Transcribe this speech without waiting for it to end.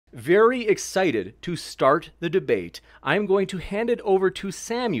Very excited to start the debate. I'm going to hand it over to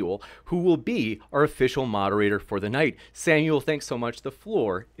Samuel, who will be our official moderator for the night. Samuel, thanks so much. The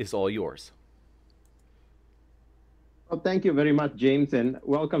floor is all yours. Well, thank you very much, James, and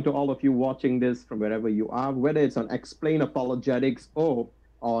welcome to all of you watching this from wherever you are, whether it's on Explain Apologetics or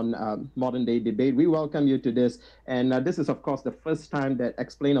on Modern Day Debate. We welcome you to this. And this is, of course, the first time that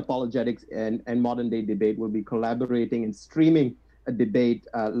Explain Apologetics and Modern Day Debate will be collaborating and streaming a debate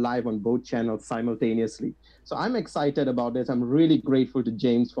live on both channels simultaneously. So I'm excited about this. I'm really grateful to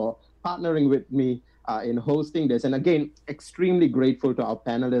James for partnering with me in hosting this. And again, extremely grateful to our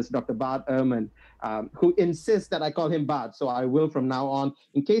panelist, Dr. Bart Ehrman, who insists that I call him Bart. So I will from now on.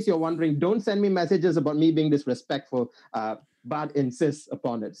 In case you're wondering, don't send me messages about me being disrespectful. Bart insists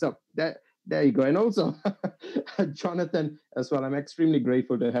upon it. So there you go. And also Jonathan as well. I'm extremely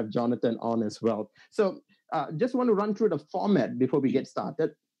grateful to have Jonathan on as well. So just want to run through the format before we get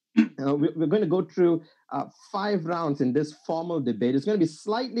started. We're going to go through 5 rounds in this formal debate. It's going to be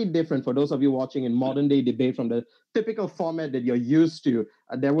slightly different for those of you watching in Modern Day Debate from the typical format that you're used to.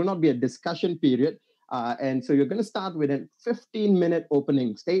 There will not be a discussion period. And so you're going to start with a 15-minute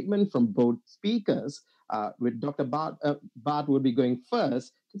opening statement from both speakers. With Dr. Bart will be going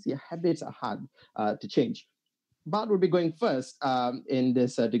first, because your habits are hard to change. Bart will be going first in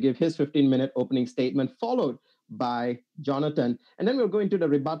this to give his 15-minute opening statement, followed by Jonathan. And then we'll go into the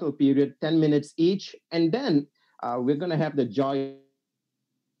rebuttal period, 10 minutes each. And then we're going to have the joy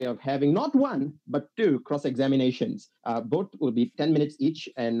of having not one, but 2 cross-examinations. Both will be 10 minutes each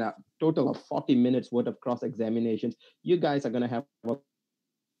and a total of 40 minutes worth of cross-examinations. You guys are going to have a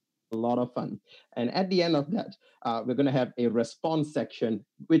lot of fun. And at the end of that, we're going to have a response section,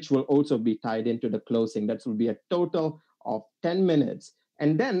 which will also be tied into the closing. That will be a total of 10 minutes.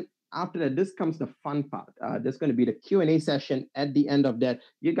 And then after that, this comes the fun part. There's going to be the Q&A session at the end of that.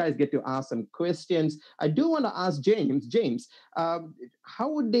 You guys get to ask some questions. I do want to ask James, how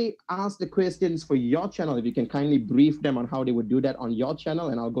would they ask the questions for your channel? If you can kindly brief them on how they would do that on your channel,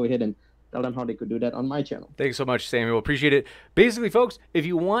 and I'll go ahead and tell them how they could do that on my channel. Thanks so much, Samuel. Appreciate it. Basically, folks, if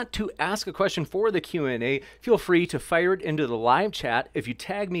you want to ask a question for the Q&A, feel free to fire it into the live chat. If you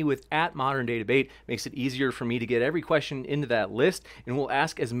tag me with @ModernDayDebate, it makes it easier for me to get every question into that list, and we'll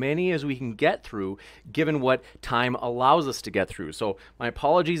ask as many as we can get through, given what time allows us to get through. So my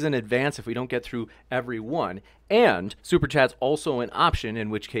apologies in advance if we don't get through every one. And Super Chat's also an option, in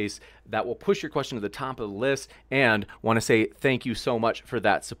which case that will push your question to the top of the list. And want to say thank you so much for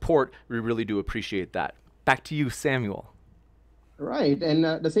that support. We really do appreciate that. Back to you, Samuel. Right, and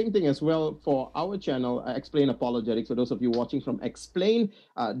the same thing as well for our channel, Explain Apologetics. For those of you watching from Explain,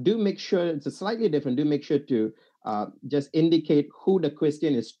 do make sure, it's slightly different, do make sure to just indicate who the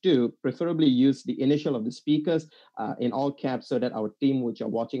question is to, preferably use the initial of the speakers in all caps so that our team, which are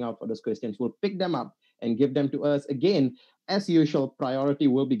watching out for those questions, will pick them up and give them to us. Again, as usual, priority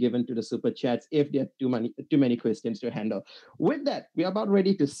will be given to the super chats if there are too many questions to handle. With that, we are about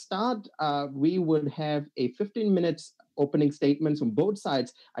ready to start. We would have a 15 minutes opening statements from both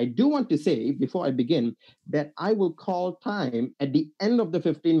sides. I do want to say before I begin that I will call time at the end of the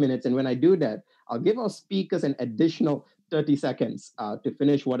 15 minutes. And when I do that, I'll give our speakers an additional 30 seconds to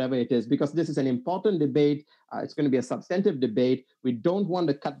finish whatever it is, because this is an important debate. It's going to be a substantive debate. We don't want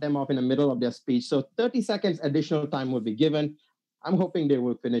to cut them off in the middle of their speech. So 30 seconds additional time will be given. I'm hoping they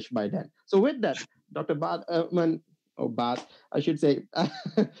will finish by then. So with that, Dr. Bart Ehrman, or Bart, I should say,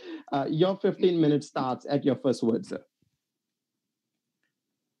 your 15 minutes starts at your first word, sir.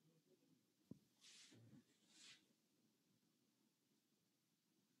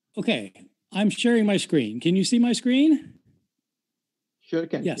 Okay, I'm sharing my screen. Can you see my screen? Sure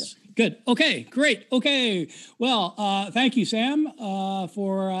can. Yes. Yeah. Good. Okay, great. Okay. Well, thank you, Sam,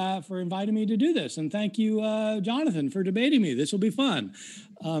 for inviting me to do this. And thank you, Jonathan, for debating me. This will be fun.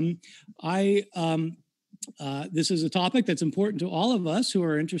 This is a topic that's important to all of us who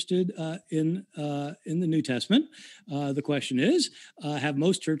are interested in the New Testament. The question is, have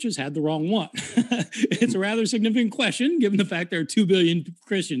most churches had the wrong one? It's a rather significant question, given the fact there are 2 billion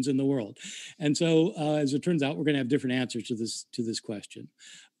Christians in the world. And so, as it turns out, we're going to have different answers to this question.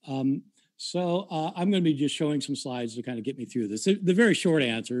 So I'm going to be just showing some slides to kind of get me through this. The very short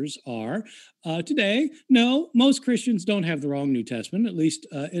answers are, today, no, most Christians don't have the wrong New Testament, at least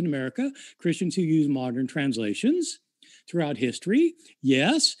in America. Christians who use modern translations. Throughout history,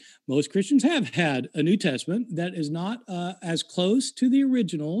 yes, most Christians have had a New Testament that is not as close to the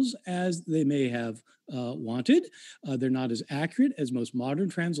originals as they may have wanted. They're not as accurate as most modern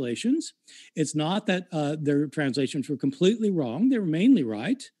translations. It's not that their translations were completely wrong. They were mainly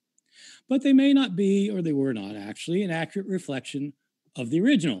right. But they may not be, or they were not actually, an accurate reflection of the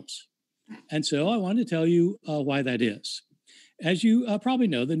originals. And so I wanted to tell you why that is. As you probably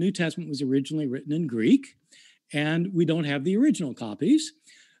know, the New Testament was originally written in Greek, and we don't have the original copies.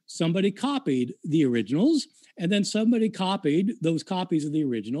 Somebody copied the originals, and then somebody copied those copies of the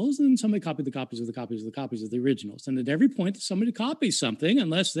originals, and then somebody copied the copies of the copies of the copies of the originals. And at every point that somebody copies something,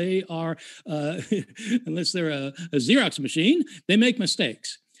 unless they are, unless they're a Xerox machine, they make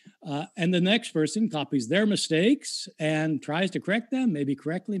mistakes. And the next person copies their mistakes and tries to correct them, maybe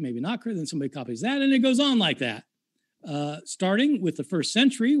correctly, maybe not correctly. Then somebody copies that, and it goes on like that. Starting with the first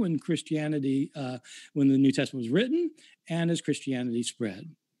century when Christianity, when the New Testament was written, and as Christianity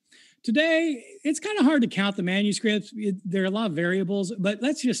spread. Today, it's kind of hard to count the manuscripts. There are a lot of variables, but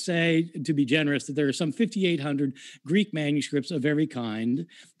let's just say, to be generous, that there are some 5,800 Greek manuscripts of every kind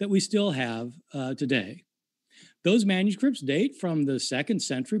that we still have today. Those manuscripts date from the 2nd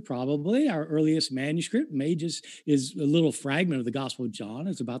century, probably. Our earliest manuscript is a little fragment of the Gospel of John.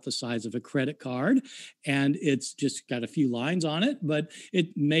 It's about the size of a credit card, and it's just got a few lines on it, but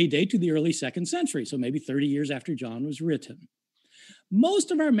it may date to the early 2nd century, so maybe 30 years after John was written.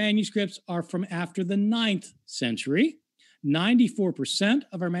 Most of our manuscripts are from after the 9th century. 94%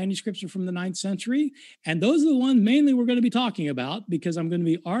 of our manuscripts are from the 9th century. And those are the ones mainly we're going to be talking about because I'm going to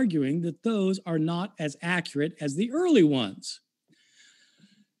be arguing that those are not as accurate as the early ones.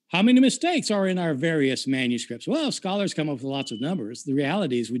 How many mistakes are in our various manuscripts? Well, scholars come up with lots of numbers. The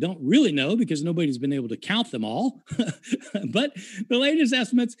reality is we don't really know because nobody's been able to count them all. But the latest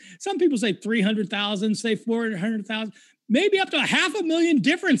estimates, some people say 300,000, say 400,000, maybe up to 500,000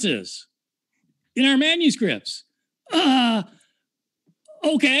 differences in our manuscripts.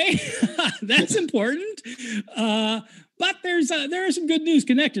 Okay, that's important. But there is some good news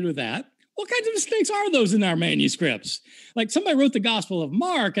connected with that. What kinds of mistakes are those in our manuscripts? Like somebody wrote the Gospel of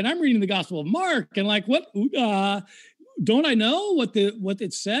Mark, and I'm reading the Gospel of Mark, and like, what? Don't I know what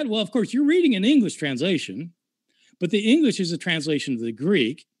it said? Well, of course, you're reading an English translation, but the English is a translation of the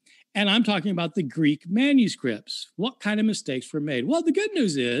Greek, and I'm talking about the Greek manuscripts. What kind of mistakes were made? Well, the good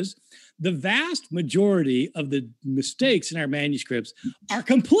news is the vast majority of the mistakes in our manuscripts are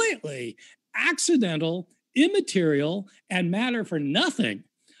completely accidental, immaterial, and matter for nothing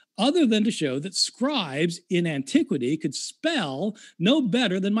other than to show that scribes in antiquity could spell no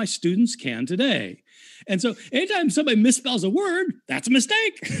better than my students can today. And so anytime somebody misspells a word, that's a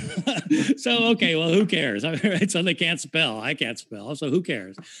mistake. So, okay, well, who cares? So they can't spell. I can't spell, so who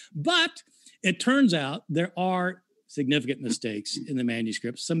cares? But it turns out there are significant mistakes in the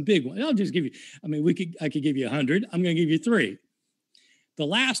manuscripts, some big ones. I'll just give you, I could give you 100. I'm going to give you 3. The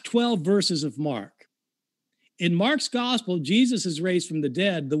last 12 verses of Mark. In Mark's gospel, Jesus is raised from the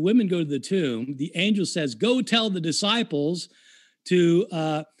dead. The women go to the tomb. The angel says, go tell the disciples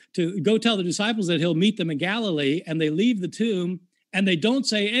that he'll meet them in Galilee, and they leave the tomb, and they don't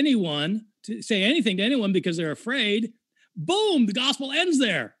say anything to anyone because they're afraid. Boom, the gospel ends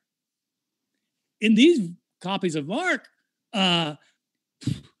there. In these copies of Mark,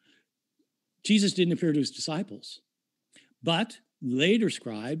 Jesus didn't appear to his disciples, but later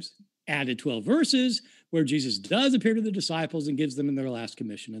scribes added 12 verses where Jesus does appear to the disciples and gives them in their last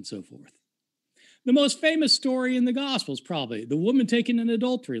commission and so forth. The most famous story in the Gospels, probably, the woman taken in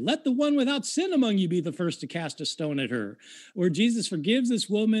adultery. Let the one without sin among you be the first to cast a stone at her. Where Jesus forgives this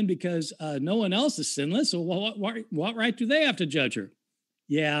woman because no one else is sinless, so what right do they have to judge her?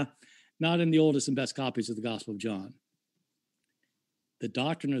 Yeah, not in the oldest and best copies of the Gospel of John. The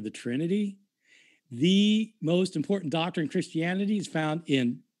doctrine of the Trinity, the most important doctrine in Christianity, is found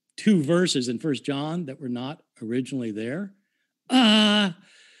in 2 verses in 1 John that were not originally there.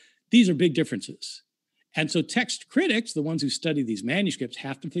 These are big differences. And so text critics, the ones who study these manuscripts,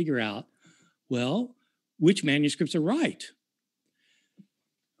 have to figure out, well, which manuscripts are right.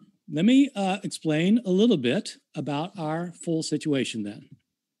 Let me explain a little bit about our full situation then.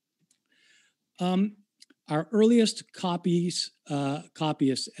 Our earliest copies,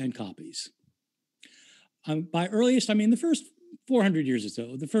 copyists and copies. By earliest, I mean the first 400 years or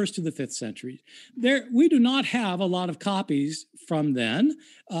so, the 1st to the 5th century. We do not have a lot of copies from then,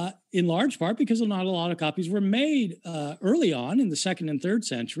 in large part because not a lot of copies were made early on in the 2nd and 3rd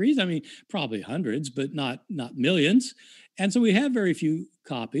centuries. I mean, probably hundreds, but not millions. And so we have very few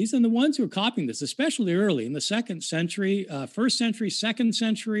copies. And the ones who are copying this, especially early in the 2nd century, 1st century, 2nd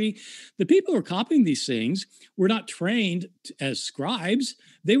century, the people who are copying these things were not trained as scribes.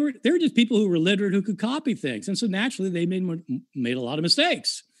 They were just people who were literate who could copy things. And so naturally, they made a lot of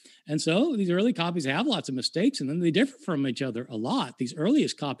mistakes. And so these early copies have lots of mistakes, and then they differ from each other a lot. These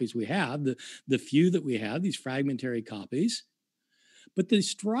earliest copies we have, the few that we have, these fragmentary copies. But the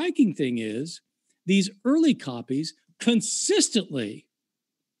striking thing is these early copies consistently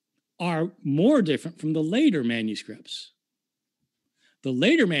are more different from the later manuscripts. The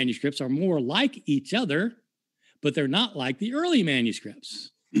later manuscripts are more like each other, but they're not like the early manuscripts.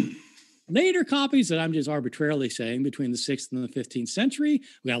 Later copies that I'm just arbitrarily saying between the 6th and the 15th century,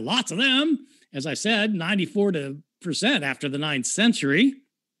 we got lots of them. As I said, 94% after the 9th century.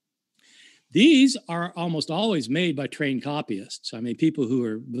 These are almost always made by trained copyists. I mean, people who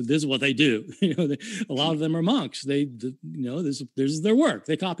are, this is what they do. A lot of them are monks. This is their work.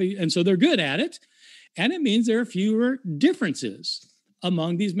 They copy, and so they're good at it. And it means there are fewer differences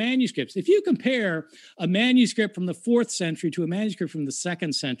among these manuscripts. If you compare a manuscript from the 4th century to a manuscript from the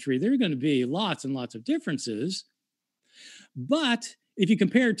 2nd century, there are going to be lots and lots of differences. But if you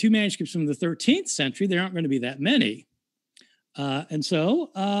compare two manuscripts from the 13th century, there aren't going to be that many. That's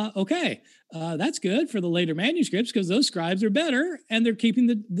good for the later manuscripts because those scribes are better and they're keeping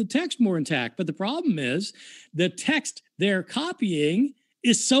the text more intact. But the problem is the text they're copying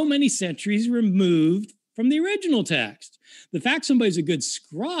is so many centuries removed from the original text. The fact somebody's a good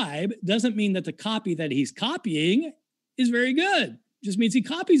scribe doesn't mean that the copy that he's copying is very good. It just means he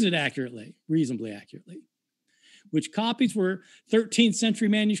copies it accurately, reasonably accurately. Which copies were 13th century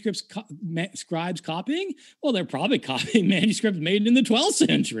manuscripts scribes copying? Well, they're probably copying manuscripts made in the 12th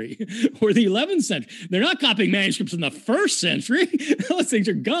century or the 11th century. They're not copying manuscripts in the 1st century. Those things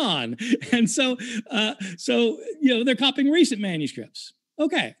are gone. And so they're copying recent manuscripts.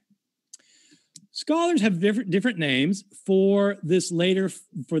 Okay. Scholars have different names for these later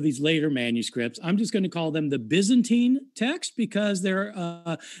manuscripts. I'm just going to call them the Byzantine text because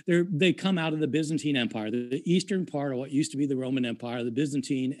they come out of the Byzantine Empire, the eastern part of what used to be the Roman Empire, the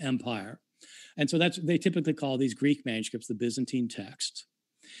Byzantine Empire. And so they typically call these Greek manuscripts the Byzantine text.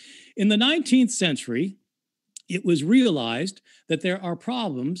 In the 19th century, it was realized that there are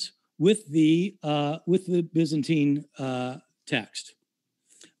problems with the Byzantine text.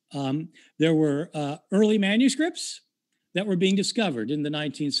 There were early manuscripts that were being discovered in the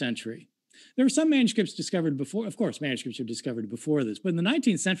 19th century. There were some manuscripts discovered before. Of course, manuscripts were discovered before this. But in the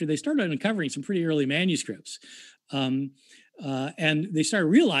 19th century, they started uncovering some pretty early manuscripts. And they started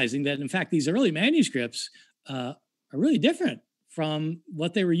realizing that, in fact, these early manuscripts are really different from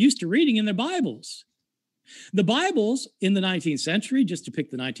what they were used to reading in their Bibles. The Bibles in the 19th century, just to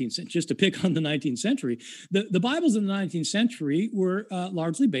pick on the 19th century, the Bibles in the 19th century were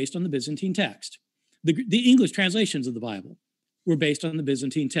largely based on the Byzantine text. The English translations of the Bible were based on the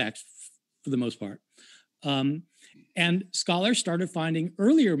Byzantine text for the most part. And scholars started finding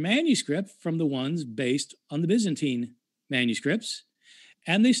earlier manuscripts from the ones based on the Byzantine manuscripts.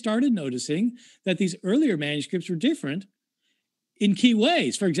 And they started noticing that these earlier manuscripts were different in key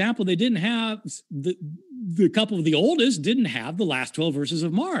ways. For example, they didn't have, the couple of the oldest didn't have the last 12 verses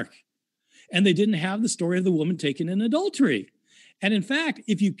of Mark. And they didn't have the story of the woman taken in adultery. And in fact,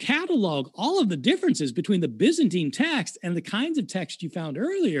 if you catalog all of the differences between the Byzantine text and the kinds of text you found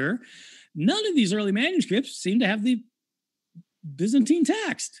earlier, none of these early manuscripts seem to have the Byzantine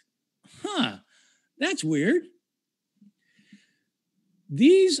text. That's weird.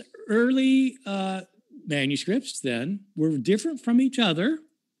 These early manuscripts then were different from each other,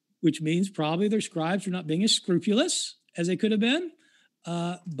 which means probably their scribes were not being as scrupulous as they could have been.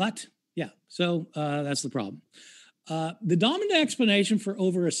 So that's the problem. The dominant explanation for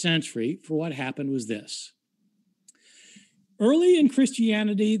over a century for what happened was this. Early in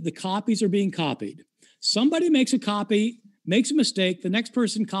Christianity, the copies are being copied. Somebody makes a copy, makes a mistake, the next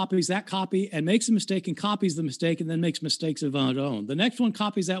person copies that copy and makes a mistake and copies the mistake and then makes mistakes of their own. The next one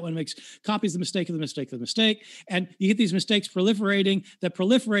copies that one, copies the mistake of the mistake of the mistake, and you get these mistakes proliferating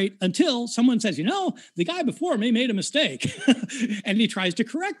until someone says, the guy before me made a mistake, and he tries to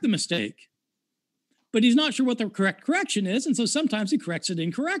correct the mistake. But he's not sure what the correct correction is, and so sometimes he corrects it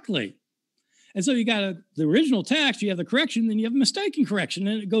incorrectly. And so you got the original text, you have the correction, then you have a mistaken correction,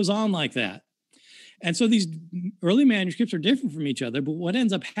 and it goes on like that. And so these early manuscripts are different from each other, but what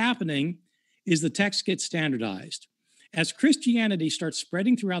ends up happening is the text gets standardized. As Christianity starts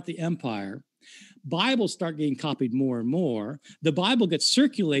spreading throughout the empire, Bibles start getting copied more and more. The Bible gets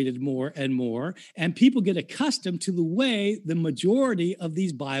circulated more and more, and people get accustomed to the way the majority of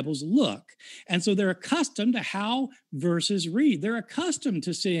these Bibles look. And so they're accustomed to how verses read. They're accustomed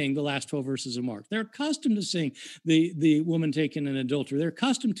to seeing the last 12 verses of Mark. They're accustomed to seeing the woman taken in adultery. They're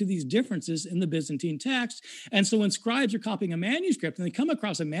accustomed to these differences in the Byzantine text. And so when scribes are copying a manuscript and they come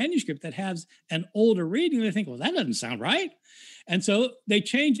across a manuscript that has an older reading, they think, well, that doesn't sound right. And so they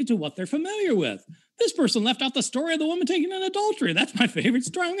change it to what they're familiar with. This person left out the story of the woman taken in adultery. That's my favorite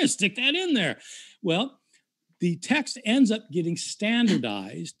story. I'm going to stick that in there. Well, the text ends up getting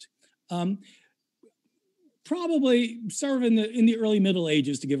standardized. probably sort of in the early Middle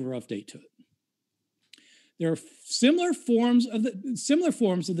Ages, to give a rough date to it. There are similar forms of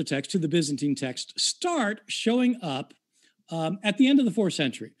the text to the Byzantine text start showing up at the end of the 4th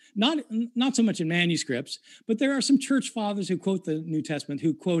century. Not so much in manuscripts, but there are some church fathers who quote the New Testament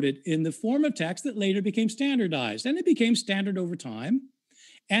who quote it in the form of text that later became standardized. And it became standard over time,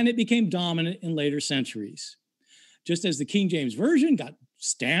 and it became dominant in later centuries. Just as the King James Version got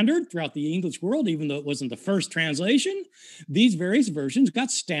standard throughout the English world, even though it wasn't the first translation, these various versions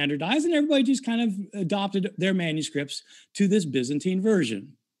got standardized, and everybody just kind of adopted their manuscripts to this Byzantine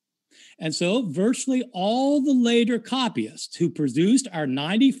version. And so virtually all the later copyists who produced our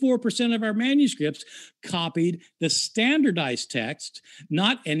 94% of our manuscripts copied the standardized text,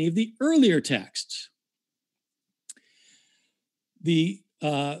 not any of the earlier texts.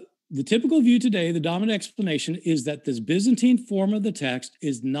 The typical view today, the dominant explanation, is that this Byzantine form of the text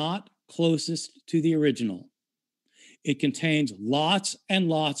is not closest to the original. It contains lots and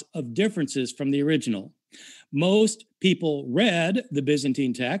lots of differences from the original. Most people read the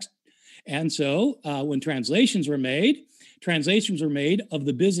Byzantine text, and so when translations were made of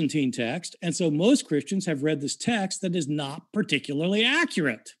the Byzantine text, and so most Christians have read this text that is not particularly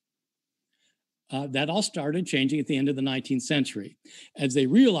accurate. That all started changing at the end of the 19th century, as they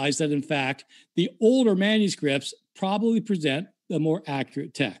realized that, in fact, the older manuscripts probably present the more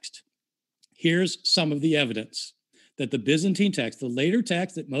accurate text. Here's some of the evidence that the Byzantine text, the later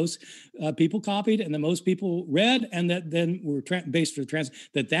text that most people copied and that most people read and that then were based for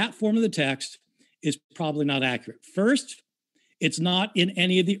that form of the text is probably not accurate. First, it's not in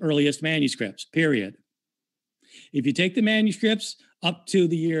any of the earliest manuscripts, period. If you take the manuscripts up to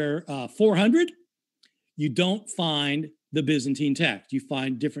the year 400, you don't find the Byzantine text. You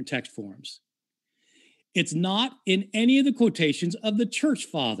find different text forms. It's not in any of the quotations of the church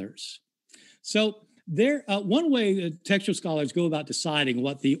fathers. So there, one way textual scholars go about deciding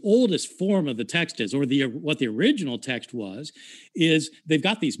what the oldest form of the text is, or what the original text was, is they've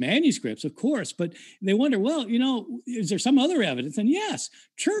got these manuscripts, of course, but they wonder, well, is there some other evidence? And yes,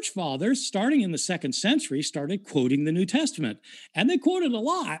 church fathers, starting in the 2nd century, started quoting the New Testament, and they quoted a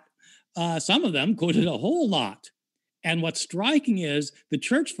lot. Some of them quoted a whole lot. And what's striking is the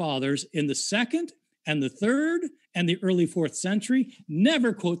church fathers in the 2nd and the 3rd and the early 4th century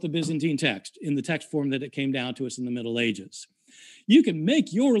never quote the Byzantine text in the text form that it came down to us in the Middle Ages. You can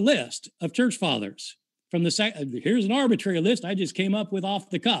make your list of church fathers from here's an arbitrary list I just came up with off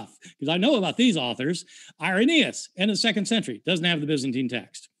the cuff, because I know about these authors. Irenaeus, end of the 2nd century, doesn't have the Byzantine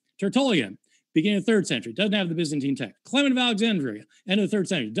text. Tertullian, beginning of the 3rd century, doesn't have the Byzantine text. Clement of Alexandria, end of the 3rd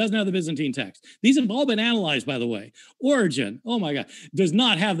century, doesn't have the Byzantine text. These have all been analyzed, by the way. Origen, oh my God, does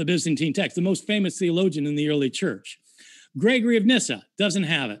not have the Byzantine text, the most famous theologian in the early church. Gregory of Nyssa doesn't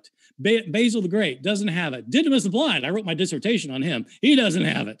have it. Basil the Great doesn't have it. Didymus the Blind, I wrote my dissertation on him. He doesn't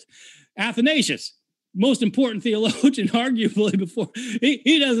have it. Athanasius, most important theologian, arguably before,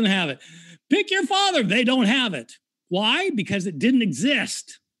 he doesn't have it. Pick your father, they don't have it. Why? Because it didn't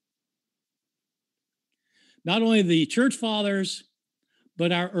exist. Not only the church fathers,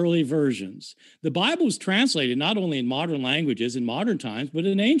 but our early versions. The Bible was translated not only in modern languages in modern times, but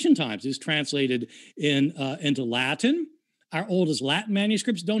in ancient times. It's translated into Latin. Our oldest Latin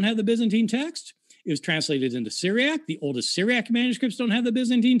manuscripts don't have the Byzantine text. It was translated into Syriac. The oldest Syriac manuscripts don't have the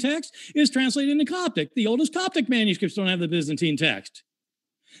Byzantine text. It was translated into Coptic. The oldest Coptic manuscripts don't have the Byzantine text.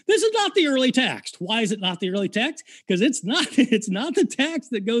 This is not the early text. Why is it not the early text? Because it's not the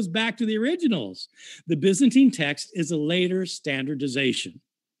text that goes back to the originals. The Byzantine text is a later standardization.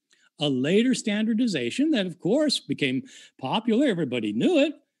 A later standardization that, of course, became popular. Everybody knew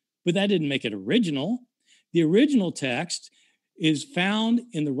it, but that didn't make it original. The original text is found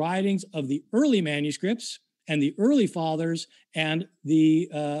in the writings of the early manuscripts and the early fathers and the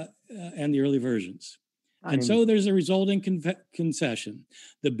early versions. And so there's a resulting concession.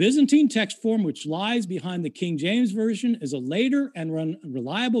 The Byzantine text form, which lies behind the King James Version, is a later and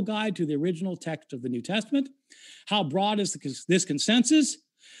reliable guide to the original text of the New Testament. How broad is this consensus?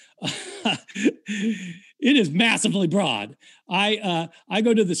 It is massively broad. I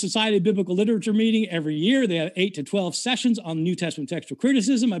go to the Society of Biblical Literature meeting every year. They have 8 to 12 sessions on New Testament textual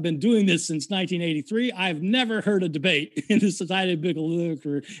criticism. I've been doing this since 1983. I've never heard a debate in the Society of Biblical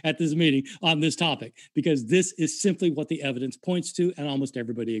Literature at this meeting on this topic, because this is simply what the evidence points to, and almost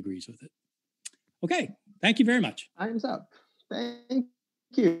everybody agrees with it. Okay, thank you very much. Time's up. Thank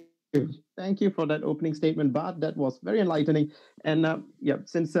you. Thank you for that opening statement, Bart. That was very enlightening. And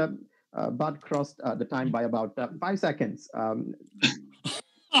since Bart crossed the time by about 5 seconds,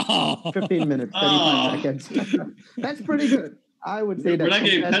 15 minutes, 35 seconds. That's pretty good. I would say that. We're not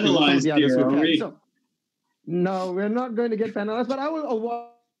getting penalized here, are we? No, we're not going to get penalized, but I will award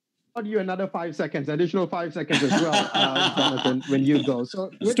you another 5 seconds, additional 5 seconds as well, Jonathan, when you go.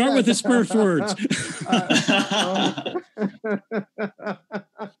 So Start with his first words.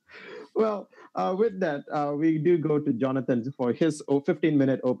 Well, with that, we do go to Jonathan for his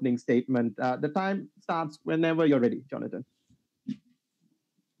 15-minute opening statement. The time starts whenever you're ready, Jonathan.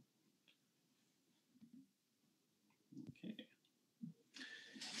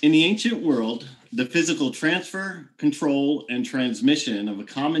 In the ancient world, the physical transfer, control, and transmission of a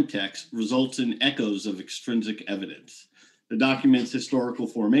common text results in echoes of extrinsic evidence. The document's historical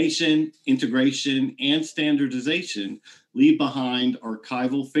formation, integration, and standardization leave behind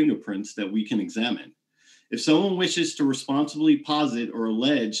archival fingerprints that we can examine. If someone wishes to responsibly posit or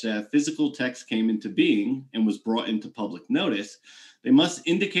allege that a physical text came into being and was brought into public notice, they must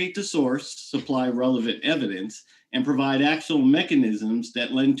indicate the source, supply relevant evidence, and provide actual mechanisms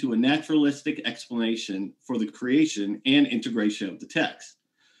that lend to a naturalistic explanation for the creation and integration of the text.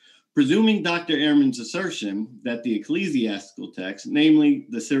 Presuming Dr. Ehrman's assertion that the ecclesiastical text, namely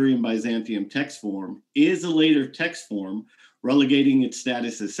the Syrian-Byzantium text form, is a later text form, relegating its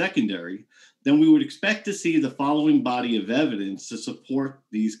status as secondary, then we would expect to see the following body of evidence to support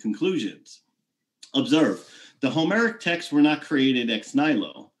these conclusions. Observe, the Homeric texts were not created ex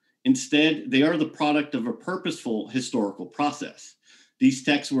nihilo. Instead, they are the product of a purposeful historical process. These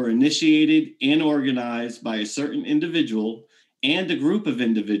texts were initiated and organized by a certain individual and a group of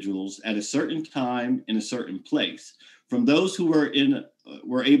individuals at a certain time in a certain place, from those who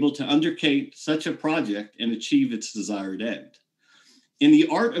were able to undertake such a project and achieve its desired end. In The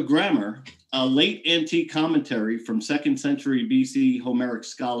Art of Grammar, a late antique commentary from 2nd century BC Homeric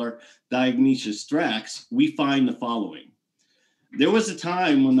scholar Dionysius Thrax, we find the following. There was a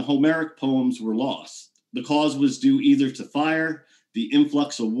time when the Homeric poems were lost. The cause was due either to fire, the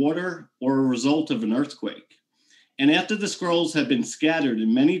influx of water, or a result of an earthquake. And after the scrolls had been scattered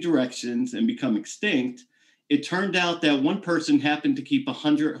in many directions and become extinct, it turned out that one person happened to keep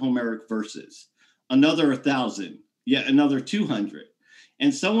 100 Homeric verses, another 1,000, yet another 200,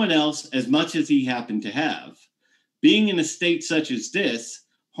 and someone else as much as he happened to have. Being in a state such as this,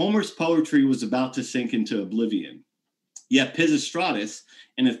 Homer's poetry was about to sink into oblivion. Yet Pisistratus,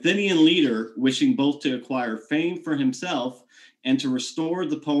 an Athenian leader wishing both to acquire fame for himself and to restore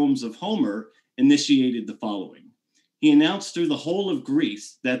the poems of Homer, initiated the following. He announced through the whole of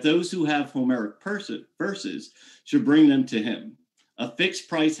Greece that those who have Homeric verses should bring them to him, a fixed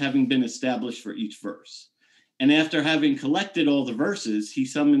price having been established for each verse. And after having collected all the verses, he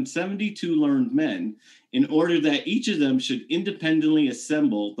summoned 72 learned men in order that each of them should independently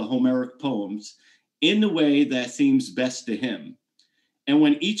assemble the Homeric poems in the way that seems best to him. And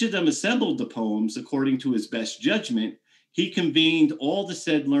when each of them assembled the poems according to his best judgment, he convened all the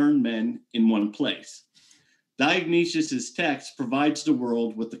said learned men in one place. Dionysius' text provides the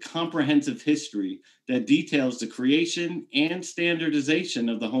world with the comprehensive history that details the creation and standardization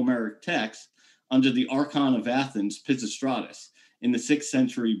of the Homeric text under the Archon of Athens, Pisistratus, in the 6th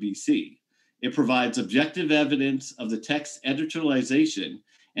century BC. It provides objective evidence of the text's editorialization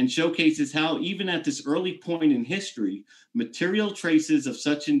and showcases how, even at this early point in history, material traces of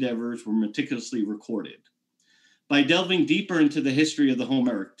such endeavors were meticulously recorded. By delving deeper into the history of the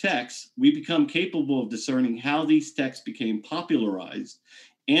Homeric texts, we become capable of discerning how these texts became popularized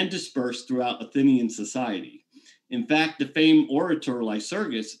and dispersed throughout Athenian society. In fact, the famed orator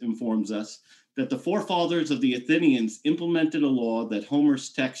Lycurgus informs us that the forefathers of the Athenians implemented a law that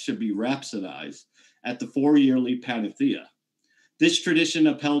Homer's text should be rhapsodized at the 4-yearly Panethea. This tradition,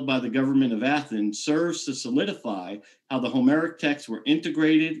 upheld by the government of Athens, serves to solidify how the Homeric texts were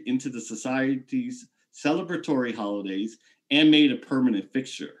integrated into the society's celebratory holidays and made a permanent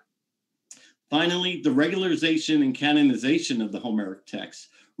fixture. Finally, the regularization and canonization of the Homeric text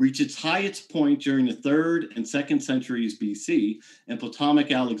reached its highest point during the 3rd and 2nd centuries BC in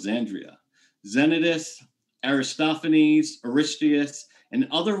Ptolemaic Alexandria. Zenodus, Aristophanes, Aristeas, and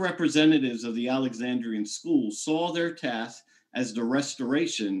other representatives of the Alexandrian school saw their task as the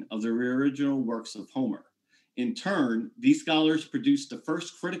restoration of the original works of Homer. In turn, these scholars produced the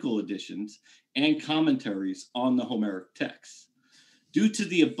first critical editions and commentaries on the Homeric texts. Due to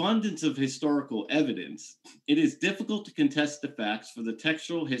the abundance of historical evidence, it is difficult to contest the facts for the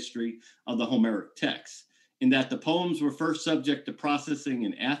textual history of the Homeric texts, in that the poems were first subject to processing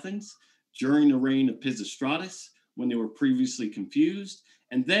in Athens during the reign of Pisistratus, when they were previously confused,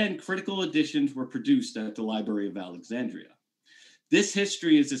 and then critical editions were produced at the Library of Alexandria. This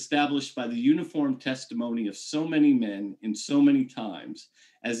history is established by the uniform testimony of so many men in so many times,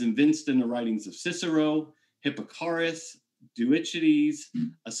 as evinced in the writings of Cicero, Hipparchus, Thucydides,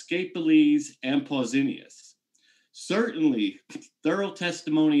 Asclepius, and Pausanias. Certainly, thorough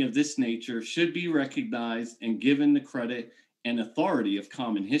testimony of this nature should be recognized and given the credit and authority of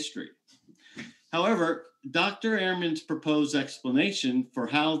common history. However, Dr. Ehrman's proposed explanation for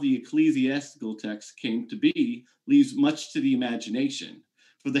how the ecclesiastical text came to be leaves much to the imagination.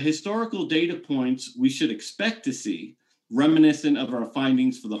 For the historical data points we should expect to see, reminiscent of our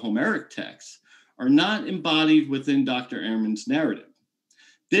findings for the Homeric text, are not embodied within Dr. Ehrman's narrative.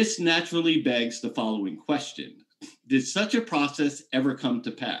 This naturally begs the following question. Did such a process ever come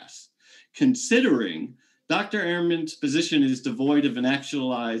to pass? Considering Dr. Ehrman's position is devoid of an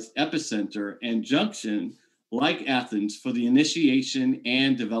actualized epicenter and junction like Athens for the initiation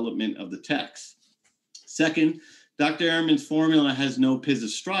and development of the text. Second, Dr. Ehrman's formula has no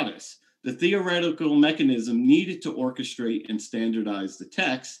Pisistratus, the theoretical mechanism needed to orchestrate and standardize the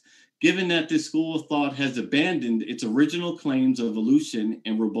text, given that this school of thought has abandoned its original claims of elution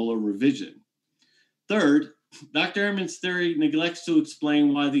and Robola revision. Third, Dr. Ehrman's theory neglects to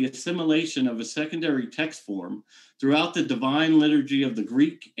explain why the assimilation of a secondary text form throughout the divine liturgy of the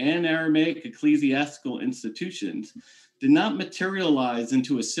Greek and Aramaic ecclesiastical institutions did not materialize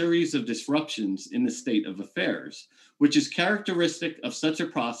into a series of disruptions in the state of affairs, which is characteristic of such a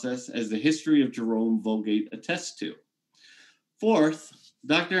process as the history of Jerome Vulgate attests to. Fourth,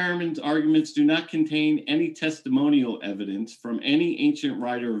 Dr. Ehrman's arguments do not contain any testimonial evidence from any ancient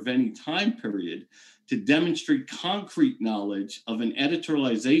writer of any time period to demonstrate concrete knowledge of an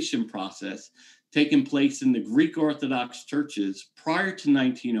editorialization process taking place in the Greek Orthodox churches prior to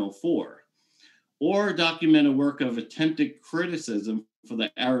 1904, or document a work of attempted criticism for the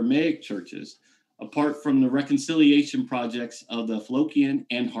Aramaic churches, apart from the reconciliation projects of the Phlokian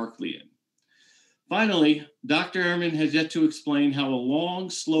and Harklian. Finally, Dr. Ehrman has yet to explain how a long,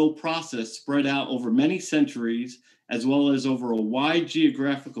 slow process spread out over many centuries, as well as over a wide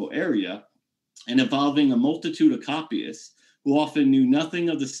geographical area, and involving a multitude of copyists who often knew nothing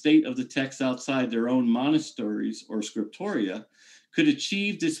of the state of the text outside their own monasteries or scriptoria, could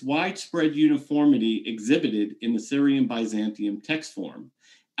achieve this widespread uniformity exhibited in the Syrian-Byzantium text form,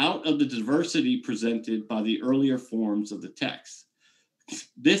 out of the diversity presented by the earlier forms of the text.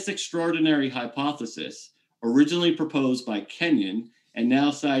 This extraordinary hypothesis, originally proposed by Kenyon and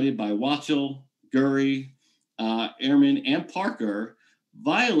now cited by Wachtel, Gurry, Ehrman, and Parker,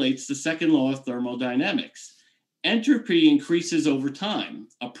 violates the second law of thermodynamics. Entropy increases over time,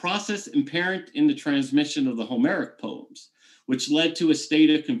 a process inherent in the transmission of the Homeric poems, which led to a state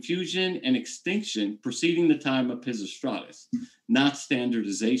of confusion and extinction preceding the time of Pisistratus, not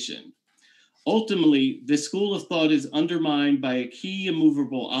standardization. Ultimately, this school of thought is undermined by a key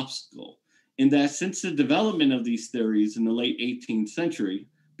immovable obstacle, in that since the development of these theories in the late 18th century,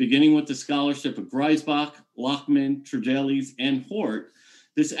 beginning with the scholarship of Griesbach, Lachmann, Tregelles, and Hort,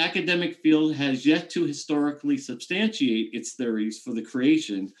 this academic field has yet to historically substantiate its theories for the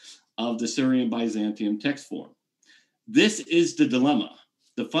creation of the Syrian-Byzantium text form. This is the dilemma.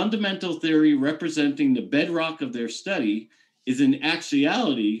 The fundamental theory representing the bedrock of their study is in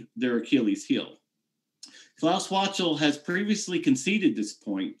actuality their Achilles heel. Klaus Wachtel has previously conceded this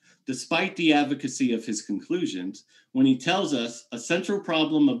point, despite the advocacy of his conclusions, when he tells us a central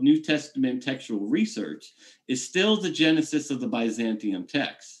problem of New Testament textual research is still the genesis of the Byzantium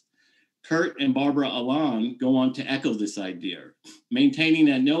text. Kurt and Barbara Allan go on to echo this idea, maintaining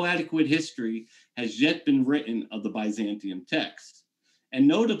that no adequate history has yet been written of the Byzantium text. And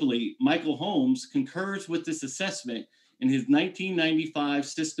notably, Michael Holmes concurs with this assessment in his 1995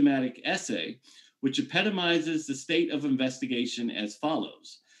 systematic essay, which epitomizes the state of investigation as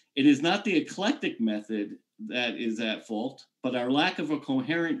follows. It is not the eclectic method that is at fault, but our lack of a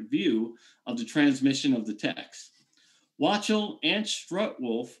coherent view of the transmission of the text. Wachtel and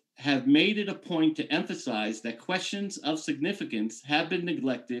Strutwolf have made it a point to emphasize that questions of significance have been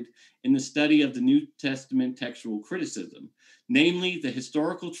neglected in the study of the New Testament textual criticism, namely the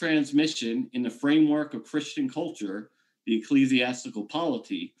historical transmission in the framework of Christian culture, the ecclesiastical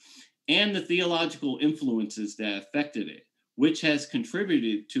polity, and the theological influences that affected it, which has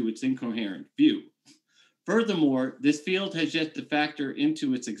contributed to its incoherent view. Furthermore, this field has yet to factor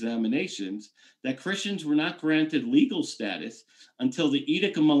into its examinations that Christians were not granted legal status until the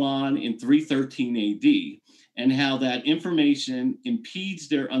Edict of Milan in 313 AD, and how that information impedes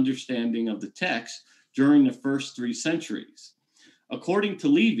their understanding of the text during the first 3 centuries. According to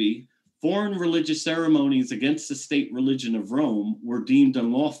Levy, foreign religious ceremonies against the state religion of Rome were deemed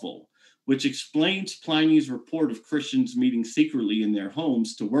unlawful, which explains Pliny's report of Christians meeting secretly in their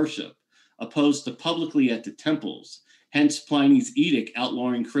homes to worship, opposed to publicly at the temples, hence Pliny's edict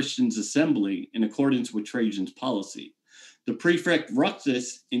outlawing Christians' assembly in accordance with Trajan's policy. The prefect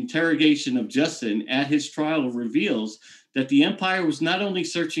Ruxus' interrogation of Justin at his trial reveals that the empire was not only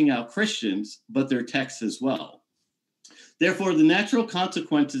searching out Christians, but their texts as well. Therefore, the natural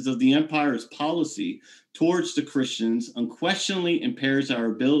consequences of the empire's policy towards the Christians unquestionably impairs our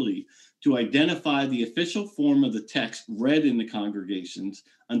ability to identify the official form of the text read in the congregations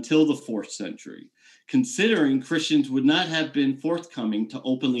until the 4th century, considering Christians would not have been forthcoming to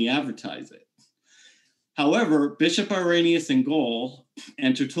openly advertise it. However, Bishop Irenaeus in Gaul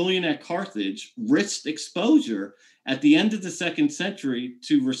and Tertullian at Carthage risked exposure at the end of the 2nd century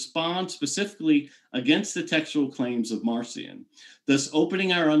to respond specifically against the textual claims of Marcion, thus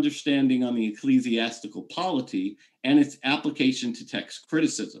opening our understanding on the ecclesiastical polity and its application to text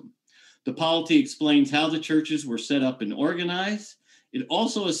criticism. The polity explains how the churches were set up and organized. It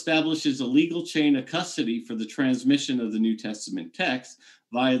also establishes a legal chain of custody for the transmission of the New Testament text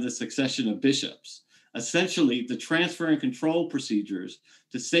via the succession of bishops. Essentially, the transfer and control procedures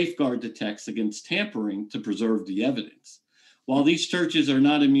to safeguard the text against tampering to preserve the evidence. While these churches are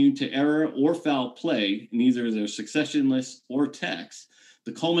not immune to error or foul play in either their succession lists or texts,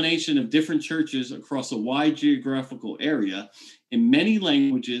 the culmination of different churches across a wide geographical area in many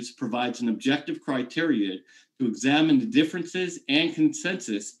languages provides an objective criteria to examine the differences and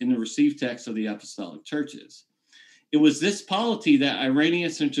consensus in the received text of the apostolic churches. It was this polity that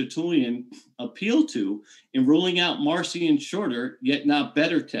Irenaeus and Tertullian appealed to in ruling out Marcion's shorter, yet not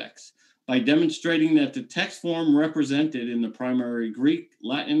better texts, by demonstrating that the text form represented in the primary Greek,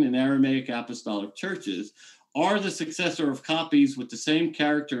 Latin, and Aramaic apostolic churches are the successor of copies with the same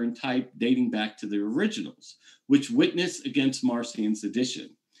character and type dating back to the originals, which witness against Marcion's edition.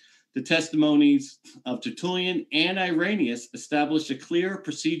 The testimonies of Tertullian and Irenaeus establish a clear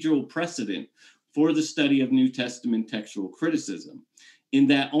procedural precedent for the study of New Testament textual criticism, in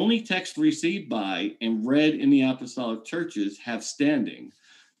that only texts received by and read in the apostolic churches have standing,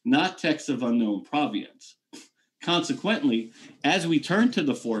 not texts of unknown provenance. Consequently, as we turn to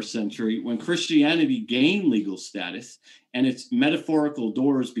the 4th century, when Christianity gained legal status and its metaphorical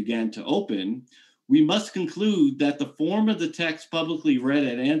doors began to open, we must conclude that the form of the text publicly read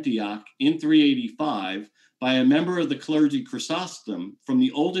at Antioch in 385 by a member of the clergy Chrysostom from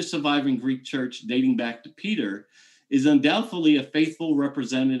the oldest surviving Greek church dating back to Peter is undoubtedly a faithful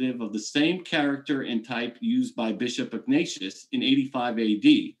representative of the same character and type used by Bishop Ignatius in 85 AD,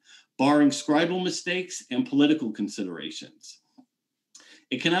 barring scribal mistakes and political considerations.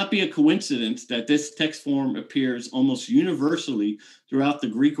 It cannot be a coincidence that this text form appears almost universally throughout the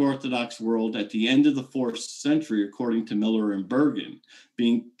Greek Orthodox world at the end of the 4th century, according to Miller and Bergen,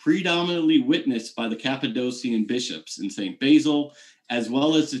 being predominantly witnessed by the Cappadocian bishops in St. Basil, as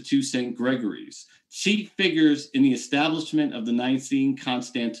well as the 2 St. Gregories, chief figures in the establishment of the Nicene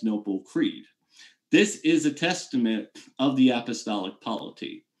Constantinople Creed. This is a testament of the apostolic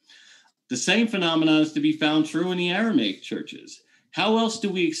polity. The same phenomenon is to be found true in the Aramaic churches. How else do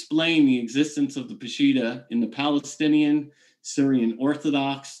we explain the existence of the Peshitta in the Palestinian, Syrian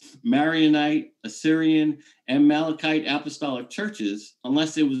Orthodox, Maronite, Assyrian, and Malachite apostolic churches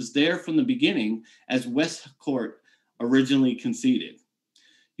unless it was there from the beginning, as Westcourt originally conceded?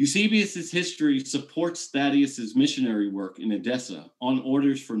 Eusebius's history supports Thaddeus's missionary work in Edessa on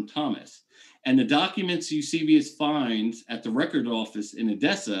orders from Thomas, and the documents Eusebius finds at the record office in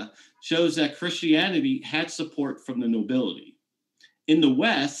Edessa shows that Christianity had support from the nobility. In the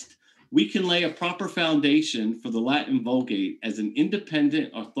West, we can lay a proper foundation for the Latin Vulgate as an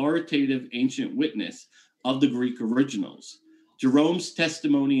independent, authoritative ancient witness of the Greek originals. Jerome's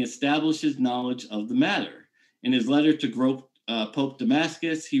testimony establishes knowledge of the matter. In his letter to Pope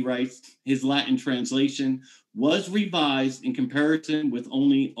Damascus, he writes, his Latin translation was revised in comparison with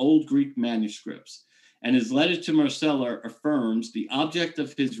only Old Greek manuscripts. And his letter to Marcella affirms the object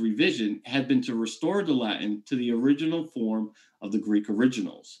of his revision had been to restore the Latin to the original form of the Greek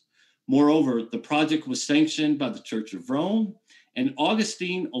originals. Moreover, the project was sanctioned by the Church of Rome, and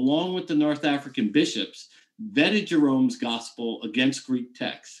Augustine, along with the North African bishops, vetted Jerome's gospel against Greek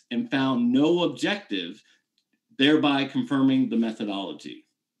texts and found no objective, thereby confirming the methodology.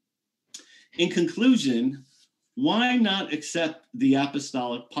 In conclusion, why not accept the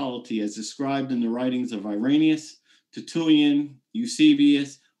apostolic polity as described in the writings of Irenaeus, Tertullian,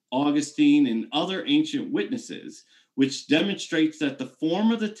 Eusebius, Augustine, and other ancient witnesses, which demonstrates that the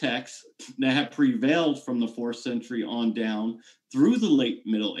form of the text that had prevailed from the 4th century on down through the late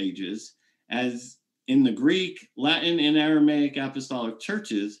Middle Ages, as in the Greek, Latin, and Aramaic apostolic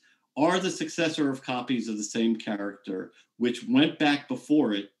churches, are the successor of copies of the same character, which went back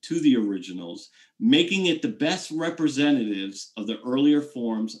before it to the originals, making it the best representatives of the earlier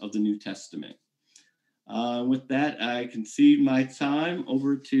forms of the New Testament. With that, I concede my time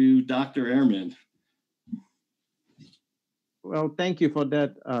over to Dr. Ehrman. Well, thank you for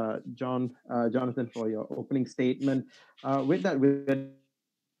that, Jonathan, for your opening statement. With that, we're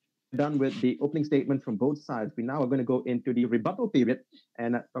done with the opening statement from both sides. We now are going to go into the rebuttal period,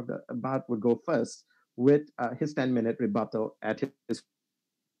 and Dr. Bart would go first with his 10-minute rebuttal at his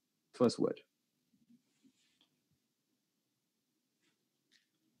first word.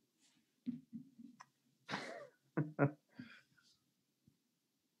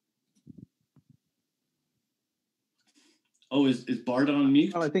 Oh, is Bart on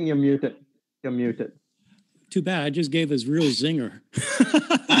mute? Well, I think you're muted. You're muted. Too bad. I just gave his real zinger.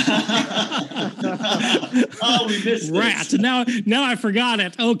 Oh, we missed Rat. this. Now I forgot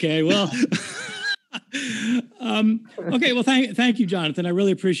it. Okay, well. Okay, well, thank you, Jonathan. I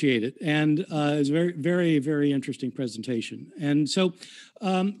really appreciate it. And it's a very, very, very interesting presentation. And so,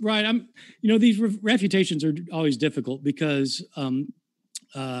 right, these refutations are always difficult because,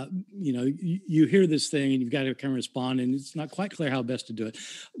 you hear this thing and you've got to kind of respond, and it's not quite clear how best to do it.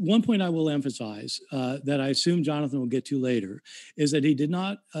 One point I will emphasize that I assume Jonathan will get to later is that he did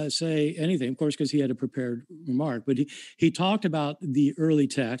not say anything, of course, because he had a prepared remark, but he talked about the early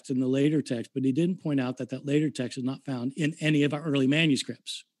text and the later text, but he didn't point out that later text is not found in any of our early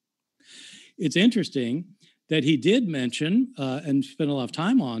manuscripts. It's interesting that he did mention and spend a lot of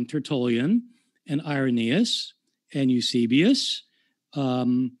time on Tertullian and Irenaeus and Eusebius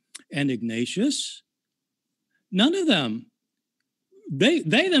and Ignatius. None of them, they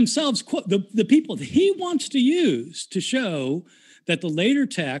themselves quote the people that he wants to use to show that the later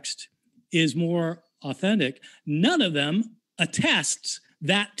text is more authentic. None of them attests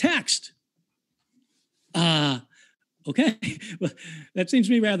that text. Okay, well, that seems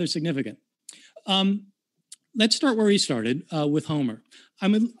to me rather significant. Let's start where he started with Homer.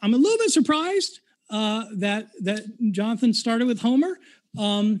 I'm a little bit surprised that Jonathan started with Homer.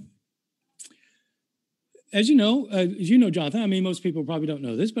 As you know, Jonathan, I mean, most people probably don't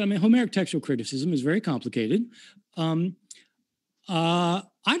know this, but I mean, Homeric textual criticism is very complicated. I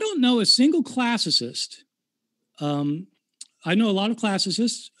don't know a single classicist. I know a lot of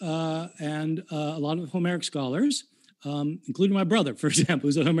classicists and a lot of Homeric scholars, including my brother, for example,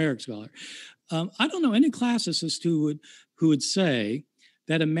 who's a Homeric scholar. I don't know any classicist who would say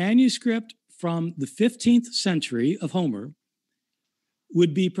that a manuscript from the 15th century of Homer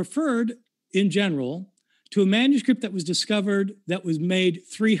would be preferred in general to a manuscript that was discovered that was made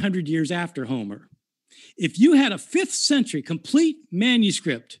 300 years after Homer. If you had a 5th century complete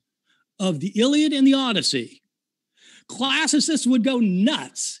manuscript of the Iliad and the Odyssey, classicists would go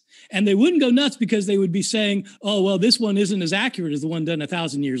nuts. And they wouldn't go nuts because they would be saying, oh, well, this one isn't as accurate as the one done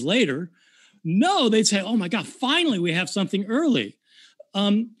 1,000 years later. No, they'd say, oh my God, finally we have something early.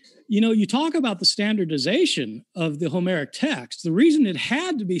 You talk about the standardization of the Homeric text. The reason it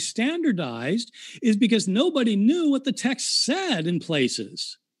had to be standardized is because nobody knew what the text said in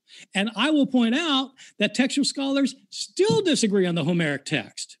places. And I will point out that textual scholars still disagree on the Homeric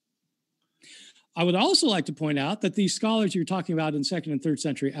text. I would also like to point out that these scholars you're talking about in 2nd and 3rd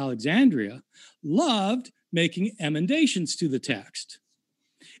century Alexandria loved making emendations to the text.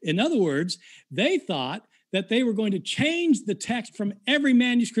 In other words, they thought that they were going to change the text from every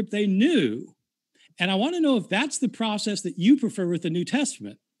manuscript they knew. And I want to know if that's the process that you prefer with the New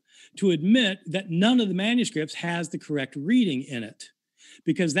Testament, to admit that none of the manuscripts has the correct reading in it,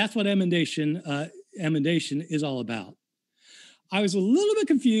 because that's what emendation is all about. I was a little bit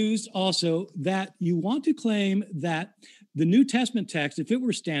confused also that you want to claim that the New Testament text, if it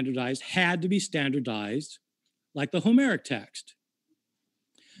were standardized, had to be standardized like the Homeric text.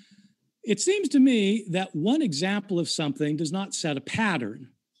 It seems to me that one example of something does not set a pattern.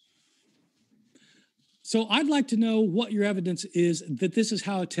 So I'd like to know what your evidence is that this is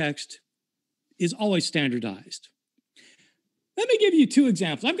how a text is always standardized. Let me give you 2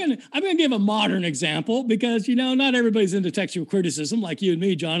 examples. I'm going to give a modern example because, not everybody's into textual criticism like you and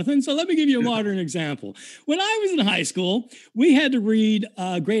me, Jonathan. So let me give you a modern example. When I was in high school, we had to read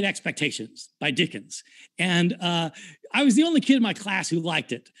Great Expectations by Dickens. And I was the only kid in my class who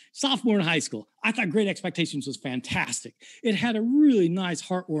liked it. Sophomore in high school, I thought Great Expectations was fantastic. It had a really nice,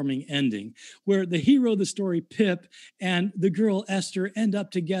 heartwarming ending where the hero of the story, Pip, and the girl, Esther, end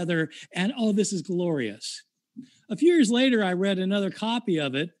up together. And, oh, this is glorious. A few years later, I read another copy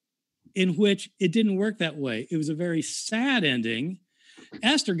of it in which it didn't work that way. It was a very sad ending.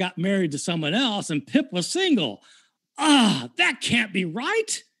 Esther got married to someone else and Pip was single. That can't be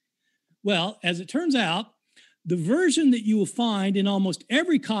right. Well, as it turns out, the version that you will find in almost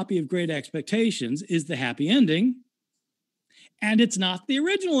every copy of Great Expectations is the happy ending, and it's not the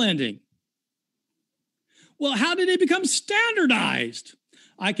original ending. Well, how did it become standardized?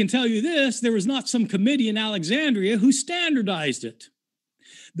 I can tell you this, there was not some committee in Alexandria who standardized it.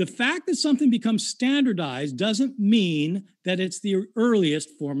 The fact that something becomes standardized doesn't mean that it's the earliest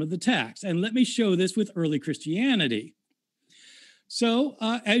form of the text. And let me show this with early Christianity. So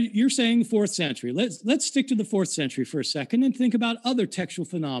you're saying 4th century. Let's stick to the 4th century for a second and think about other textual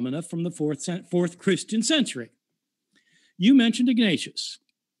phenomena from the 4th Christian century. You mentioned Ignatius.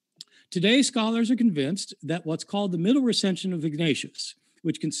 Today, scholars are convinced that what's called the middle recension of Ignatius,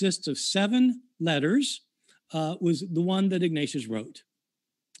 which consists of 7 letters, was the one that Ignatius wrote.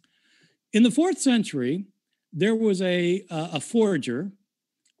 In the 4th century, there was a forger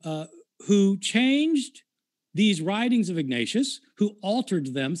who changed these writings of Ignatius, who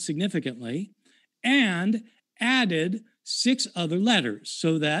altered them significantly, and added 6 other letters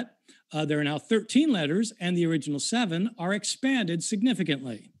so that there are now 13 letters and the original 7 are expanded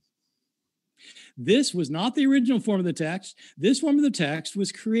significantly. This was not the original form of the text. This form of the text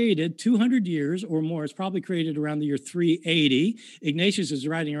was created 200 years or more. It's probably created around the year 380. Ignatius is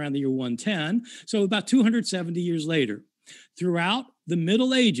writing around the year 110, so about 270 years later. Throughout the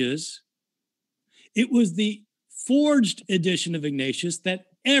Middle Ages, it was the forged edition of Ignatius that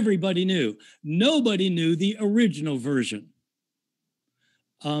everybody knew. Nobody knew the original version.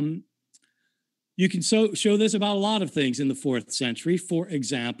 You can show this about a lot of things in the 4th century. For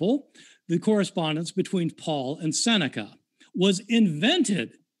example, the correspondence between Paul and Seneca was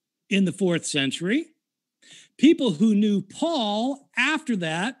invented in the 4th century. People who knew Paul after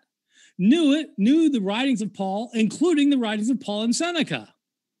that knew the writings of Paul, including the writings of Paul and Seneca.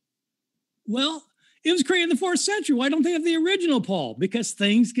 Well, it was created in the 4th century. Why don't they have the original Paul? Because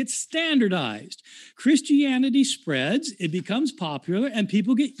things get standardized. Christianity spreads, it becomes popular, and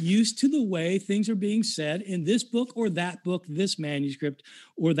people get used to the way things are being said in this book or that book, this manuscript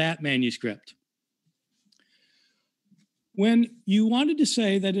or that manuscript. When you wanted to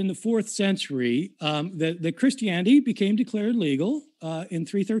say that in the 4th century, that Christianity became declared legal in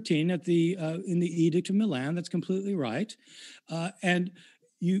 313 in the Edict of Milan, that's completely right.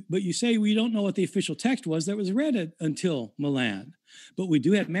 But you say we don't know what the official text was that was read until Milan. But we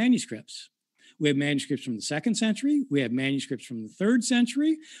do have manuscripts. We have manuscripts from the 2nd century. We have manuscripts from the 3rd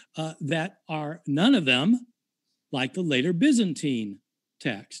century that are none of them like the later Byzantine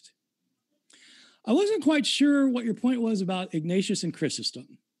text. I wasn't quite sure what your point was about Ignatius and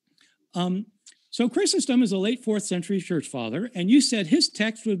Chrysostom. So Chrysostom is a late 4th century church father, and you said his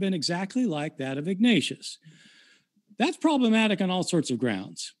text would have been exactly like that of Ignatius. That's problematic on all sorts of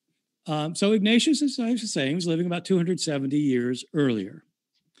grounds. So Ignatius, as I was saying, was living about 270 years earlier.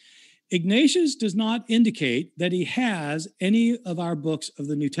 Ignatius does not indicate that he has any of our books of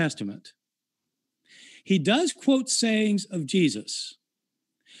the New Testament. He does quote sayings of Jesus,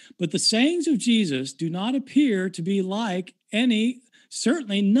 but the sayings of Jesus do not appear to be like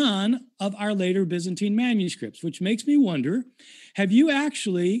certainly none of our later Byzantine manuscripts, which makes me wonder, have you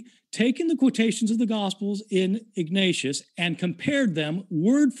actually taken the quotations of the Gospels in Ignatius and compared them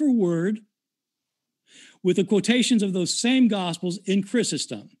word for word with the quotations of those same Gospels in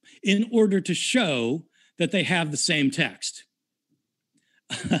Chrysostom in order to show that they have the same text?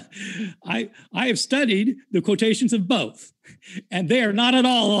 I have studied the quotations of both, and they are not at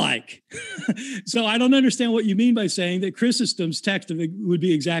all alike. So I don't understand what you mean by saying that Chrysostom's text would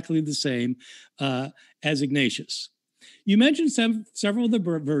be exactly the same as Ignatius. You mentioned several of the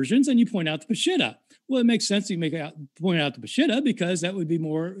versions, and you point out the Peshitta. Well, it makes sense you point out the Peshitta because that would be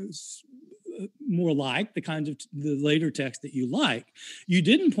more like the kinds of the later text that you like. You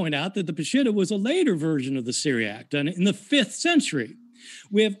didn't point out that the Peshitta was a later version of the Syriac, done in the 5th century.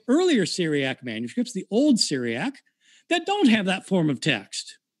 We have earlier Syriac manuscripts, the Old Syriac, that don't have that form of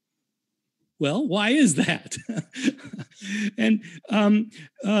text. Well, why is that? And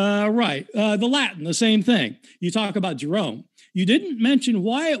the Latin, the same thing. You talk about Jerome. You didn't mention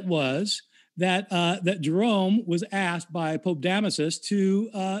why it was that Jerome was asked by Pope Damasus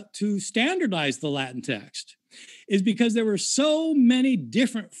to standardize the Latin text. Is because there were so many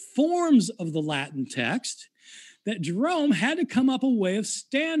different forms of the Latin text that Jerome had to come up a way of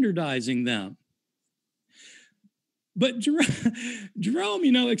standardizing them. But Jerome,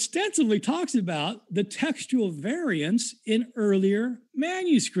 extensively talks about the textual variance in earlier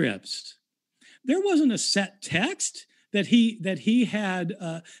manuscripts. There wasn't a set text that he had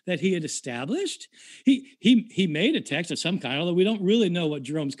established. He made a text of some kind, although we don't really know what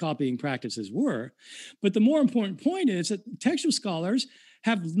Jerome's copying practices were. But the more important point is that textual scholars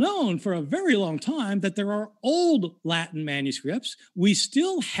have known for a very long time that there are old Latin manuscripts. We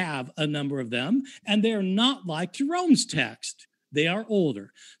still have a number of them, and they are not like Jerome's text. They are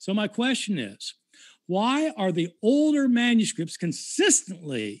older. So my question is, Why are the older manuscripts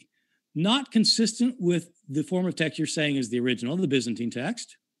consistently not consistent with the form of text you're saying is the original, the Byzantine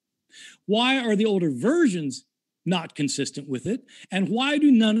text? Why are the older versions not consistent with it? And why do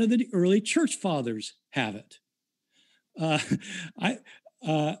none of the early church fathers have it? I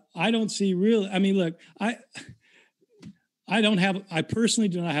don't see real. I mean, look, I personally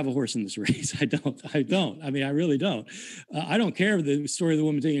do not have a horse in this race. I don't. I mean, I really don't. I don't care if the story of the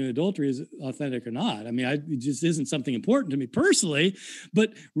woman taking adultery is authentic or not. I mean, it just isn't something important to me personally.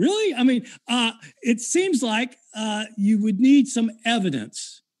 But really, I mean, it seems like you would need some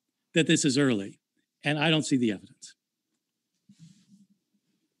evidence that this is early, and I don't see the evidence.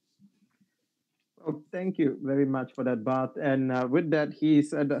 Oh, thank you very much for that, Bart. And with that, he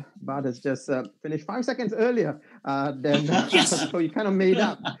said Bart has just finished 5 seconds earlier than Yes. So you kind of made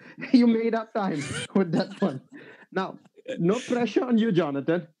up. You made up time with that one. Now, no pressure on you,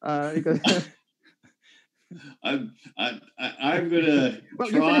 Jonathan, because I'm gonna well,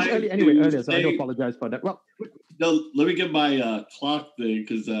 try. You finished earlier, so I do apologize for that. Well, no, let me get my clock thing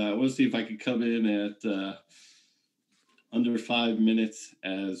because I want to see if I can come in at under 5 minutes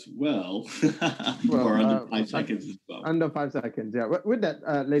as well, or under 5 seconds as well. Under 5 seconds, yeah. With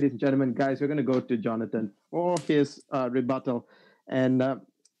that, ladies and gentlemen, guys, we're going to go to Jonathan for his rebuttal. And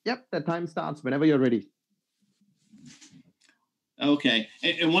yep, the time starts whenever you're ready. Okay.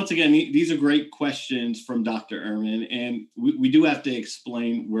 And once again, these are great questions from Dr. Ehrman, and we do have to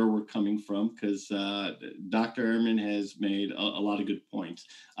explain where we're coming from because Dr. Ehrman has made a lot of good points.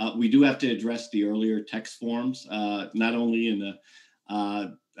 We do have to address the earlier text forms, not only in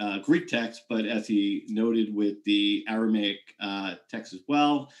the Greek text, but as he noted with the Aramaic text as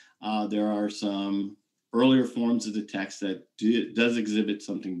well, there are some earlier forms of the text that does exhibit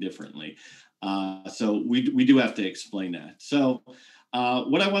something differently. So we do have to explain that. So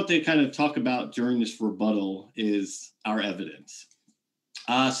what I want to kind of talk about during this rebuttal is our evidence.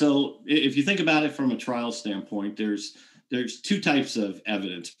 So if you think about it from a trial standpoint, there's two types of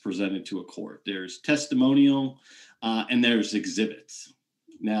evidence presented to a court. There's testimonial and there's exhibits.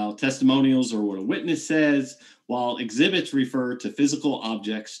 Now, testimonials are what a witness says, while exhibits refer to physical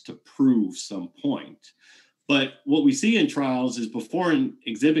objects to prove some point. But what we see in trials is before an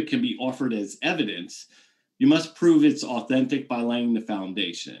exhibit can be offered as evidence, you must prove it's authentic by laying the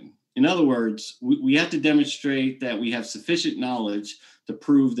foundation. In other words, we have to demonstrate that we have sufficient knowledge to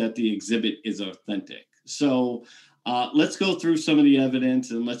prove that the exhibit is authentic. So let's go through some of the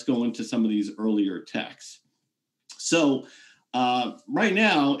evidence and let's go into some of these earlier texts. So right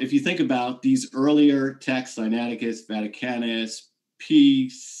now, if you think about these earlier texts, Sinaiticus, Vaticanus,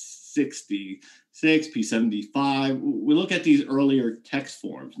 P60, P75, we look at these earlier text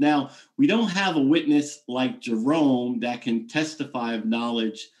forms. Now, we don't have a witness like Jerome that can testify of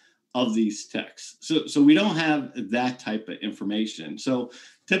knowledge of these texts. So we don't have that type of information. So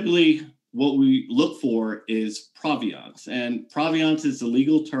typically what we look for is provenance. And provenance is the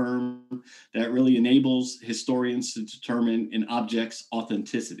legal term that really enables historians to determine an object's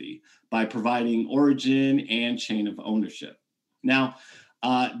authenticity by providing origin and chain of ownership. Now,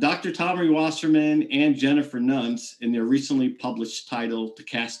 Dr. Tomery Wasserman and Jennifer Nuntz, in their recently published title, To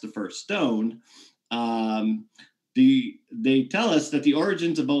Cast the First Stone, they tell us that the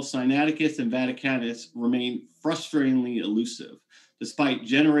origins of both Sinaiticus and Vaticanus remain frustratingly elusive, despite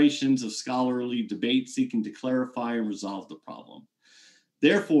generations of scholarly debate seeking to clarify and resolve the problem.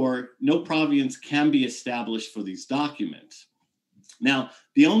 Therefore, no provenance can be established for these documents. Now,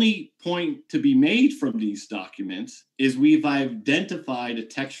 the only point to be made from these documents is we've identified a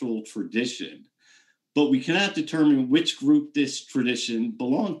textual tradition, but we cannot determine which group this tradition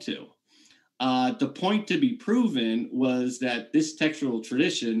belonged to. The point to be proven was that this textual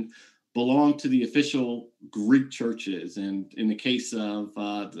tradition belonged to the official Greek churches. And in the case of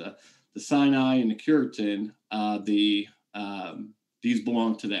the Sinai and the Puritan, these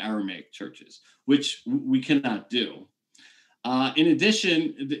belong to the Aramaic churches, which we cannot do. In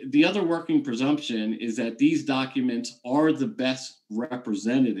addition, the other working presumption is that these documents are the best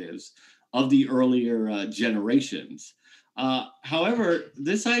representatives of the earlier generations. However,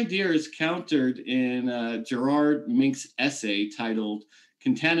 this idea is countered in Gerard Mink's essay titled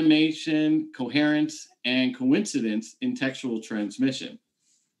Contamination, Coherence, and Coincidence in Textual Transmission.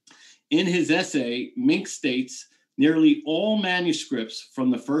 In his essay, Mink states nearly all manuscripts from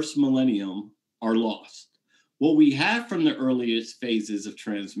the first millennium are lost. What we have from the earliest phases of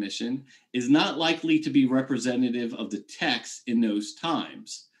transmission is not likely to be representative of the text in those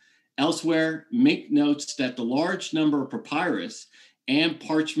times. Elsewhere, Mink notes that the large number of papyrus and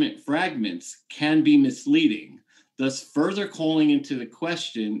parchment fragments can be misleading, thus further calling into the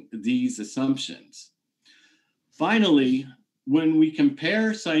question these assumptions. Finally, when we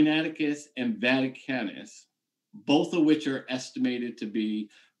compare Sinaiticus and Vaticanus, both of which are estimated to be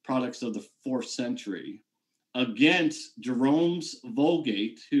products of the 4th century, against Jerome's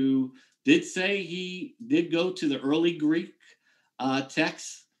Vulgate, who did say he did go to the early Greek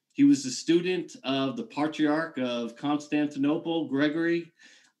texts. He was a student of the Patriarch of Constantinople, Gregory.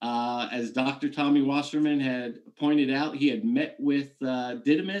 As Dr. Tommy Wasserman had pointed out, he had met with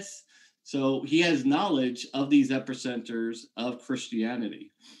Didymus. So he has knowledge of these epicenters of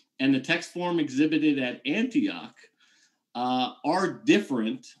Christianity. And the text form exhibited at Antioch are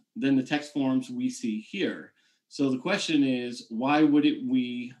different than the text forms we see here. So the question is, why wouldn't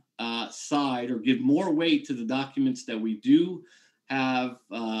we side or give more weight to the documents that we do have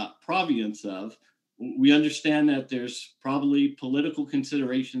provenance of? We understand that there's probably political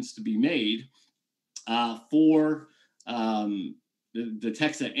considerations to be made for the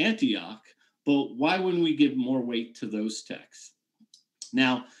text at Antioch, but why wouldn't we give more weight to those texts?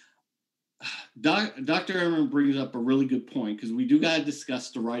 Now, Dr. Ehrman brings up a really good point, because we do got to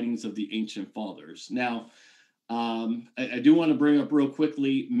discuss the writings of the ancient fathers. Now, I do want to bring up real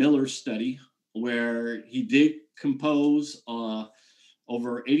quickly Miller's study, where he did compose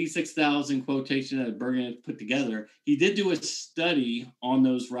over 86,000 quotations that Bergen had put together. He did do a study on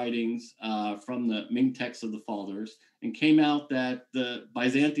those writings from the main text of the fathers, and came out that the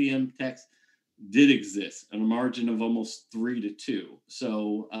Byzantium text did exist on a margin of almost 3-2.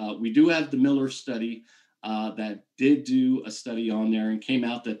 So we do have the Miller study that did do a study on there, and came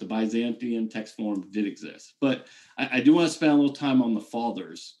out that the Byzantium text form did exist. But I do want to spend a little time on the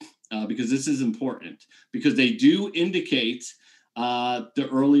fathers because this is important, because they do indicate the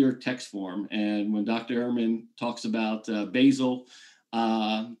earlier text form. And when Dr. Ehrman talks about Basil,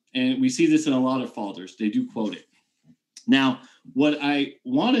 and we see this in a lot of fathers, they do quote it. Now, what I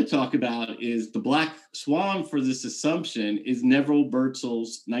want to talk about is the black swan for this assumption is Neville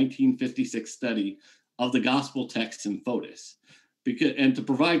Birtzel's 1956 study of the gospel texts in Fotis. And to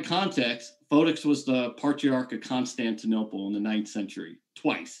provide context, Fotis was the Patriarch of Constantinople in the 9th century,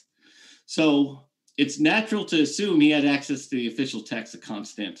 twice. So it's natural to assume he had access to the official text of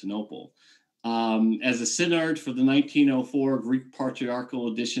Constantinople. As a synod for the 1904 Greek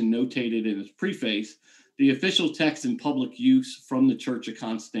Patriarchal edition notated in its preface, the official text in public use from the Church of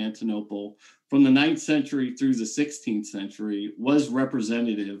Constantinople from the 9th century through the 16th century was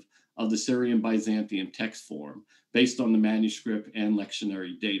representative of the Syrian Byzantium text form based on the manuscript and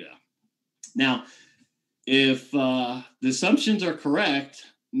lectionary data. Now, if the assumptions are correct,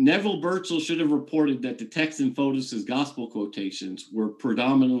 Neville Birtzel should have reported that the text in Fotis' gospel quotations were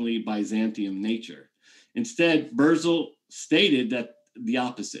predominantly Byzantium nature. Instead, Birtzel stated that the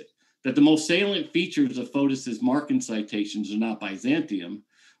opposite, that the most salient features of Fotis' Markan citations are not Byzantium,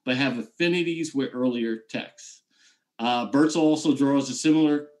 but have affinities with earlier texts. Birtzel also draws a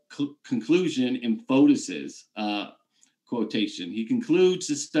similar conclusion in Fotis' quotation. He concludes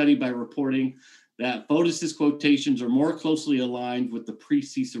the study by reporting that Fotis' quotations are more closely aligned with the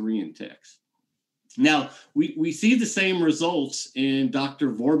pre-Caesarean text. Now, we see the same results in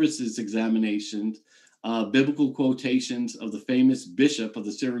Dr. Vorbis' examination biblical quotations of the famous bishop of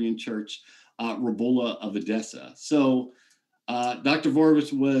the Syrian church, Rabula of Edessa. So Dr.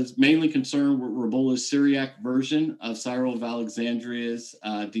 Vorbis was mainly concerned with Rabula's Syriac version of Cyril of Alexandria's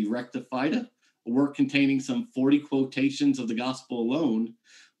De Recta Fide, a work containing some 40 quotations of the gospel alone.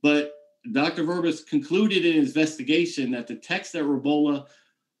 But Dr. Vorbis concluded in his investigation that the text that Rabula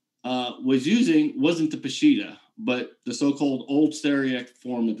was using wasn't the Peshitta, but the so-called Old Syriac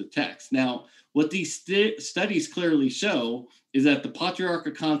form of the text. Now, what these studies clearly show is that the Patriarch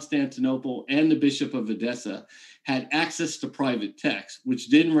of Constantinople and the Bishop of Edessa had access to private texts, which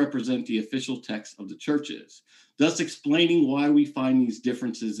didn't represent the official text of the churches, thus explaining why we find these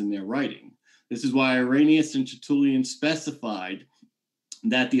differences in their writing. This is why Irenaeus and Tertullian specified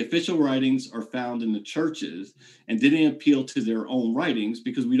that the official writings are found in the churches and didn't appeal to their own writings,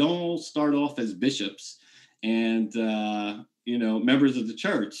 because we don't all start off as bishops and members of the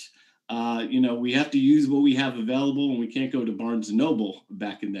church. We have to use what we have available, and we can't go to Barnes and Noble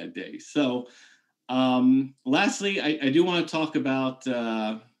back in that day. So lastly, I do want to talk about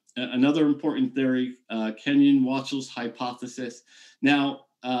another important theory, Kenyon Watchell's hypothesis. Now,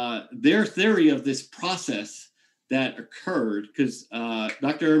 their theory of this process that occurred, because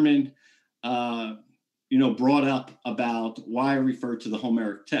Dr. Ehrman, brought up about why I refer to the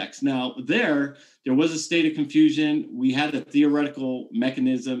Homeric text. Now, there was a state of confusion. We had a theoretical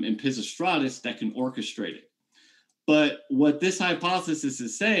mechanism in Pisistratus that can orchestrate it. But what this hypothesis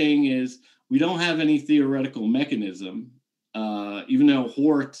is saying is we don't have any theoretical mechanism, even though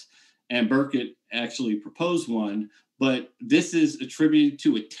Hort and Burkitt actually propose one, but this is attributed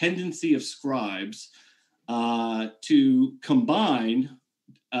to a tendency of scribes to combine,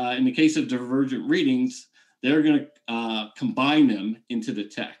 in the case of divergent readings, they're going to combine them into the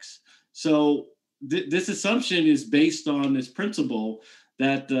text. So this assumption is based on this principle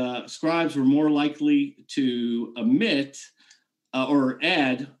that scribes were more likely to omit or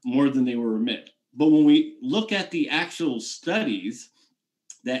add more than they were omit. But when we look at the actual studies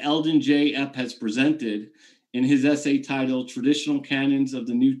that Eldon J. Epp has presented in his essay titled Traditional Canons of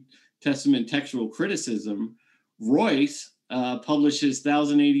the New Testament Textual Criticism, Royce published his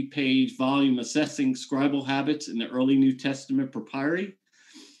 1,080-page volume assessing scribal habits in the early New Testament papyri.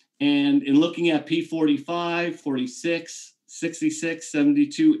 And in looking at P45, 46, 66,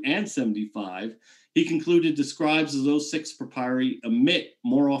 72, and 75, he concluded the scribes of those 6 papyri omit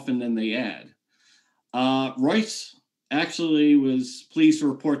more often than they add. Royce actually was pleased to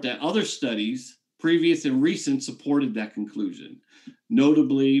report that other studies, previous and recent, supported that conclusion.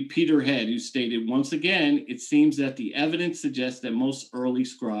 Notably, Peter Head, who stated, once again, it seems that the evidence suggests that most early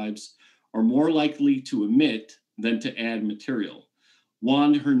scribes are more likely to omit than to add material.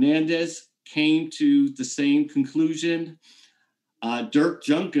 Juan Hernandez came to the same conclusion. Dirk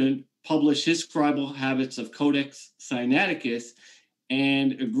Juncken published his scribal habits of Codex Sinaiticus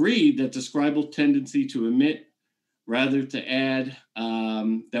and agreed that the scribal tendency to omit rather to add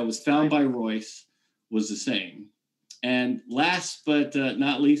that was found by Royce was the same. And last but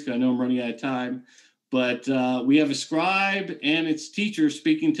not least, I know I'm running out of time, but we have a scribe and its teacher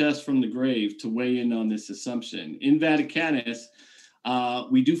speaking to us from the grave to weigh in on this assumption. In Vaticanus,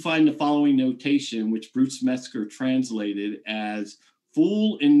 we do find the following notation, which Bruce Metzger translated as,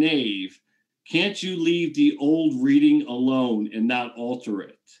 "Fool and knave, can't you leave the old reading alone and not alter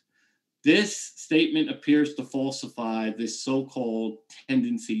it?" This statement appears to falsify this so-called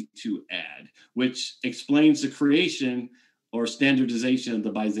tendency to add, which explains the creation or standardization of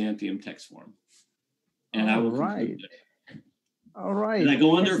the Byzantium text form. And I will conclude it. All right. Did I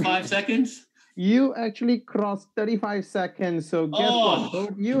go under 5 seconds? You actually crossed 35 seconds. So guess what?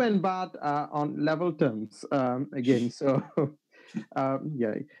 Both you and Bart are on level terms again. So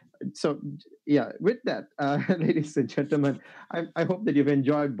yeah. So yeah, with that, ladies and gentlemen, I hope that you've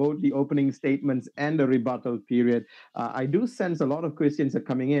enjoyed both the opening statements and the rebuttal period. I do sense a lot of questions are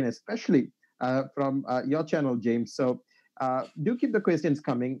coming in, especially from your channel, James. So do keep the questions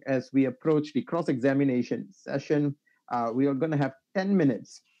coming as we approach the cross-examination session. We are going to have 10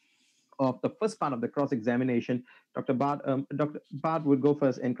 minutes of the first part of the cross-examination. Dr. Bart would go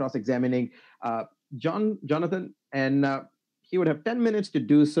first in cross-examining Jonathan, and he would have 10 minutes to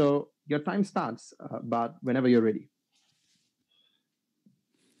do so. Your time starts, Bart, whenever you're ready.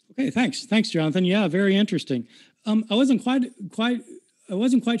 Okay, thanks, Jonathan. Yeah, very interesting. I wasn't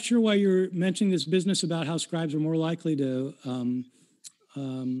quite sure why you're mentioning this business about how scribes are more likely to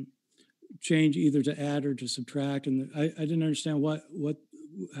change either to add or to subtract, and I didn't understand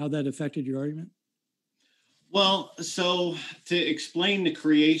how that affected your argument. Well, so to explain the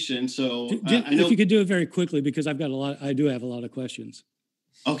creation, so I know if you could do it very quickly, because I do have a lot of questions.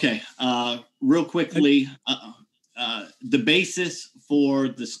 Okay, real quickly, the basis for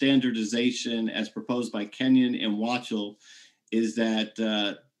the standardization as proposed by Kenyon and Watchell is that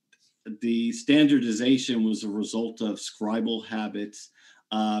the standardization was a result of scribal habits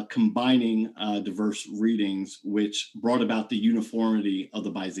combining diverse readings, which brought about the uniformity of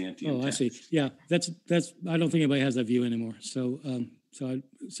the Byzantium text. I see. Yeah, that's. I don't think anybody has that view anymore. So,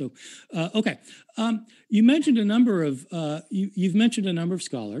 okay. You mentioned a number of you've mentioned a number of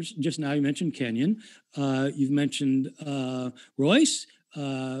scholars. Just now, you mentioned Kenyon. You've mentioned Royce,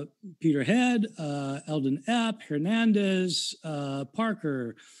 Peter Head, Eldon Epp, Hernandez,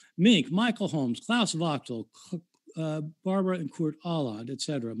 Parker, Mink, Michael Holmes, Klaus Wachtel, Barbara and Kurt Alland,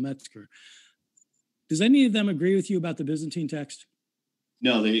 etc., Metzger. Does any of them agree with you about the Byzantine text?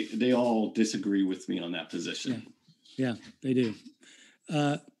 No, they all disagree with me on that position. Yeah, they do.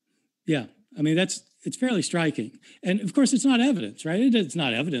 Yeah, I mean, it's fairly striking. And of course, it's not evidence, right? It's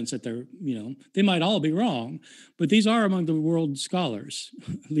not evidence that they might all be wrong, but these are among the world scholars,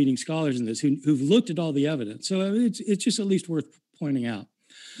 leading scholars in this, who've looked at all the evidence. So it's just at least worth pointing out.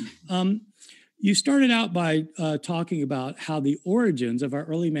 You started out by talking about how the origins of our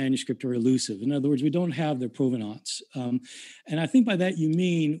early manuscript are elusive. In other words, we don't have their provenance. And I think by that you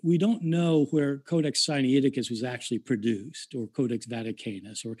mean we don't know where Codex Sinaiticus was actually produced, or Codex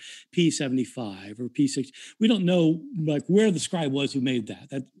Vaticanus, or P75, or P6. We don't know where the scribe was who made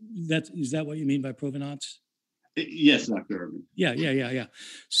that. Is that what you mean by provenance? Yes, Dr. Ehrman. Yeah.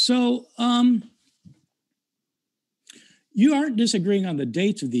 So you aren't disagreeing on the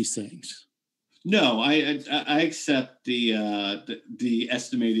dates of these things. No, I accept the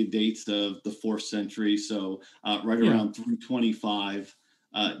estimated dates of the 4th century, so right Yeah. around 325.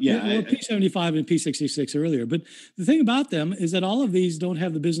 Yeah, well, P75 and P66 earlier. But the thing about them is that all of these don't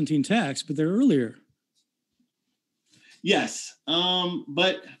have the Byzantine text, but they're earlier. Yes,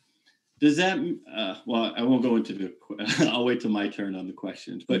 but does that? Well, I won't go into the. I'll wait till my turn on the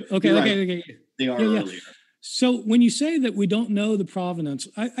questions. But okay. They are earlier. So when you say that we don't know the provenance,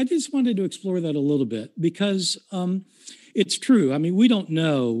 I just wanted to explore that a little bit because it's true. I mean, we don't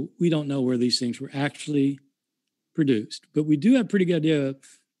know where these things were actually produced, but we do have a pretty good idea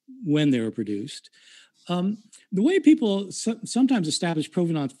when they were produced. The way people sometimes establish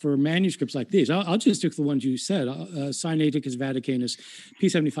provenance for manuscripts like these, I'll just stick to the ones you said, Sinaiticus, Vaticanus,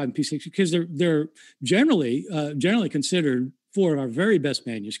 P75, and P60, because they're generally considered 4 of our very best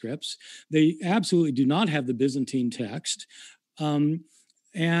manuscripts. They absolutely do not have the Byzantine text. But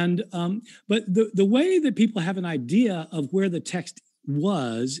the way that people have an idea of where the text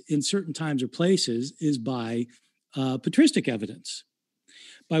was in certain times or places is by patristic evidence,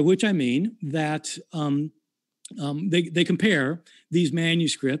 by which I mean that they compare these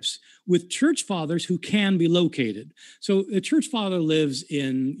manuscripts with church fathers who can be located. So a church father lives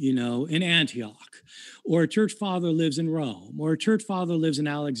in Antioch, or a church father lives in Rome, or a church father lives in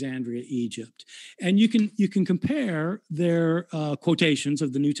Alexandria, Egypt. And you can compare their quotations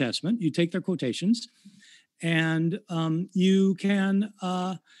of the New Testament. You take their quotations, and you can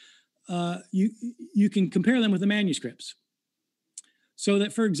compare them with the manuscripts. So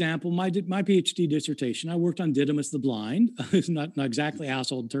that, for example, my PhD dissertation, I worked on Didymus the Blind. It's not exactly a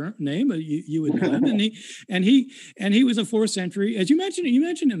household name, but you would know him. And he was a 4th century. As you mentioned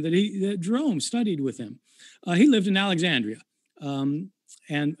him that Jerome studied with him. He lived in Alexandria, and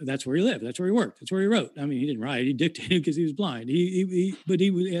that's where he lived. That's where he worked. That's where he wrote. I mean, he didn't write. He dictated because he was blind. But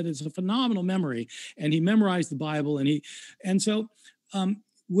he had a phenomenal memory, and he memorized the Bible. And so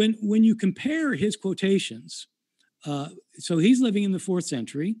when you compare his quotations. So he's living in the 4th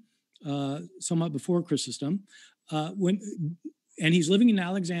century, somewhat before Chrysostom, and he's living in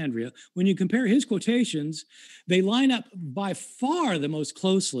Alexandria. When you compare his quotations, they line up by far the most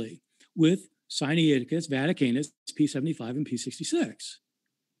closely with Sinaiticus, Vaticanus, P75, and P66.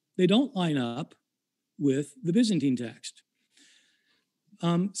 They don't line up with the Byzantine text.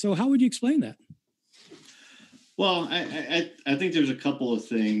 So how would you explain that? Well, I think there's a couple of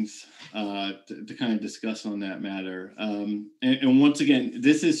things to kind of discuss on that matter. And once again,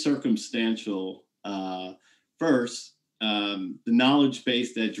 this is circumstantial. First, the knowledge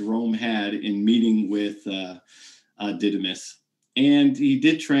base that Jerome had in meeting with Didymus, and he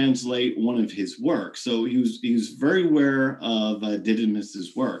did translate one of his works. So he was very aware of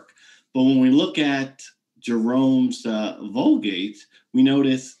Didymus's work. But when we look at Jerome's Vulgate, we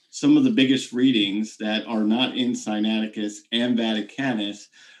notice some of the biggest readings that are not in Sinaiticus and Vaticanus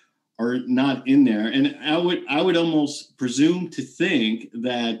are not in there. And I would almost presume to think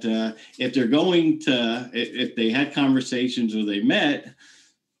that if they had conversations or they met,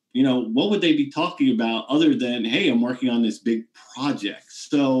 what would they be talking about other than, hey, I'm working on this big project?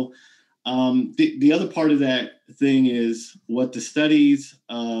 So the other part of that thing is what the studies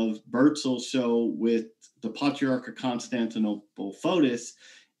of Bertzel show with the Patriarch of Constantinople, Fotis,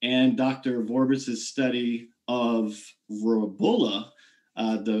 and Dr. Vorbis's study of Rabula,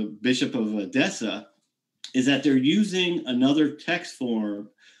 the Bishop of Edessa, is that they're using another text form,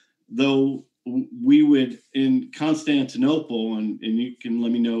 though we would, in Constantinople, and you can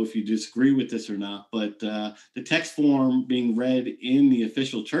let me know if you disagree with this or not, but the text form being read in the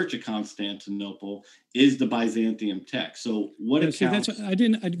official Church of Constantinople is the Byzantium text. So what accounts? I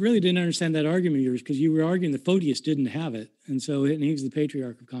really didn't understand that argument of yours, because you were arguing that Photius didn't have it, and he's the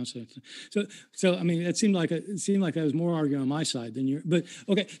Patriarch of Constantinople. So I mean, it seemed like I was more arguing on my side than you. But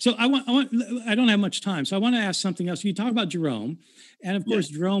okay, so I don't have much time, so I want to ask something else. You talk about Jerome, and of course,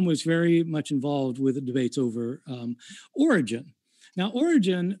 Jerome was very much involved with the debates over Origen. Now,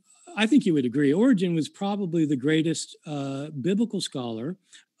 Origen, I think you would agree, Origen was probably the greatest biblical scholar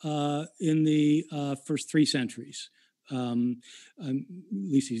in the first 3 centuries. At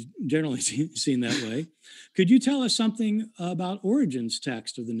least he's generally seen that way. Could you tell us something about Origen's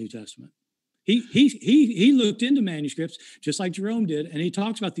text of the New Testament? He looked into manuscripts just like Jerome did, and he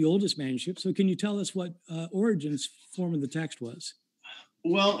talks about the oldest manuscripts. So can you tell us what Origen's form of the text was?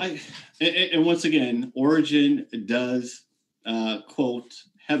 Well, and once again, Origen does quote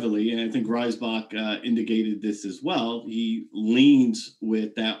heavily, and I think Reisbach indicated this as well. He leans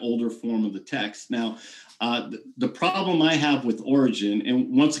with that older form of the text. Now, the problem I have with Origen,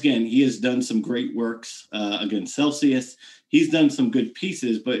 and once again, he has done some great works against Celsius. He's done some good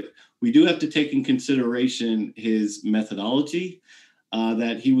pieces, but we do have to take in consideration his methodology,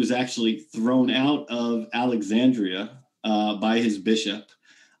 that he was actually thrown out of Alexandria by his bishop.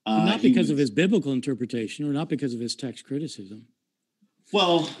 Not because of his biblical interpretation, or not because of his text criticism.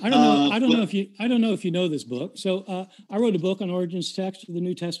 Well, I don't know if you know this book. So I wrote a book on Origen's text of the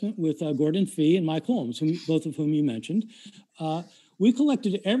New Testament with Gordon Fee and Mike Holmes, both of whom you mentioned. We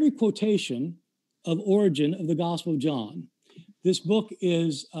collected every quotation of Origen of the Gospel of John. This book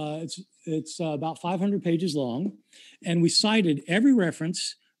is it's about 500 pages long, and we cited every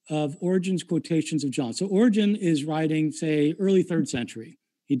reference of Origen's quotations of John. So Origen is writing, say, early 3rd century.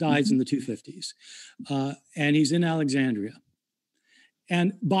 He dies in the 250s, and he's in Alexandria.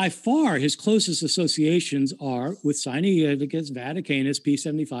 And by far, his closest associations are with Sinaiticus, Vaticanus,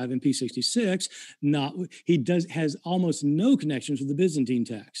 P75, and P66. Has almost no connections with the Byzantine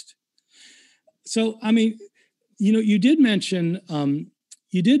text. So, I mean, you know, you did mention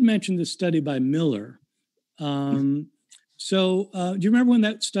the study by Miller. Do you remember when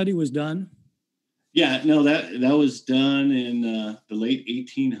that study was done? Yeah, no, that was done in the late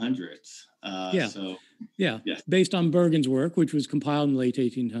 1800s. Based on Bergen's work, which was compiled in the late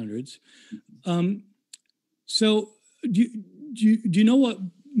 1800s. So do you know what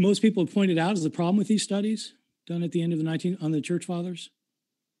most people have pointed out is the problem with these studies done at the end of on the Church Fathers?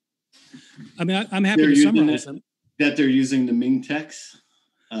 I mean, I'm happy to summarize them. That they're using the Ming text.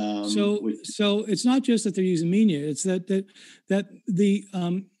 So it's not just that they're using Ming, it's that the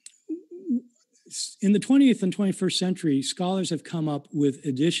in the 20th and 21st century, scholars have come up with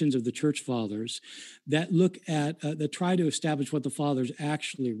editions of the Church Fathers that look at, that try to establish what the Fathers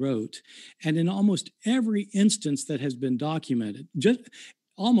actually wrote. And in almost every instance that has been documented,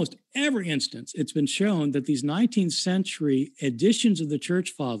 almost every instance, it's been shown that these 19th century editions of the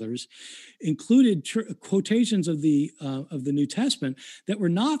Church Fathers included quotations of the New Testament that were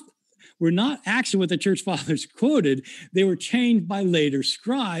not actually what the Church Fathers quoted. They were changed by later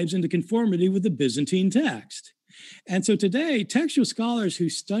scribes into conformity with the Byzantine text. And so today, textual scholars who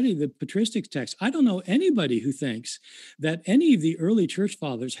study the patristic text, I don't know anybody who thinks that any of the early Church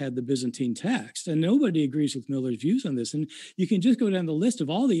Fathers had the Byzantine text, and nobody agrees with Miller's views on this. And you can just go down the list of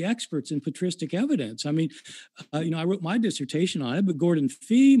all the experts in patristic evidence. I mean, I wrote my dissertation on it, but Gordon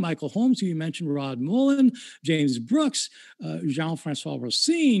Fee, Michael Holmes, who you mentioned, Rod Mullen, James Brooks, Jean-Francois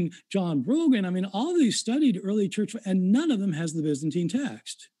Racine, John Brogan, I mean, all of these studied early church, and none of them has the Byzantine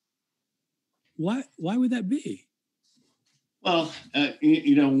text. Why would that be? Well,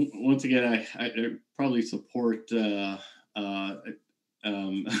 once again, I probably support Miller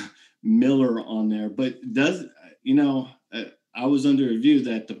on there, but I was under a view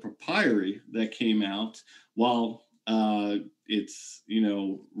that the papyri that came out, while it's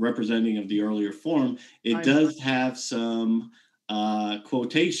representing of the earlier form, it does have some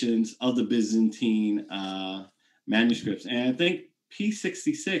quotations of the Byzantine manuscripts, and I think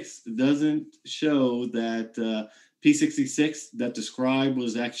P66 doesn't show that. P66, that the scribe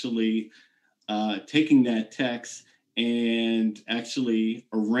was actually taking that text and actually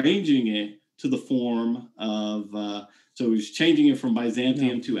arranging it to the form of, so he was changing it from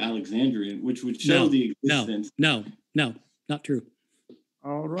Byzantium to Alexandrian, which would show the existence. No, not true.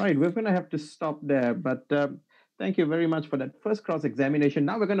 All right, we're going to have to stop there, but thank you very much for that first cross-examination.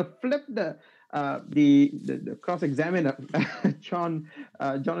 Now we're going to flip the cross-examiner.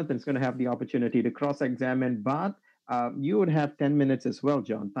 Jonathan's going to have the opportunity to cross-examine Bart. You would have 10 minutes as well,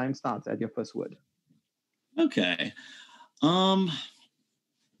 John. Time starts at your first word. Okay.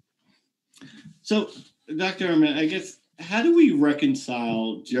 So, Dr. Ehrman, I guess, how do we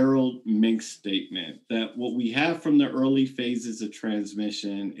reconcile Gerald Mink's statement that what we have from the early phases of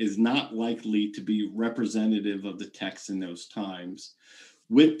transmission is not likely to be representative of the text in those times,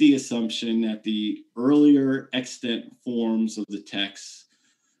 with the assumption that the earlier extant forms of the text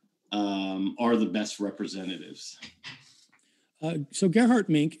are the best representatives? So Gerhard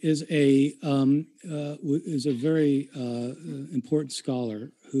Mink is a very important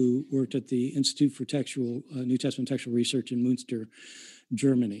scholar who worked at the Institute for New Testament Textual Research in Münster,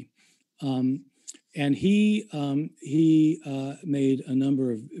 Germany, and he made a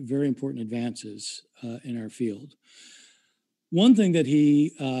number of very important advances in our field. One thing that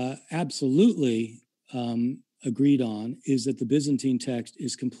he absolutely agreed on is that the Byzantine text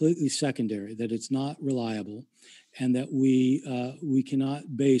is completely secondary, that it's not reliable, and that we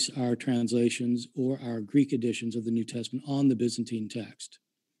cannot base our translations or our Greek editions of the New Testament on the Byzantine text.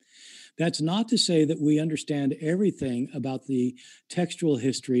 That's not to say that we understand everything about the textual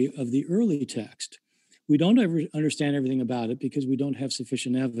history of the early text. We don't ever understand everything about it because we don't have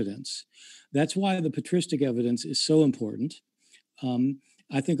sufficient evidence. That's why the patristic evidence is so important.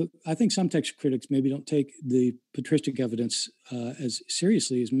 I think some text critics maybe don't take the patristic evidence as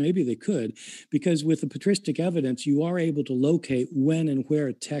seriously as maybe they could, because with the patristic evidence, you are able to locate when and where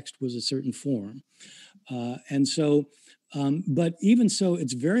a text was a certain form. But even so,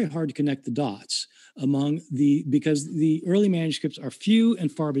 it's very hard to connect the dots because the early manuscripts are few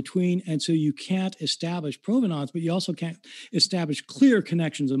and far between, and so you can't establish provenance, but you also can't establish clear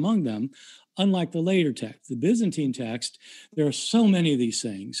connections among them. Unlike the later text, the Byzantine text, there are so many of these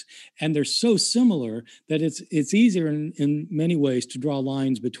things, and they're so similar that it's easier in many ways to draw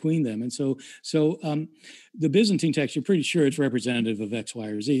lines between them. And so the Byzantine text, you're pretty sure it's representative of X, Y,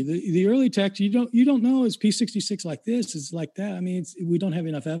 or Z. The early text, you don't know, is P66 like this, is like that. I mean, we don't have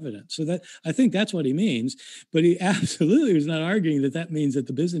enough evidence. So that, I think that's what he means, but he absolutely was not arguing that means that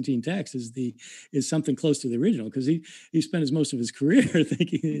the Byzantine text is something close to the original, because he spent most of his career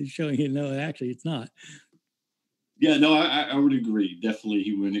thinking, showing, no, actually it's not. Yeah, no, I would agree. Definitely,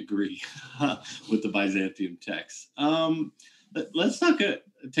 he wouldn't agree with the Byzantium text. Let's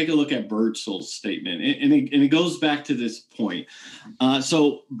take a look at Birtzel's statement, and it goes back to this point.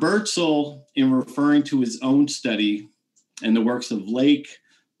 So Birtzel, in referring to his own study and the works of Lake,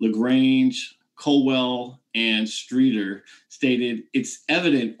 Lagrange, Colwell, and Streeter, stated, "It's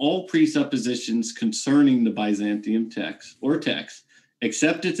evident all presuppositions concerning the Byzantium text,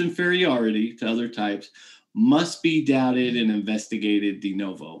 except its inferiority to other types, must be doubted and investigated de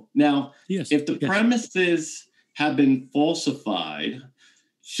novo." Now, if the premises have been falsified,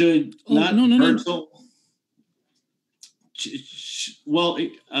 should not Birtzel? Well,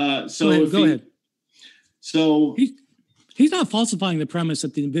 so go ahead. So he's not falsifying the premise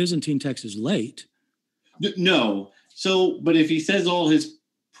that the Byzantine text is late. No. So, but if he says all his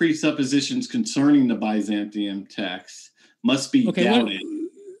presuppositions concerning the Byzantium text must be doubted.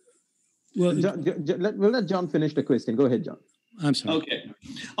 We'll let John finish the question. Go ahead, John. I'm sorry. Okay.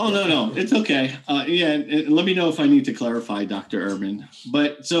 Oh, no, it's okay. Let me know if I need to clarify, Dr. Ehrman.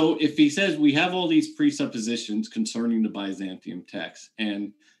 But so if he says we have all these presuppositions concerning the Byzantium text,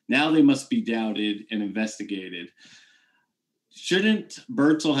 and now they must be doubted and investigated, shouldn't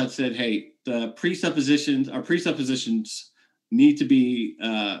Birtzel have said, hey, our presuppositions need to be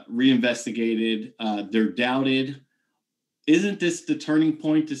reinvestigated, they're doubted? Isn't this the turning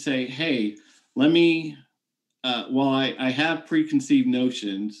point to say, hey, let me, while I have preconceived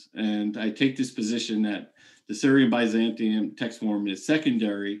notions and I take this position that the Syrian-Byzantium text form is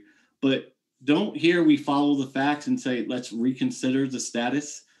secondary, but don't here we follow the facts and say, let's reconsider the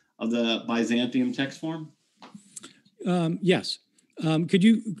status of the Byzantium text form? Yes. Could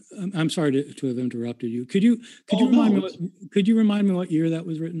you? I'm sorry to have interrupted you. Could you remind me what year that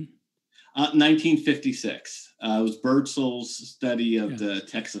was written? 1956. It was Birtzel's study of the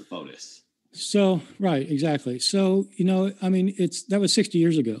text of Fotis. So right, exactly. So that was 60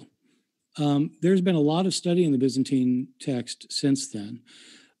 years ago. There's been a lot of study in the Byzantine text since then.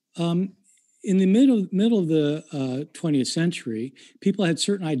 In the middle of the 20th century, people had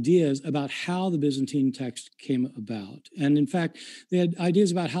certain ideas about how the Byzantine text came about. And in fact, they had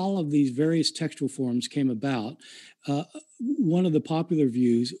ideas about how all of these various textual forms came about. One of the popular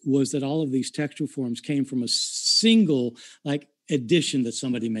views was that all of these textual forms came from a single, edition that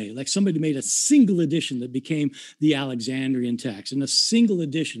somebody made. Like somebody made a single edition that became the Alexandrian text, and a single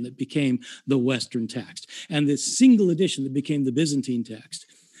edition that became the Western text, and this single edition that became the Byzantine text.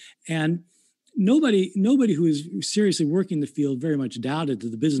 And nobody who was seriously working the field very much doubted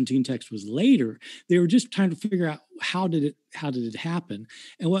that the Byzantine text was later. They were just trying to figure out how did it happen.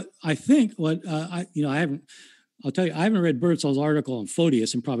 And I'll tell you, I haven't read Birtzel's article on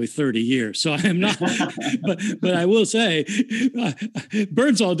Photius in probably 30 years, so I am not. but I will say,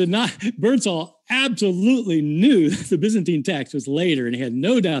 Birtzel absolutely knew that the Byzantine text was later, and he had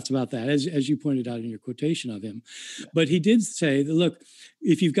no doubts about that, as you pointed out in your quotation of him. Yeah. But he did say that, look,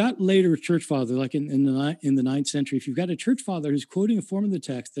 if you've got later church fathers, like in the 9th century, if you've got a church father who's quoting a form of the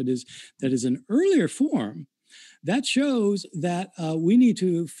text that is an earlier form, that shows that we need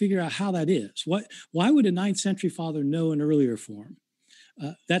to figure out how that is. Why would a 9th century father know an earlier form?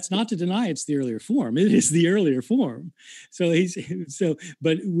 That's not to deny it's the earlier form. It is the earlier form.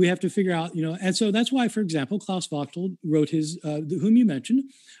 But we have to figure out, and so that's why, for example, Klaus Wachtel wrote whom you mentioned,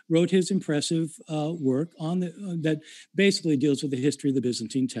 wrote his impressive work on that basically deals with the history of the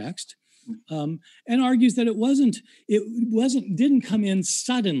Byzantine text. And argues that it didn't come in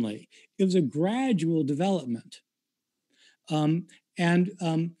suddenly. It was a gradual development.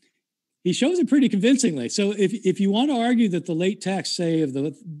 He shows it pretty convincingly. So if you want to argue that the late text, say of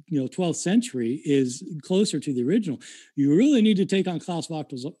the 12th century, is closer to the original, you really need to take on Klaus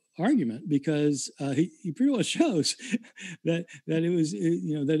Wachtel's argument, because he pretty well shows that it was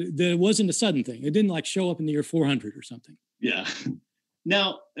that it wasn't a sudden thing. It didn't like show up in the year 400 or something. Yeah.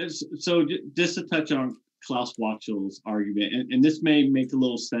 Now, so just to touch on Klaus Wachtel's argument, and this may make a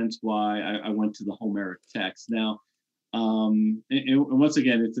little sense why I went to the Homeric text. Now, and once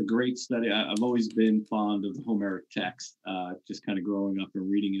again, it's a great study. I've always been fond of the Homeric text, just kind of growing up and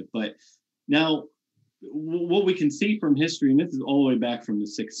reading it. But now, what we can see from history, and this is all the way back from the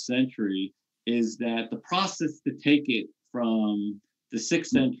 6th century, is that the process to take it from the 6th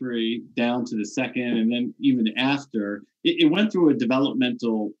century down to the 2nd, and then even after, it went through a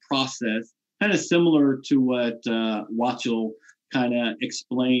developmental process, kind of similar to what Wachtel kind of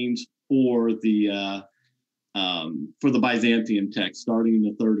explains for the Byzantium text, starting in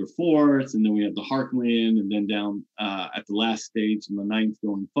the 3rd or 4th, and then we have the Harkland, and then down at the last stage in the 9th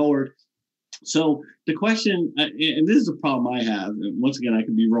going forward. So the question, and this is a problem I have, and once again, I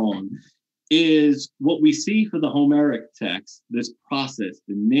could be wrong, is what we see for the Homeric text, this process,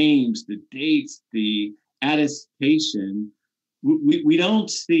 the names, the dates, the attestation, we don't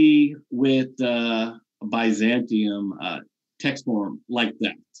see with Byzantium text form like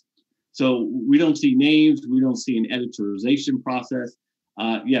that. So we don't see names, we don't see an editorization process.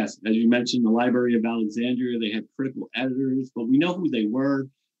 Yes, as you mentioned, the Library of Alexandria, they had critical editors, but we know who they were.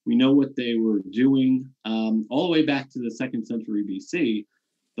 We know what they were doing all the way back to the 2nd century BC.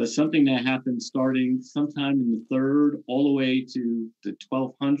 But something that happened starting sometime in the 3rd all the way to the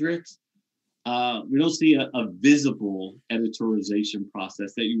 1200s, we don't see a visible editorization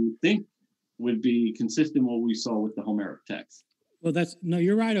process that you would think would be consistent with what we saw with the Homeric text. Well,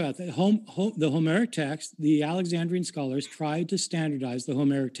 you're right about that. The Homeric text, the Alexandrian scholars tried to standardize the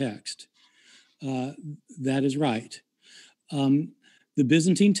Homeric text. That is right. The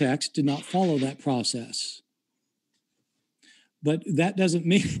Byzantine text did not follow that process. But that doesn't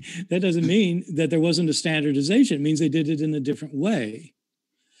mean that there wasn't a standardization. It means they did it in a different way.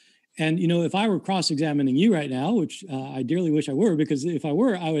 And, if I were cross-examining you right now, which I dearly wish I were, because if I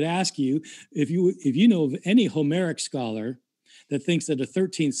were, I would ask you if you know of any Homeric scholar that thinks that a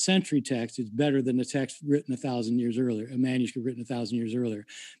 13th century text is better than a text written 1,000 years earlier, a manuscript written 1,000 years earlier,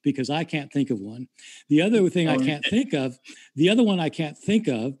 because I can't think of one. The other thing I can't think of, the other one I can't think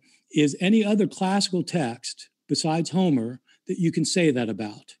of is any other classical text besides Homer that you can say that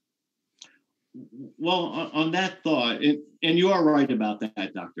about. Well, on that thought, and you are right about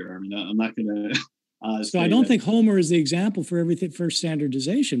that, Dr. Ehrman. I'm not going to. So I don't think Homer is the example for everything for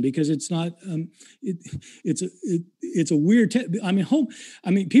standardization, because it's not. It's a weird.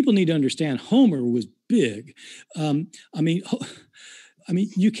 People need to understand Homer was big. You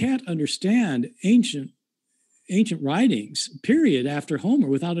can't understand ancient writings, period, after Homer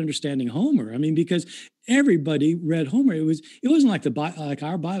without understanding Homer. Because everybody read Homer. It wasn't like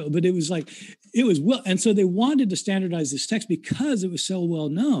our Bible, but it was well. And so they wanted to standardize this text because it was so well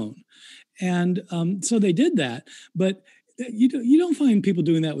known. And so they did that. But you don't find people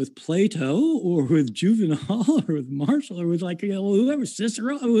doing that with Plato or with Juvenal or with Marshall or with whoever,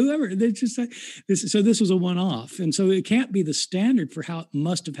 Cicero, whoever. They just say this. So this was a one-off. And so it can't be the standard for how it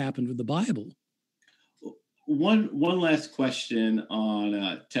must have happened with the Bible. One last question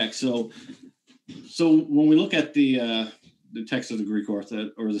on text. So when we look at the text of the Greek or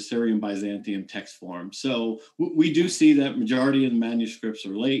the Syrian Byzantium text form, so we do see that majority of the manuscripts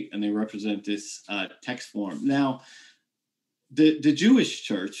are late, and they represent this text form. Now, the Jewish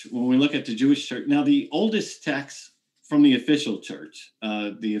church, when we look at the Jewish church, now the oldest text from the official church,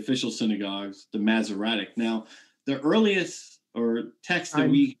 the official synagogues, the Masoretic. Now, the earliest text that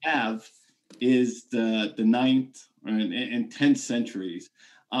we have is the 9th and 10th centuries.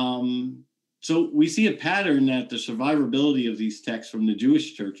 So we see a pattern that the survivability of these texts from the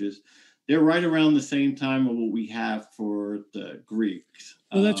Jewish churches, they're right around the same time of what we have for the Greeks.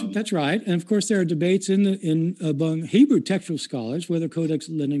 Well, that's right. And of course, there are debates among Hebrew textual scholars whether Codex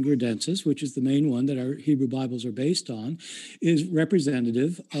Leningradensis, which is the main one that our Hebrew Bibles are based on, is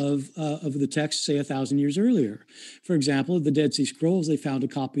representative of the text, say, 1,000 years earlier. For example, the Dead Sea Scrolls, they found a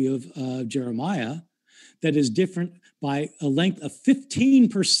copy of Jeremiah that is different by a length of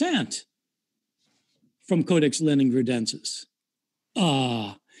 15% from Codex Leningradensis.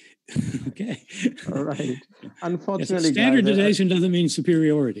 Okay. All right. Unfortunately, yes, standardization doesn't mean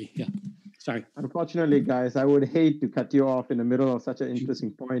superiority. Yeah. Sorry. Unfortunately, guys, I would hate to cut you off in the middle of such an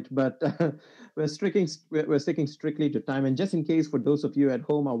interesting point, but we're sticking strictly to time. And just in case, for those of you at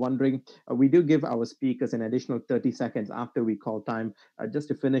home are wondering, we do give our speakers an additional 30 seconds after we call time just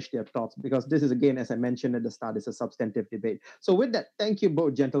to finish their thoughts, because this is, again, as I mentioned at the start, it's a substantive debate. So with that, thank you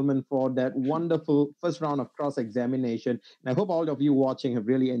both, gentlemen, for that wonderful first round of cross-examination. And I hope all of you watching have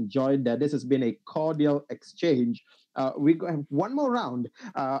really enjoyed that. This has been a cordial exchange. We have one more round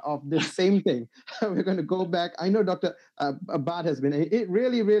of this same thing. We're going to go back. I know Dr. Bart has been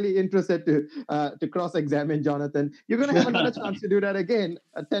really, really interested to cross-examine Jonathan. You're going to have another chance to do that again.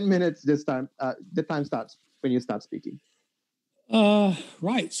 10 minutes this time. The time starts when you start speaking.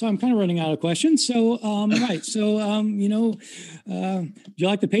 Right. So I'm kind of running out of questions. So, right. So, do you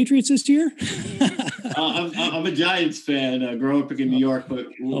like the Patriots this year? I'm a Giants fan, growing up in New York, but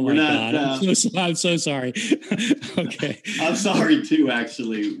we're not. I'm so sorry. Okay. I'm sorry too.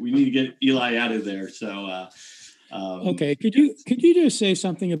 Actually, we need to get Eli out of there. So, okay. Could you just say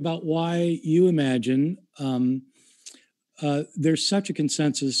something about why you imagine there's such a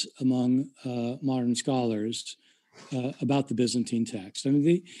consensus among modern scholars about the Byzantine text? I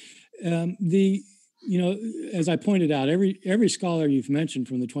mean, as I pointed out, every scholar you've mentioned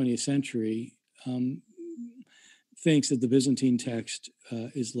from the 20th century thinks that the Byzantine text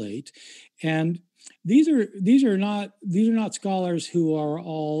is late, and these are not scholars who are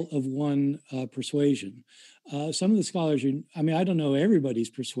all of one persuasion. Some of the scholars, I don't know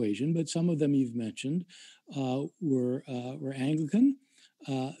everybody's persuasion, but some of them you've mentioned were Anglican,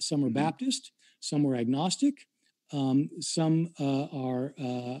 some were Baptist, some were agnostic. Some are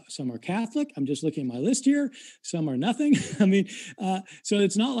Catholic. I'm just looking at my list here. Some are nothing. I mean, so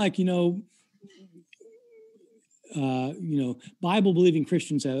it's not like Bible believing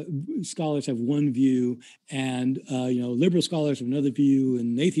Christians scholars have one view, and liberal scholars have another view,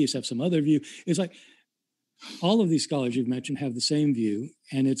 and atheists have some other view. It's like all of these scholars you've mentioned have the same view,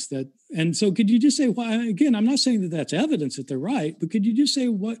 and it's that. And so, could you just say why? Again, I'm not saying that that's evidence that they're right, but could you just say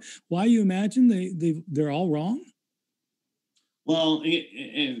why you imagine they're all wrong? Well, it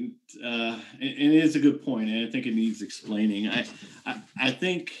is a good point, and I think it needs explaining. I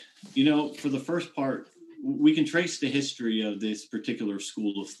think, for the first part, we can trace the history of this particular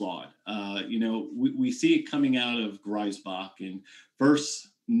school of thought. We see it coming out of Griesbach, and first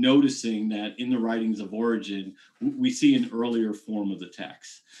noticing that in the writings of Origen, we see an earlier form of the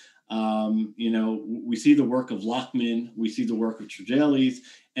text. We see the work of Lachmann, we see the work of Tregelles,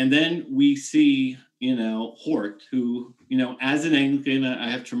 and then we see, Hort, who, as an Anglican,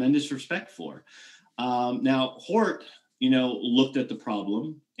 I have tremendous respect for. Now, Hort, looked at the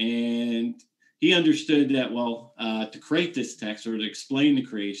problem, and he understood that, to create this text or to explain the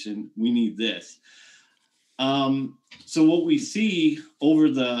creation, we need this. So what we see over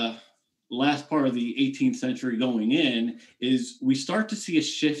the last part of the 18th century going in is we start to see a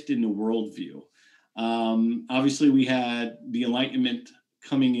shift in the worldview. Obviously, we had the Enlightenment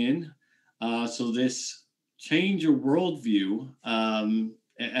coming in. So this change your worldview,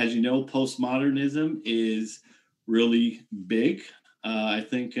 as you know, postmodernism is really big. I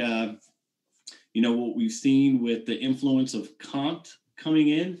think, what we've seen with the influence of Kant coming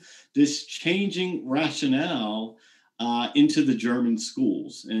in, this changing rationale into the German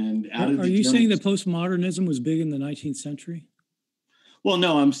schools. And are you saying that postmodernism was big in the 19th century? Well,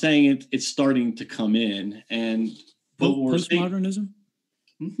 no, I'm saying it's starting to come in. And postmodernism?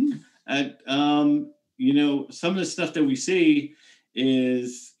 Some of the stuff that we see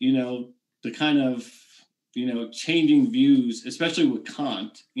is, the kind of, changing views, especially with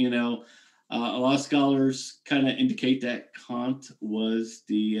Kant. A lot of scholars kind of indicate that Kant was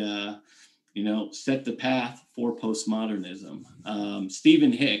the, set the path for postmodernism.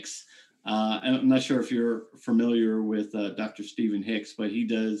 Stephen Hicks, I'm not sure if you're familiar with Dr. Stephen Hicks, but he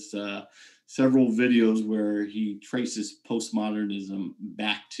does several videos where he traces postmodernism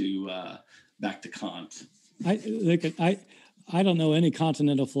back to Kant. I don't know any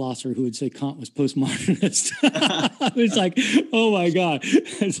continental philosopher who would say Kant was postmodernist. It's like, oh my God.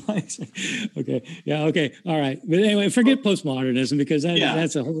 It's like, okay, yeah, okay, all right. But anyway, forget postmodernism because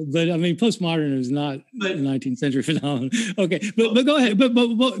that's a whole. But I mean, postmodernism is not a 19th century phenomenon. Okay, but go ahead. But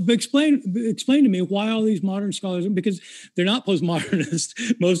explain to me why all these modern scholars, because they're not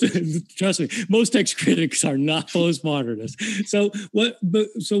postmodernist. Trust me, most text critics are not postmodernist. So what?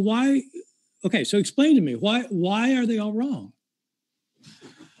 So why? Okay, so explain to me why are they all wrong?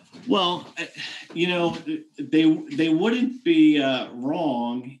 Well, they wouldn't be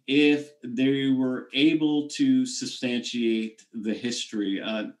wrong if they were able to substantiate the history.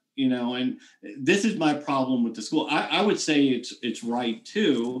 and this is my problem with the school. I would say it's right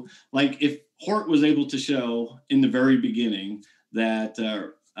too. Like if Hort was able to show in the very beginning that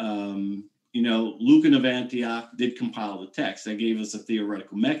Lucan of Antioch did compile the text, that gave us a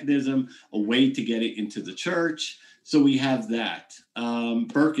theoretical mechanism, a way to get it into the church. So we have that.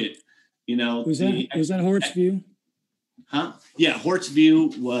 Burkitt, was that Hort's view? Huh? Yeah, Hort's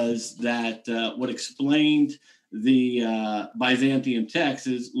view was that what explained the Byzantium text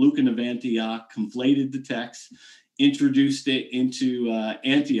is Lucan of Antioch conflated the text, introduced it into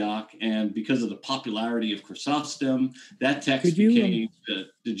Antioch, and because of the popularity of Chrysostom, that text became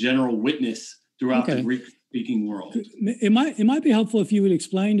the general witness throughout the Greek-speaking world. It might be helpful if you would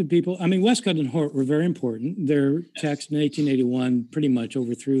explain to people. I mean, Westcott and Hort were very important. Their text in 1881 pretty much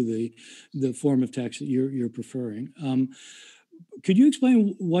overthrew the form of text that you're preferring. Could you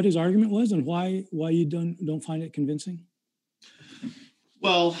explain what his argument was and why you don't find it convincing?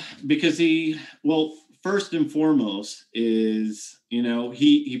 Well, because first and foremost is,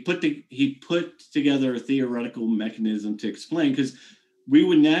 he put together a theoretical mechanism to explain, because we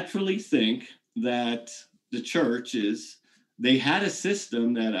would naturally think that the churches, they had a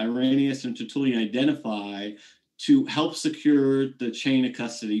system that Irenaeus and Tertullian identify to help secure the chain of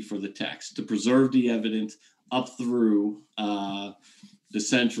custody for the text, to preserve the evidence up through the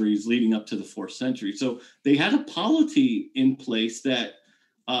centuries leading up to the 4th century. So they had a polity in place that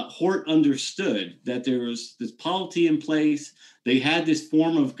Hort understood, that there was this polity in place. They had this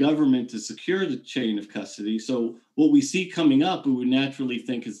form of government to secure the chain of custody. So what we see coming up, we would naturally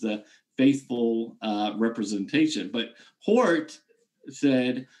think is the faithful representation. But Hort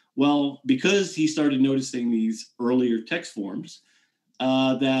said, well, because he started noticing these earlier text forms,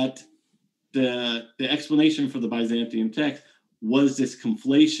 that the explanation for the Byzantium text was this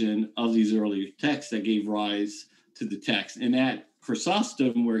conflation of these earlier texts that gave rise to the text. And at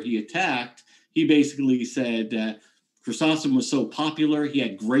Chrysostom, where he attacked, he basically said that Chrysostom was so popular, he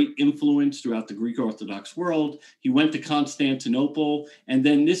had great influence throughout the Greek Orthodox world. He went to Constantinople, and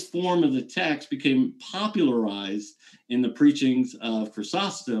then this form of the text became popularized in the preachings of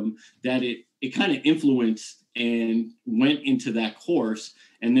Chrysostom, that it kind of influenced and went into that course.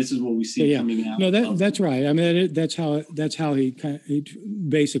 And this is what we see coming out. No, that's right. I mean, that's how he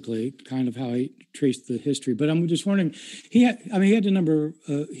basically how he traced the history. But I'm just wondering, he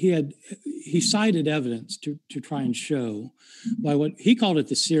cited evidence to try and show by what he called it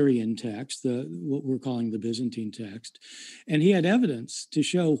the Syrian text, what we're calling the Byzantine text, and he had evidence to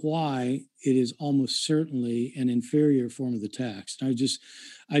show why it is almost certainly an inferior form of the text. I just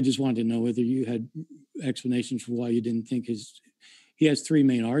wanted to know whether you had explanations for why you didn't think he has 3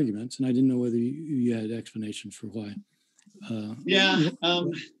 main arguments, and I didn't know whether you had explanations for why. I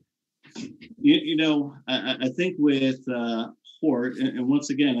think with Hort, and once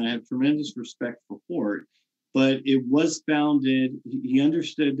again, I have tremendous respect for Hort, but it was founded, he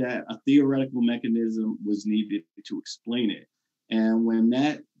understood that a theoretical mechanism was needed to explain it. And when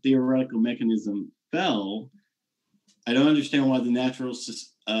that theoretical mechanism fell, I don't understand why the natural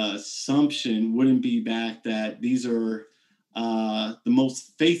assumption wouldn't be back that these are the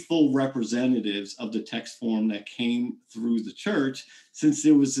most faithful representatives of the text form that came through the church, since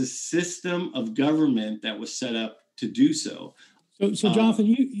there was a system of government that was set up to do so. So Jonathan,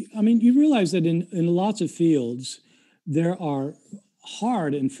 you realize that in lots of fields, there are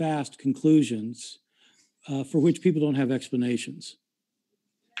hard and fast conclusions for which people don't have explanations.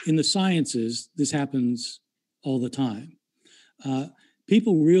 In the sciences, this happens all the time.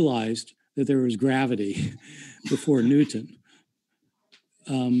 People realized that there was gravity before Newton.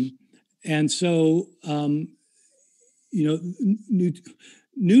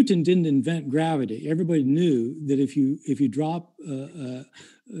 Newton didn't invent gravity. Everybody knew that if you drop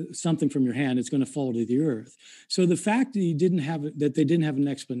something from your hand, it's going to fall to the earth. So the fact that they didn't have an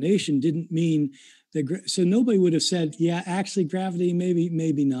explanation didn't mean that. So nobody would have said, yeah, actually gravity,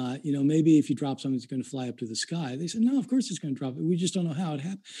 maybe not. Maybe if you drop something, it's going to fly up to the sky. They said, no, of course it's going to drop it. We just don't know how it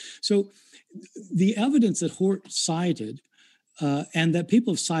happened. So the evidence that Hort cited and that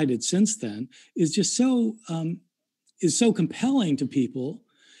people have cited since then is just so compelling to people,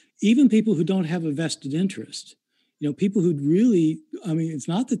 even people who don't have a vested interest. People who really, it's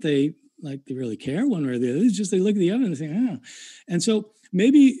not that they really care one way or the other. It's just they look at the evidence and think, oh. And so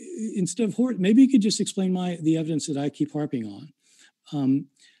maybe instead of Hort, maybe you could just explain the evidence that I keep harping on.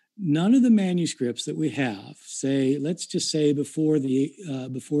 None of the manuscripts that we have, let's just say before the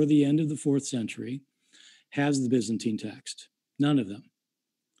end of the 4th century, has the Byzantine text. None of them.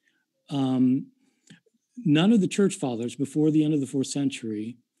 None of the church fathers before the end of the 4th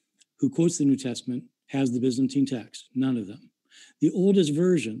century who quotes the New Testament has the Byzantine text. None of them. The oldest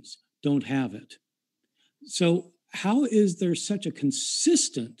versions don't have it. So how is there such a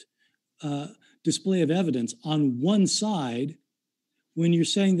consistent display of evidence on one side when you're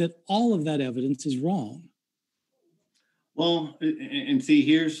saying that all of that evidence is wrong? Well, and see,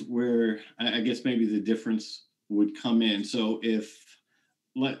 here's where I guess maybe the difference would come in. So if,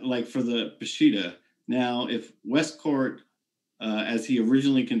 like for the Peshitta, now if Westcott, as he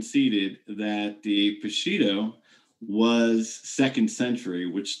originally conceded, that the Peshitta was 2nd century,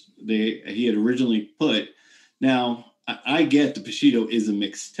 which he had originally put. Now, I get the Peshitta is a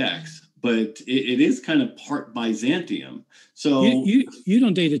mixed text, but it is kind of part Byzantium. So you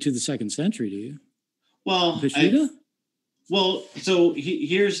don't date it to the 2nd century, do you? Well, Peshitta? So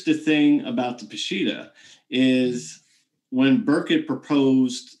here's the thing about the Peshitta is when Burkitt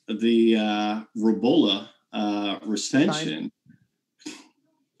proposed the Rabola recension.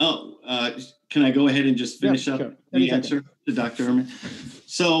 Can I go ahead and just finish up the answer to Dr. Ehrman?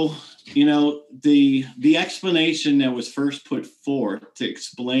 So, the explanation that was first put forth to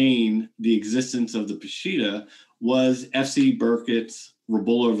explain the existence of the Peshitta was F.C. Burkitt's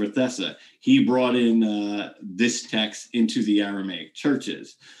Rabola Verthesa. He brought in this text into the Aramaic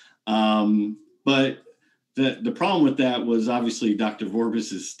churches. But the problem with that was obviously Dr.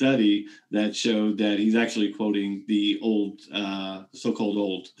 Vorbis's study that showed that he's actually quoting the old, so-called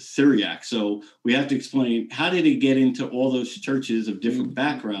old Syriac. So we have to explain, how did he get into all those churches of different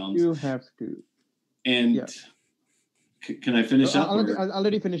backgrounds? You have to. And yeah. Can I finish up? I'll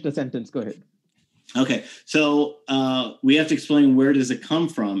already finish the sentence. Go ahead. Okay, so we have to explain, where does it come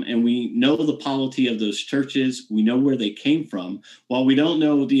from? And we know the polity of those churches. We know where they came from. While we don't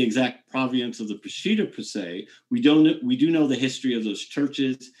know the exact provenance of the Peshitta per se, we do know the history of those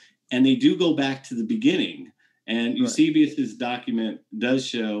churches, and they do go back to the beginning. And Eusebius's document does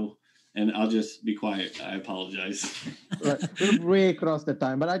show, and I'll just be quiet. I apologize. Right, we're way across the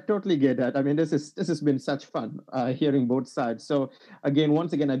time, but I totally get that. I mean, this has been such fun hearing both sides. So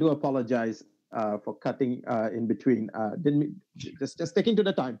once again, I do apologize for cutting in between. Just sticking to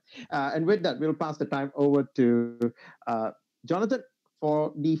the time. And with that, we'll pass the time over to Jonathan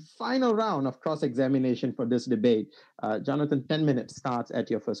for the final round of cross-examination for this debate. Jonathan, 10 minutes starts at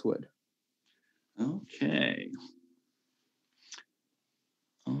your first word. Okay.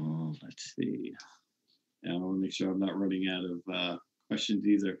 Oh, let's see. I want to make sure I'm not running out of questions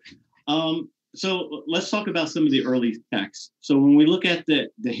either. So let's talk about some of the early texts. So when we look at the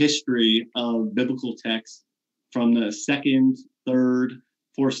history of biblical texts from the 2nd, 3rd,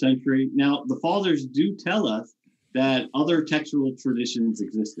 4th century, now the fathers do tell us that other textual traditions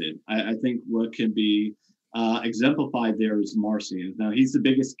existed. I think what can be exemplified there is Marcion. Now he's the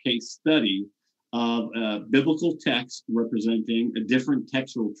biggest case study of biblical text representing a different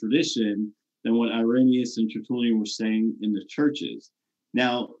textual tradition than what Irenaeus and Tertullian were saying in the churches.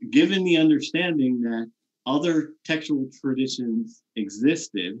 Now, given the understanding that other textual traditions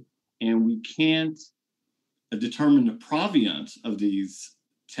existed and we can't determine the provenance of these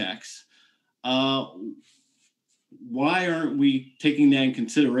texts, why aren't we taking that in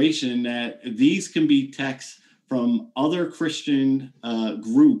consideration, that these can be texts from other Christian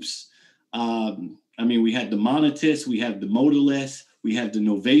groups? I mean, we had the Monetists, we have the Modalists, we have the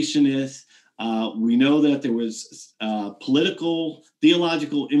Novatianists. We know that there was political,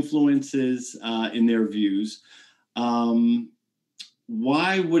 theological influences in their views.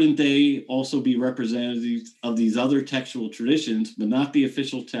 Why wouldn't they also be representatives of these other textual traditions, but not the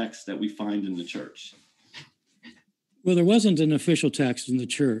official text that we find in the church? Well, there wasn't an official text in the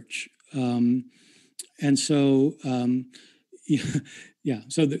church. And so,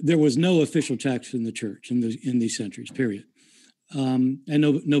 so there was no official text in the church in these centuries, period. And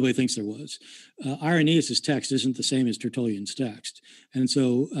nobody thinks there was. Irenaeus' text isn't the same as Tertullian's text, and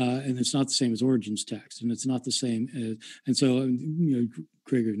so and it's not the same as Origen's text, and it's not the same as, and so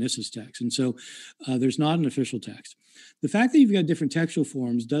Gregor of Nyssa's text, and so there's not an official text. The fact that you've got different textual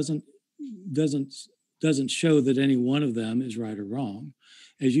forms doesn't show that any one of them is right or wrong.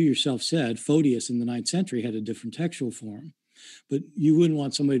 As you yourself said, Photius in the 9th century had a different textual form. But you wouldn't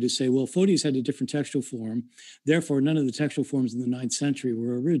want somebody to say, well, Photius had a different textual form, therefore none of the textual forms in the 9th century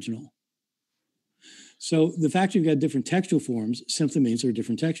were original. So the fact you've got different textual forms simply means there are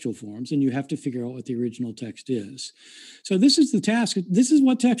different textual forms, and you have to figure out what the original text is. So this is the task. This is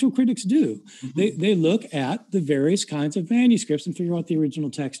what textual critics do. Mm-hmm. They look at the various kinds of manuscripts and figure out what the original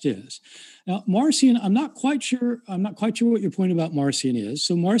text is. Now, Marcion, I'm not quite sure what your point about Marcion is.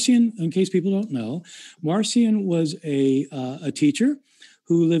 So Marcion, in case people don't know, Marcion was a teacher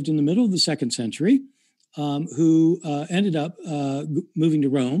who lived in the middle of the 2nd century, who ended up moving to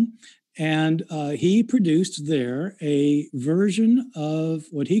Rome And he produced there a version of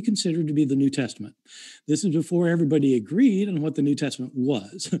what he considered to be the New Testament. This is before everybody agreed on what the New Testament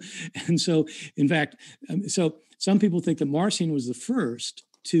was. And so, in fact, so some people think that Marcion was the first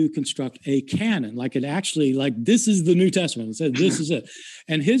to construct a canon, like it actually, like this is the New Testament. It said this is it.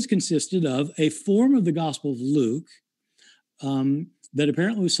 And his consisted of a form of the Gospel of Luke that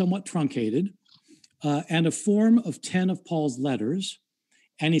apparently was somewhat truncated, and a form of 10 of Paul's letters.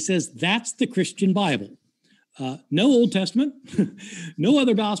 And he says, that's the Christian Bible. No Old Testament, no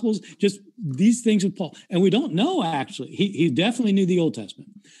other Gospels, just these things with Paul. And we don't know, actually. He definitely knew the Old Testament.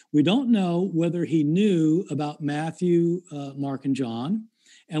 We don't know whether he knew about Matthew, Mark, and John.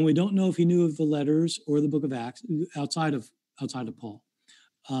 And we don't know if he knew of the letters or the book of Acts outside of Paul.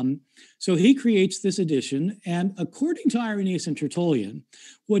 So he creates this edition, and according to Irenaeus and Tertullian,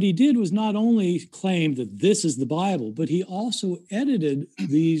 what he did was not only claim that this is the Bible, but he also edited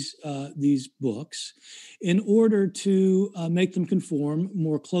these books in order to make them conform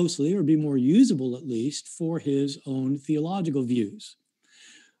more closely, or be more usable at least, for his own theological views.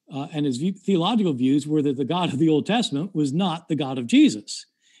 And his theological views were that the God of the Old Testament was not the God of Jesus.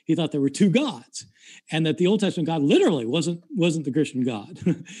 He thought there were two gods, and that the Old Testament God literally wasn't the Christian God.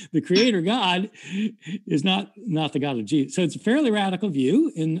 The Creator God is not the God of Jesus. So it's a fairly radical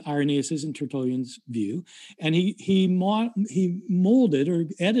view in Irenaeus' and Tertullian's view, and he molded or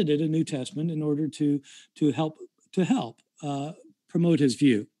edited a New Testament in order to help promote his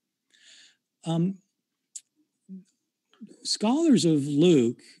view. Scholars of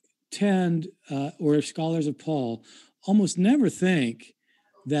Luke or scholars of Paul almost never think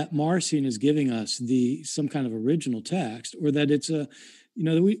that Marcion is giving us some kind of original text, or that it's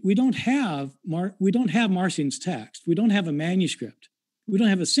we don't have Marcion's text. We don't have a manuscript. We don't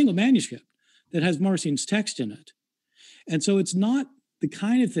have a single manuscript that has Marcion's text in it. And so it's not the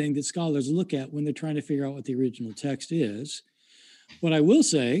kind of thing that scholars look at when they're trying to figure out what the original text is. What I will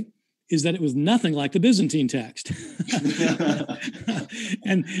say is that it was nothing like the Byzantine text.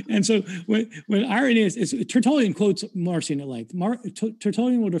 and so when Irenaeus, Tertullian quotes Marcion at length.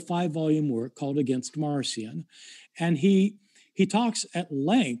 Tertullian wrote a 5-volume work called Against Marcion, and he talks at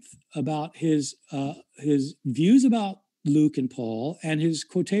length about his views about Luke and Paul, and his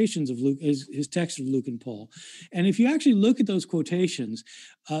quotations of Luke, his text of Luke and Paul. And if you actually look at those quotations,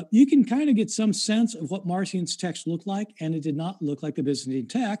 you can kind of get some sense of what Marcion's text looked like, and it did not look like the Byzantine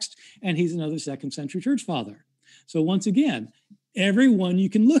text, and he's another 2nd century church father. So once again, everyone you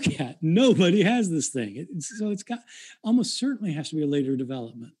can look at, nobody has this thing. So it's got, almost certainly has to be a later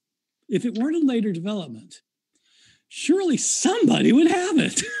development. If it weren't a later development, surely somebody would have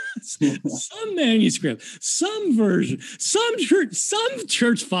it. Some manuscript, some version, some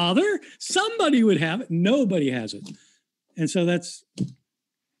church father, somebody would have it. Nobody has it. And so that's...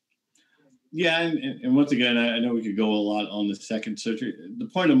 Yeah, and once again, I know we could go a lot on the 2nd century. The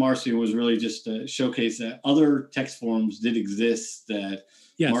point of Marcion was really just to showcase that other text forms did exist, that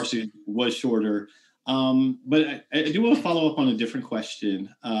yes, Marcion was shorter. But I do want to follow up on a different question.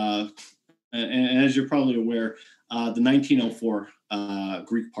 And as you're probably aware, the 1904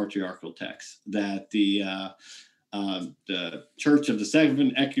 Greek patriarchal text that the Church of the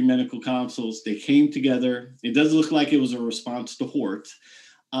 7 Ecumenical Councils, they came together. It does look like it was a response to Hort.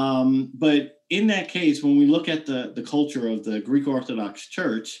 But in that case, when we look at the culture of the Greek Orthodox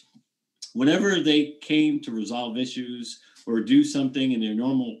Church, whenever they came to resolve issues or do something in their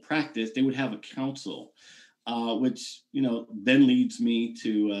normal practice, they would have a council, which, then leads me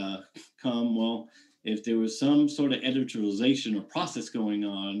to if there was some sort of editorialization or process going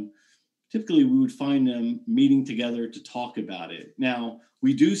on, typically we would find them meeting together to talk about it. Now,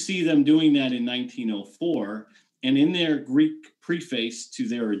 we do see them doing that in 1904, and in their Greek preface to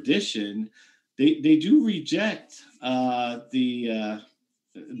their edition, they do reject the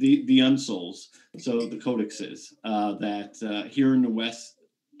unsols, so the codexes, that here in the West,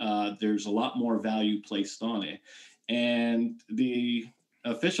 there's a lot more value placed on it. And the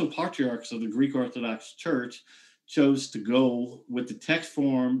official patriarchs of the Greek Orthodox Church chose to go with the text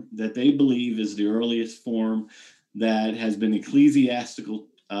form that they believe is the earliest form that has been ecclesiastical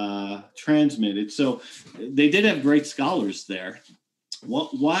transmitted. So they did have great scholars there.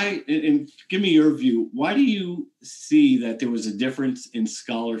 Why, and give me your view, why do you see that there was a difference in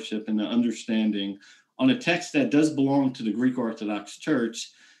scholarship and the understanding on a text that does belong to the Greek Orthodox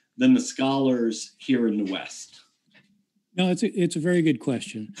Church than the scholars here in the West? No, it's a very good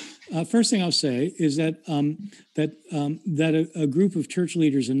question. First thing I'll say is that a group of church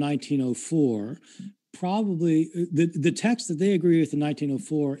leaders in 1904 probably the text that they agree with in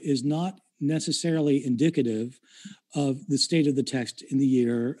 1904 is not necessarily indicative of the state of the text in the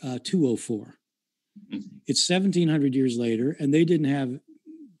year 204. It's 1700 years later, and they didn't have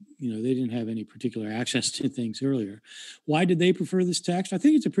any particular access to things earlier. Why did they prefer this text? I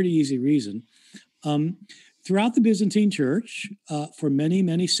think it's a pretty easy reason. Throughout the Byzantine Church, for many,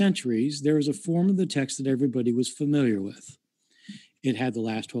 many centuries, there was a form of the text that everybody was familiar with. It had the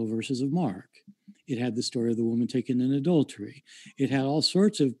last 12 verses of Mark. It had the story of the woman taken in adultery. It had all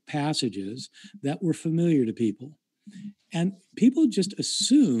sorts of passages that were familiar to people. And people just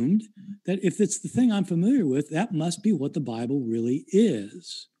assumed that if it's the thing I'm familiar with, that must be what the Bible really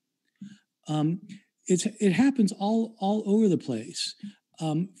is. It happens all over the place.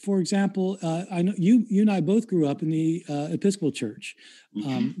 For example, I know you and I both grew up in the Episcopal Church,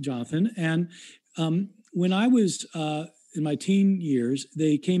 Jonathan. And when I was in my teen years,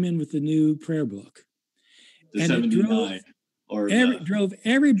 they came in with the new prayer book. The and 79. It drove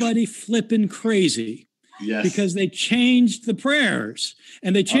everybody flipping crazy. Yes. Because they changed the prayers.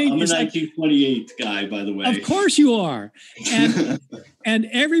 And they changed. I'm a 1928 guy, by the way. Of course you are. And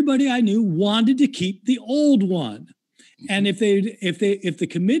everybody I knew wanted to keep the old one. And if the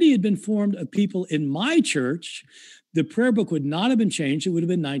committee had been formed of people in my church, the prayer book would not have been changed. It would have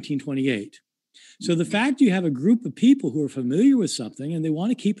been 1928. So the fact you have a group of people who are familiar with something and they want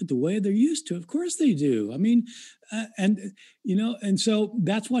to keep it the way they're used to, of course they do. I mean, and so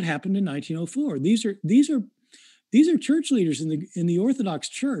that's what happened in 1904. These are church leaders in the Orthodox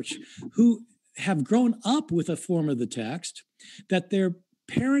Church who have grown up with a form of the text that their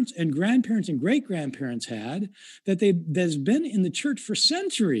parents and grandparents and great-grandparents had, that's been in the church for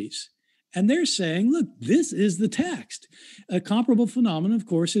centuries. And they're saying, look, this is the text. A comparable phenomenon, of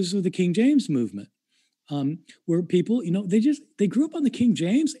course, is with the King James movement, where people, they grew up on the King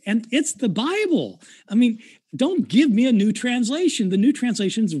James and it's the Bible. I mean, don't give me a new translation. The new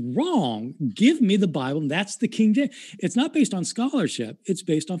translation's wrong. Give me the Bible, and that's the King James. It's not based on scholarship. It's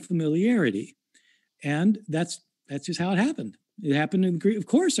based on familiarity. And that's just how it happened. It happened in Greek. Of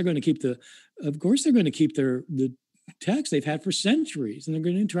course, they're going to keep the text they've had for centuries, and they're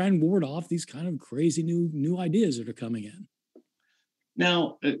going to try and ward off these kind of crazy new ideas that are coming in.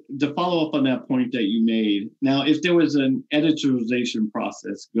 Now, to follow up on that point that you made, now, if there was an editorialization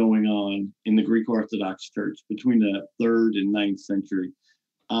process going on in the Greek Orthodox Church between the 3rd and 9th century,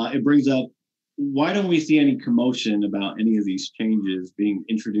 it brings up, why don't we see any commotion about any of these changes being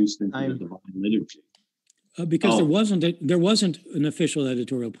introduced into the divine liturgy? Because there wasn't an official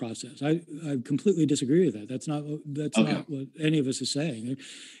editorial process. I completely disagree with that. That's not what any of us is saying.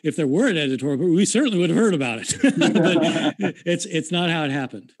 If there were an editorial, we certainly would have heard about it. But it's not how it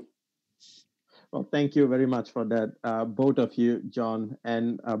happened. Well, thank you very much for that, both of you, John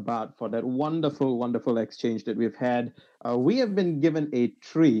and Bart, for that wonderful, wonderful exchange that we've had. We have been given a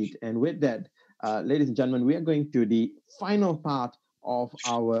treat, and with that, ladies and gentlemen, we are going to the final part of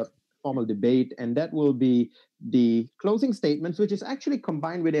our formal debate, and that will be the closing statements, which is actually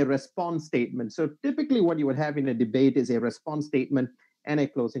combined with a response statement. So typically what you would have in a debate is a response statement and a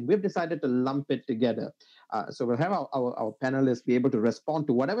closing. We've decided to lump it together. So we'll have our panelists be able to respond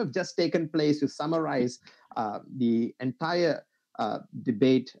to whatever has just taken place, to summarize the entire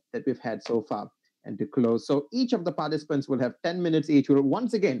debate that we've had so far and to close. So each of the participants will have 10 minutes each. We'll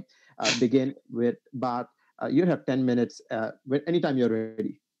once again begin with Bart. You have 10 minutes anytime you're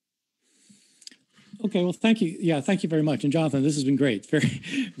ready. Okay, well, thank you. Yeah, thank you very much. And Jonathan, this has been great.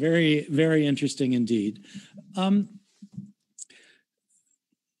 Very, very, very interesting indeed.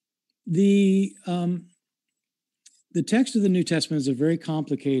 The text of the New Testament is a very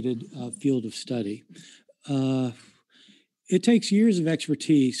complicated field of study. It takes years of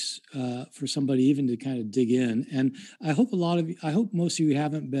expertise for somebody even to kind of dig in. And I hope most of you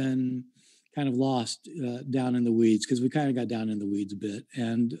haven't been kind of lost down in the weeds, because we kind of got down in the weeds a bit.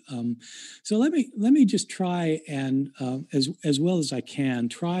 And so let me just try and, as well as I can,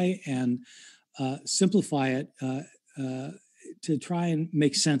 try and simplify it to try and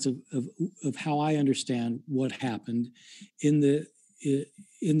make sense of how I understand what happened in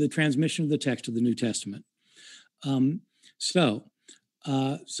the transmission of the text of the New Testament. So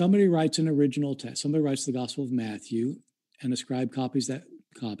somebody writes an original text. Somebody writes the Gospel of Matthew, and a scribe copies that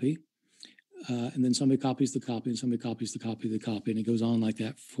copy. And then somebody copies the copy, and somebody copies the copy of the copy, and it goes on like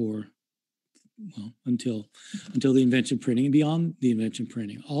that until the invention of printing, and beyond the invention of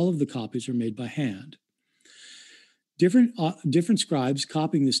printing. All of the copies are made by hand. Different scribes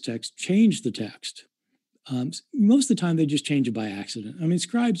copying this text change the text. Most of the time, they just change it by accident. I mean,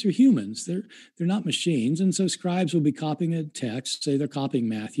 scribes are humans; they're not machines, and so scribes will be copying a text. Say they're copying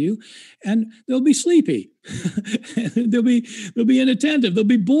Matthew, and they'll be sleepy. they'll be inattentive. They'll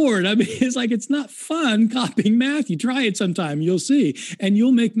be bored. I mean, it's like it's not fun copying Matthew. Try it sometime; you'll see, and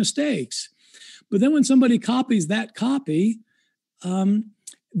you'll make mistakes. But then when somebody copies that copy, they'll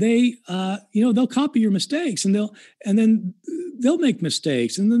copy your mistakes, and then they'll make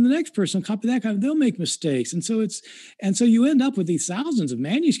mistakes, and then the next person will copy that copy, they'll make mistakes, and so you end up with these thousands of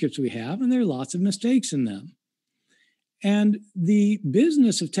manuscripts we have, and there are lots of mistakes in them. And the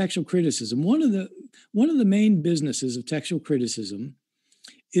business of textual criticism, one of the main businesses of textual criticism,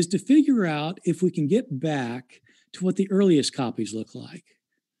 is to figure out if we can get back to what the earliest copies look like.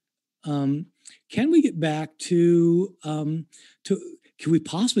 Can we get back to can we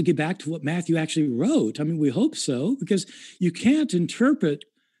possibly get back to what Matthew actually wrote? I mean, we hope so, because you can't interpret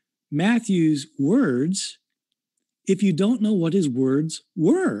Matthew's words if you don't know what his words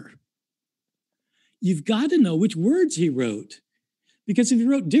were. You've got to know which words he wrote, because if he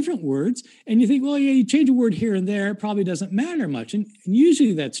wrote different words and you think, well, yeah, you change a word here and there, it probably doesn't matter much. And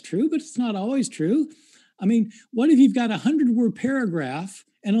usually that's true, but it's not always true. I mean, what if you've got a 100-word paragraph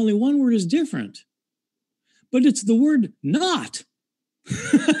and only one word is different? But it's the word not.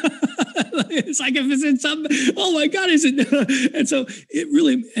 It's like if it's in some, oh my God, is it? And so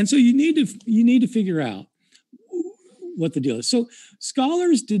you need to figure out what the deal is. So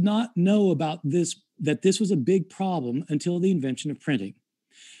scholars did not know about this, that this was a big problem until the invention of printing.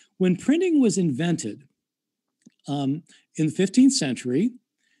 When printing was invented in the 15th century,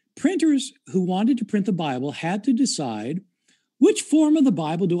 printers who wanted to print the Bible had to decide, which form of the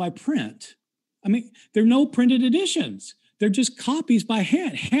Bible do I print? I mean, there are no printed editions. They're just copies by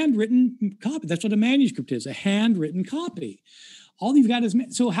hand, handwritten copy. That's what a manuscript is, a handwritten copy. All you've got is,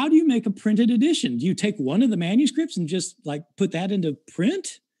 so how do you make a printed edition? Do you take one of the manuscripts and just like put that into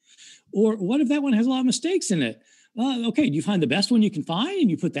print? Or what if that one has a lot of mistakes in it? Okay, do you find the best one you can find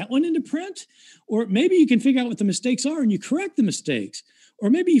and you put that one into print? Or maybe you can figure out what the mistakes are and you correct the mistakes. Or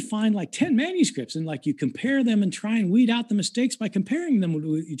maybe you find like 10 manuscripts and like you compare them and try and weed out the mistakes by comparing them with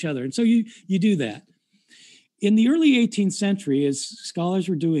each other. And so you do that. In the early 18th century, as scholars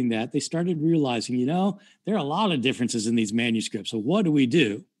were doing that, they started realizing, there are a lot of differences in these manuscripts. So what do we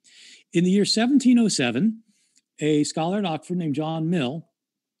do? In the year 1707, a scholar at Oxford named John Mill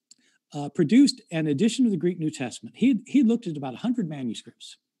produced an edition of the Greek New Testament. He looked at about 100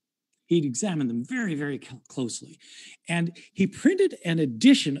 manuscripts. He'd examined them very, very closely. And he printed an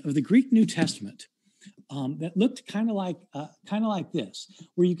edition of the Greek New Testament that looked kind of like this,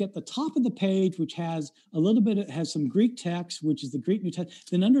 where you get the top of the page, which has has some Greek text, which is the Greek New Testament.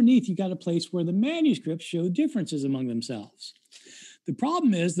 Then underneath, you got a place where the manuscripts show differences among themselves. The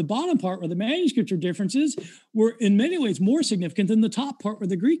problem is the bottom part where the manuscripts are differences were in many ways more significant than the top part where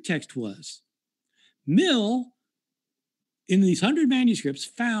the Greek text was. Mill, in these 100 manuscripts,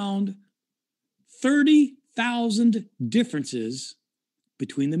 found 30,000 differences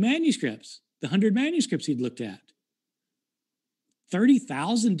between the manuscripts. The 100 manuscripts he'd looked at.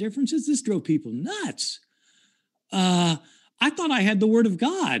 30,000 differences? This drove people nuts. I thought I had the Word of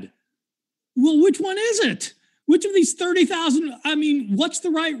God. Well, which one is it? Which of these 30,000? I mean, what's the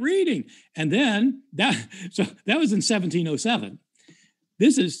right reading? And then that was in 1707.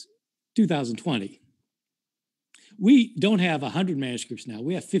 This is 2020. We don't have 100 manuscripts now.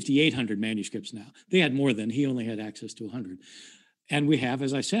 We have 5,800 manuscripts now. They had more than, he only had access to 100. And we have,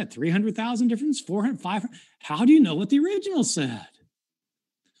 as I said, 300,000 differences, 400, 500. How do you know what the original said?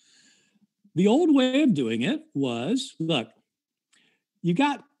 The old way of doing it was, look, you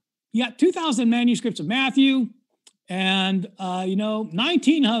got 2,000 manuscripts of Matthew, and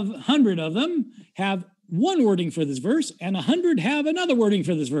 1,900 of them have one wording for this verse, and 100 have another wording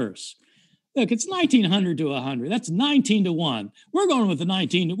for this verse. Look, it's 1,900 to 100. That's 19 to 1. We're going with the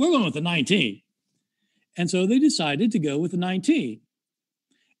 19. We're going with the 19. And so they decided to go with the 19.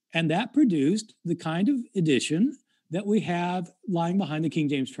 And that produced the kind of edition that we have lying behind the King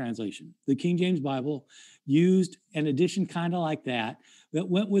James translation. The King James Bible used an edition kind of like that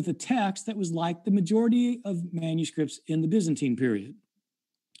went with a text that was like the majority of manuscripts in the Byzantine period.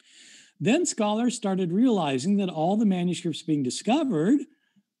 Then scholars started realizing that all the manuscripts being discovered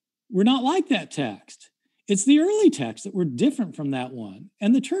were not like that text. It's the early texts that were different from that one.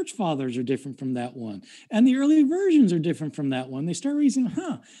 And the church fathers are different from that one. And the early versions are different from that one. They start reasoning,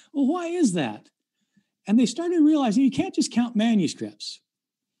 well, why is that? And they started realizing you can't just count manuscripts.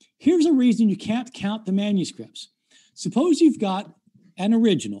 Here's a reason you can't count the manuscripts. Suppose you've got an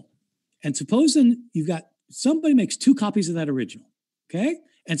original, and suppose then you've got somebody makes 2 copies of that original, okay?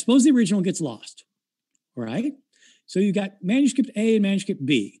 And suppose the original gets lost. all right? So you got manuscript A and manuscript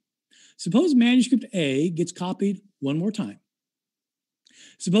B. Suppose manuscript A gets copied one more time.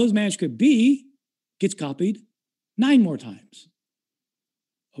 Suppose manuscript B gets copied 9 more times.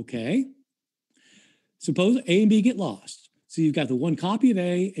 Okay. Suppose A and B get lost. So you've got the 1 copy of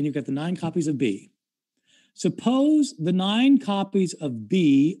A and you've got the 9 copies of B. Suppose the 9 copies of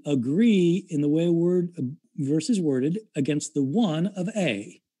B agree in the way verse is worded against the 1 of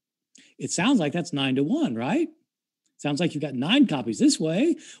A. It sounds like that's 9-1, right? Sounds like you've got 9 copies this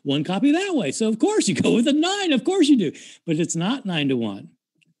way, 1 copy that way. So of course you go with a 9. Of course you do. But it's not 9-1.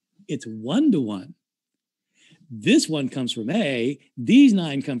 It's 1-1. This one comes from A. These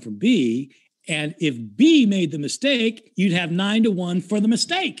 9 come from B. And if B made the mistake, you'd have 9-1 for the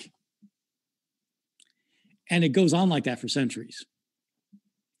mistake. And it goes on like that for centuries.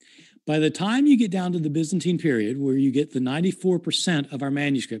 By the time you get down to the Byzantine period, where you get the 94% of our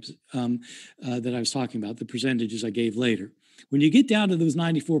manuscripts that I was talking about, the percentages I gave later, when you get down to those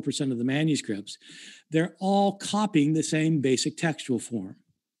 94% of the manuscripts, they're all copying the same basic textual form.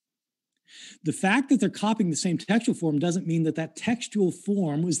 The fact that they're copying the same textual form doesn't mean that that textual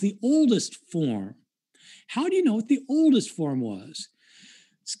form was the oldest form. How do you know what the oldest form was?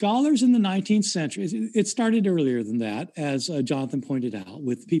 Scholars in the 19th century, it started earlier than that, as Jonathan pointed out,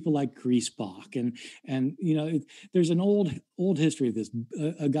 with people like Griesbach. And you know, there's an old history of this.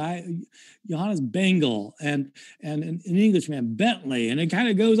 A guy, Johannes Bengel, and an Englishman, Bentley, and it kind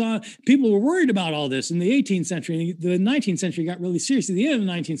of goes on. People were worried about all this in the 18th century. The 19th century got really serious. At the end of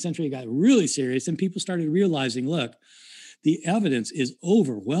the 19th century, it got really serious, and people started realizing, look, the evidence is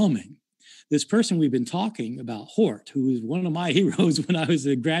overwhelming. This person we've been talking about, Hort, who was one of my heroes when I was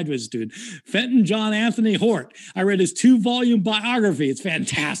a graduate student, Fenton John Anthony Hort. I read his 2-volume biography. It's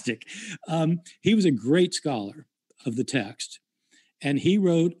fantastic. He was a great scholar of the text. And he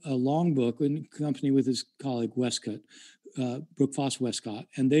wrote a long book in company with his colleague Westcott, Brookfoss Westcott,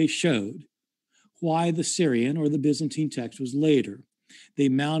 and they showed why the Syrian or the Byzantine text was later. They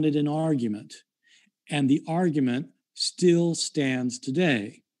mounted an argument, and the argument still stands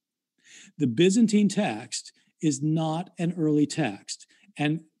today. The Byzantine text is not an early text,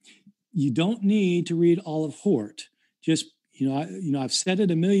 and you don't need to read all of Hort. Just, I've said it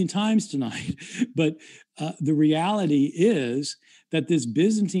a million times tonight, but the reality is that this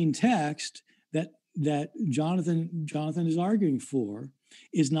Byzantine text that Jonathan is arguing for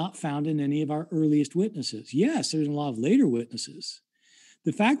is not found in any of our earliest witnesses. Yes, there's a lot of later witnesses.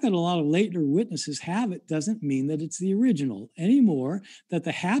 The fact that a lot of later witnesses have it doesn't mean that it's the original anymore, that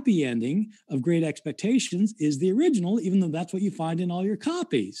the happy ending of Great Expectations is the original, even though that's what you find in all your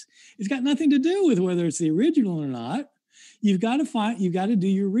copies. It's got nothing to do with whether it's the original or not. You've got to do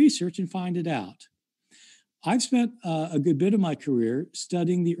your research and find it out. I've spent a good bit of my career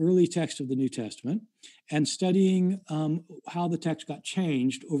studying the early text of the New Testament and studying how the text got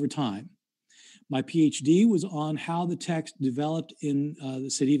changed over time. My PhD was on how the text developed in the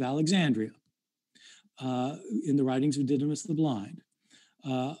city of Alexandria, in the writings of Didymus the Blind.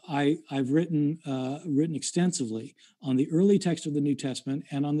 I've written extensively on the early text of the New Testament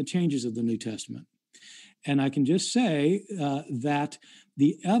and on the changes of the New Testament. And I can just say that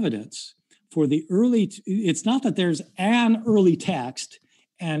the evidence for the early, it's not that there's an early text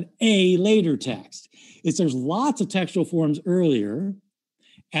and a later text. There's lots of textual forms earlier,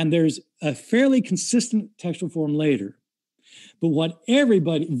 and there's a fairly consistent textual form later. But what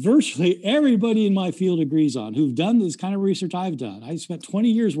virtually everybody in my field agrees on, who've done this kind of research I've done, I spent 20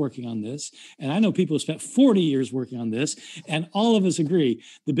 years working on this, and I know people who spent 40 years working on this, and all of us agree,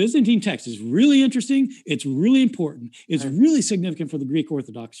 the Byzantine text is really interesting, it's really important, it's really significant for the Greek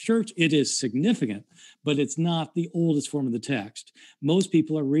Orthodox Church, it is significant, but it's not the oldest form of the text. Most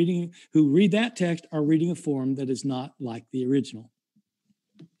people who read that text are reading a form that is not like the original.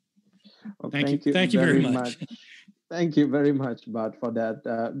 Well, thank you very much. Thank you very much, Bart, for that.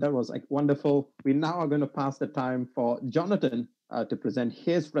 That was wonderful. We now are going to pass the time for Jonathan to present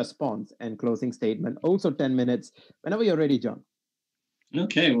his response and closing statement. Also 10 minutes. Whenever you're ready, John.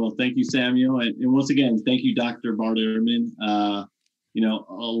 Okay, well, thank you, Samuel. And once again, thank you, Dr. Bart Ehrman. A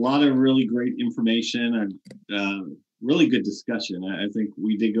lot of really great information and really good discussion. I think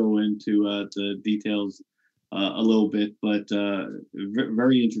we did go into the details a little bit, but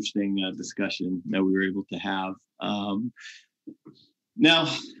very interesting discussion that we were able to have. Now,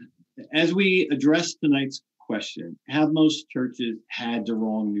 as we address tonight's question, have most churches had the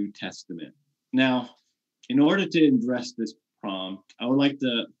wrong New Testament? Now, in order to address this prompt, I would like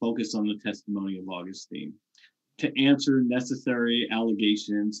to focus on the testimony of Augustine to answer necessary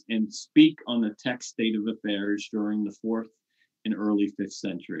allegations and speak on the text state of affairs during the 4th and early 5th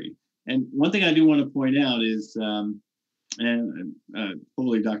century. And one thing I do want to point out is, and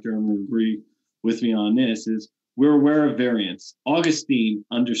hopefully Dr. Ehrman will agree with me on this, is we're aware of variance. Augustine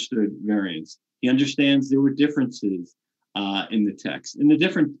understood variance. He understands there were differences in the text, in the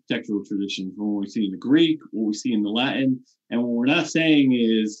different textual traditions, what we see in the Greek, what we see in the Latin. And what we're not saying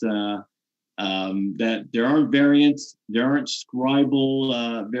is that there aren't variants, there aren't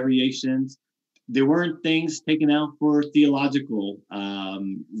scribal variations. There weren't things taken out for theological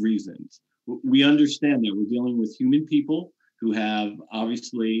reasons. We understand that we're dealing with human people who have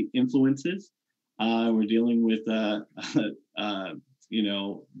obviously influences. We're dealing with,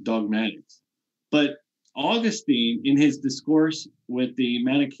 dogmatics. But Augustine, in his discourse with the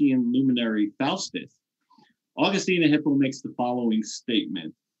Manichaean luminary Faustus, Augustine of Hippo makes the following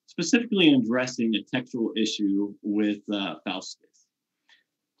statement, specifically addressing a textual issue with Faustus.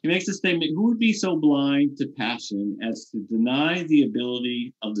 He makes a statement, who would be so blind to passion as to deny the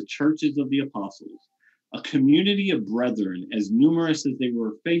ability of the churches of the apostles, a community of brethren as numerous as they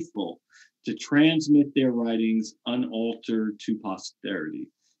were faithful, to transmit their writings unaltered to posterity,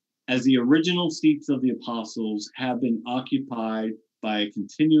 as the original seats of the apostles have been occupied by a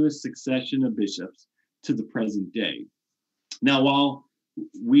continuous succession of bishops to the present day. Now, while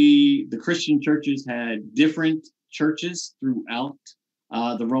the Christian churches had different churches throughout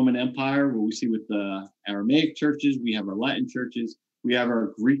the Roman Empire, what we see with the Aramaic churches, we have our Latin churches, we have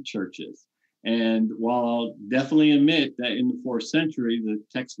our Greek churches. And while I'll definitely admit that in the 4th century, the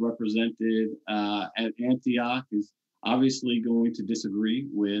text represented at Antioch is obviously going to disagree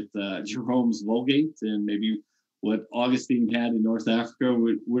with Jerome's Vulgate, and maybe what Augustine had in North Africa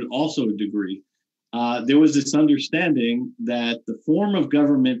would also agree. There was this understanding that the form of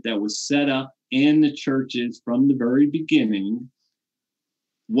government that was set up in the churches from the very beginning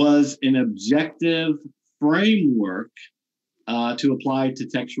was an objective framework to apply to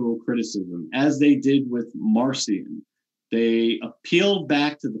textual criticism, as they did with Marcion. They appealed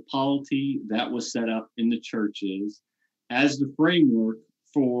back to the polity that was set up in the churches as the framework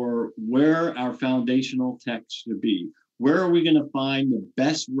for where our foundational text should be. Where are we going to find the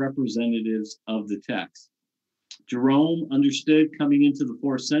best representatives of the text? Jerome understood coming into the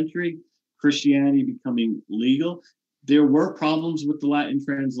 4th century, Christianity becoming legal. There were problems with the Latin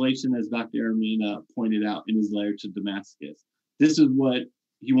translation, as Dr. Ehrman pointed out in his letter to Damascus. This is what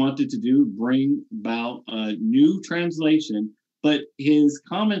he wanted to do, bring about a new translation, but his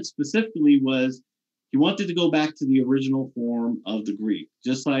comment specifically was he wanted to go back to the original form of the Greek,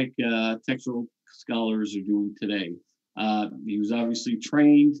 just like textual scholars are doing today. He was obviously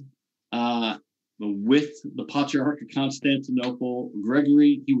trained with the Patriarch of Constantinople,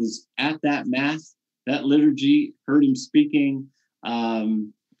 Gregory. He was at that Mass, that liturgy, heard him speaking.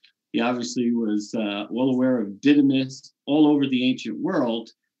 He obviously was well aware of Didymus all over the ancient world,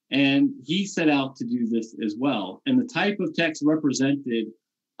 and he set out to do this as well. And the type of text represented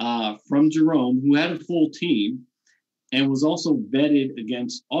from Jerome, who had a full team and was also vetted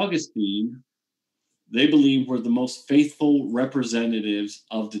against Augustine, they believe were the most faithful representatives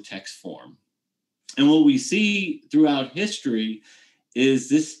of the text form. And what we see throughout history is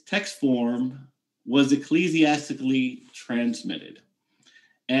this text form was ecclesiastically transmitted.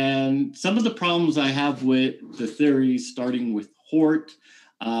 And some of the problems I have with the theories, starting with Hort,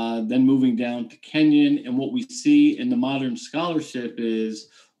 then moving down to Kenyon, and what we see in the modern scholarship is,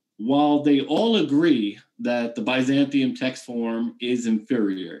 while they all agree that the Byzantium text form is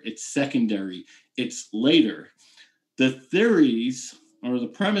inferior, it's secondary, it's later, the theories or the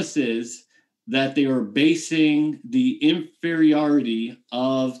premises that they are basing the inferiority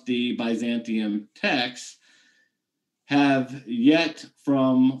of the Byzantium text have yet,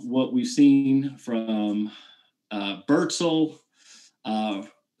 from what we've seen from Bertzel,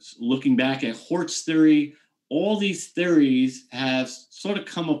 looking back at Hort's theory, all these theories have sort of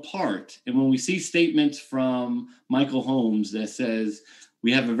come apart. And when we see statements from Michael Holmes that says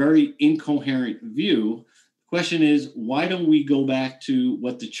we have a very incoherent view, the question is, why don't we go back to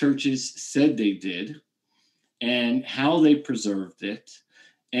what the churches said they did and how they preserved it?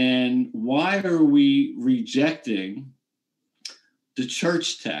 And why are we rejecting the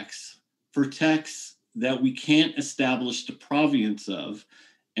church texts for texts that we can't establish the provenance of?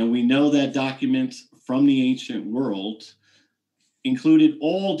 And we know that documents from the ancient world included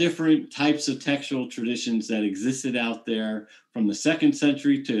all different types of textual traditions that existed out there from the 2nd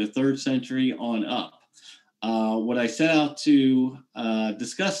century to the 3rd century on up. What I set out to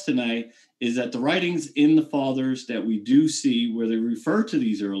discuss tonight is that the writings in the Fathers that we do see where they refer to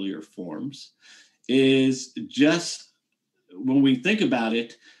these earlier forms is just, when we think about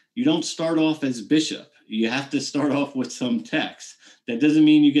it, you don't start off as bishop. you have to start off with some text. That doesn't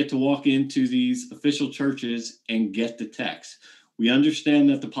mean you get to walk into these official churches and get the text. We understand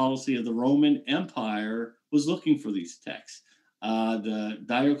that the policy of the Roman Empire was looking for these texts. The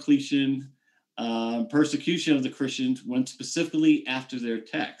Diocletian persecution of the Christians went specifically after their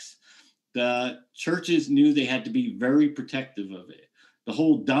texts. The churches knew they had to be very protective of it. The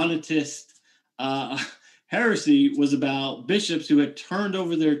whole Donatist heresy was about bishops who had turned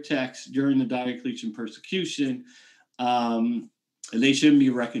over their texts during the Diocletian persecution, and they shouldn't be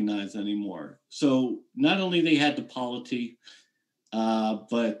recognized anymore. So not only they had the polity,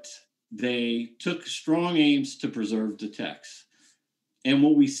 but they took strong aims to preserve the text. And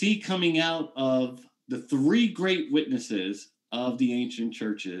what we see coming out of the three great witnesses of the ancient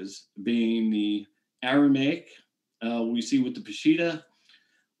churches, being the Aramaic, we see with the Peshitta.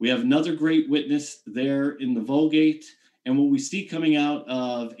 We have another great witness there in the Vulgate, and what we see coming out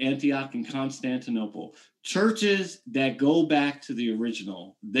of Antioch and Constantinople, churches that go back to the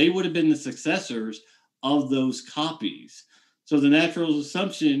original. They would have been the successors of those copies. So the natural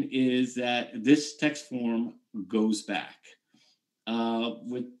assumption is that this text form goes back.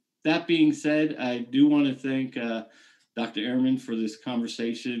 With that being said, I do want to thank Dr. Ehrman for this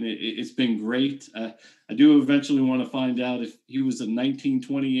conversation. It's been great. I do eventually want to find out if he was a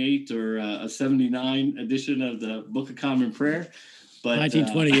 1928 or a 79 edition of the Book of Common Prayer. But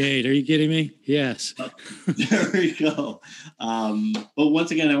 1928, are you kidding me? Yes. There we go. But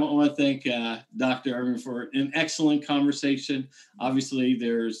once again, I want to thank Dr. Ehrman for an excellent conversation. Obviously,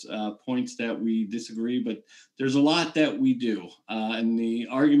 there's points that we disagree, but there's a lot that we do. And the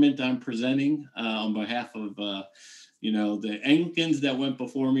argument I'm presenting on behalf of the Anglicans that went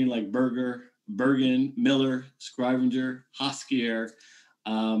before me, like Bergen, Miller, Scrivener, Hoskier,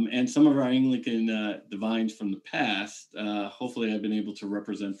 and some of our Anglican divines from the past. Hopefully I've been able to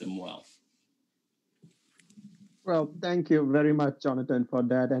represent them well. Well, thank you very much, Jonathan, for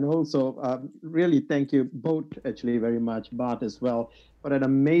that. And also, really thank you both, actually, very much, Bart, as well, for an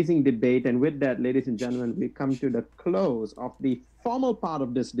amazing debate. And with that, ladies and gentlemen, we come to the close of the formal part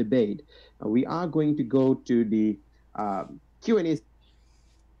of this debate. We are going to go to the Q&A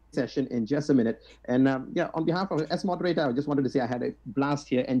session in just a minute. And on behalf of, as moderator, I just wanted to say I had a blast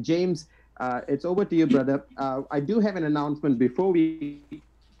here. And James, it's over to you, brother. I do have an announcement before we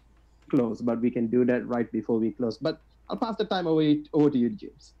close, but we can do that right before we close. But I'll pass the time over to you,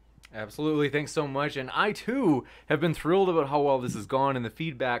 James. Absolutely. Thanks so much. And I, too, have been thrilled about how well this has gone, and the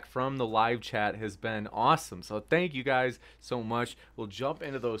feedback from the live chat has been awesome. So thank you guys so much. We'll jump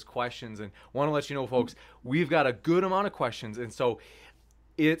into those questions, and want to let you know, folks, we've got a good amount of questions, and so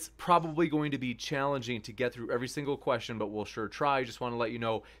it's probably going to be challenging to get through every single question, but we'll sure try. Just want to let you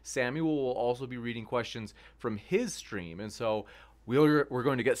know, Samuel will also be reading questions from his stream, and so we're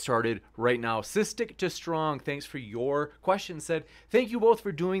going to get started right now. Cystic to Strong, thanks for your question. Said, thank you both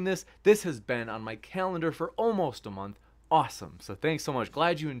for doing this. This has been on my calendar for almost a month. Awesome. So thanks so much.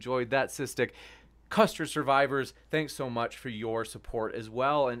 Glad you enjoyed that, Cystic. Custer Survivors, thanks so much for your support as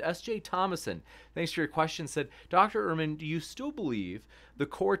well. And S.J. Thomason, thanks for your question. Said, Dr. Ehrman, do you still believe the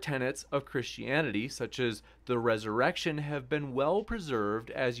core tenets of Christianity, such as the resurrection, have been well preserved,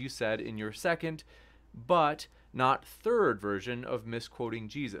 as you said in your second, but not third version of misquoting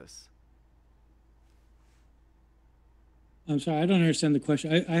Jesus? I'm sorry, I don't understand the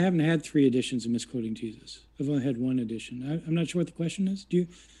question. I haven't had 3 editions of misquoting Jesus. I've only had 1 edition. I'm not sure what the question is. Could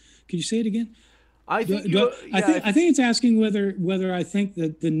you say it again? I think it's asking whether I think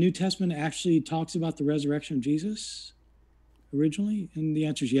that the New Testament actually talks about the resurrection of Jesus originally, and the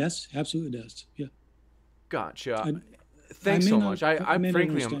answer is yes, absolutely does. Yeah. Gotcha. Thanks so much. I'm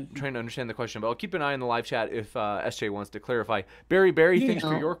trying to understand the question, but I'll keep an eye on the live chat if SJ wants to clarify. Barry, thanks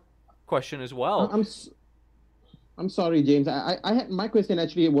for your question as well. I'm sorry, James. I had my question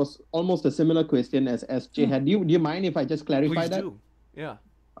actually was almost a similar question as SJ had. Do you mind if I just clarify that? Please do. Yeah.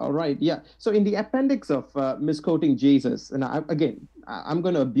 All right. Yeah. So in the appendix of misquoting Jesus, and I'm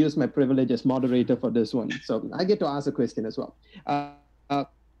going to abuse my privilege as moderator for this one. So I get to ask a question as well.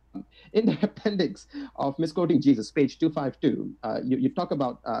 In the appendix of misquoting Jesus, page 252, you talk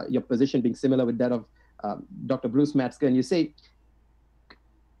about your position being similar with that of Dr. Bruce Metzger, and you say,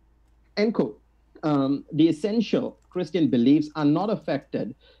 end quote, the essential Christian beliefs are not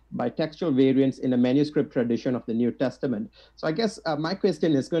affected by textual variants in the manuscript tradition of the New Testament. So I guess my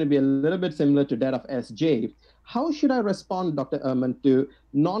question is going to be a little bit similar to that of SJ. How should I respond, Dr. Ehrman, to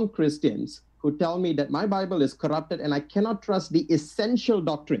non-Christians who tell me that my Bible is corrupted and I cannot trust the essential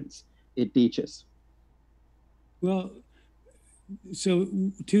doctrines it teaches? Well, so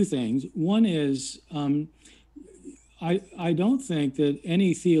 2 things. One is I don't think that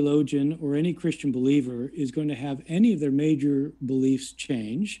any theologian or any Christian believer is going to have any of their major beliefs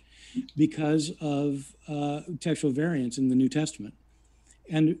change because of textual variants in the New Testament.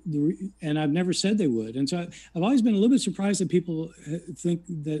 And I've never said they would. And so I've always been a little bit surprised that people think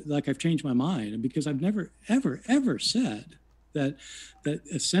that like I've changed my mind, because I've never, ever, ever said that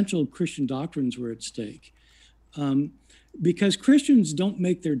essential Christian doctrines were at stake. Because Christians don't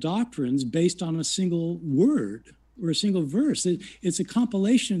make their doctrines based on a single word or a single verse. It's a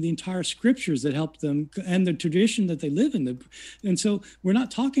compilation of the entire scriptures that help them and the tradition that they live in. And so we're not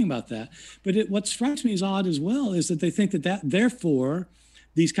talking about that. But what strikes me as odd as well is that they think that therefore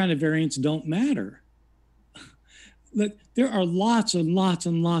these kind of variants don't matter. Look, there are lots and lots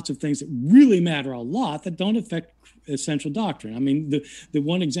and lots of things that really matter a lot that don't affect essential doctrine. I mean, the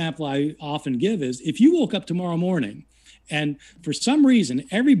one example I often give is if you woke up tomorrow morning and for some reason,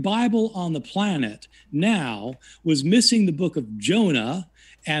 every Bible on the planet now was missing the book of Jonah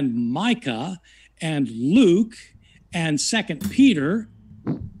and Micah and Luke and 2 Peter,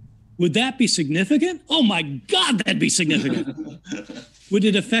 would that be significant? Oh my God, that'd be significant. Would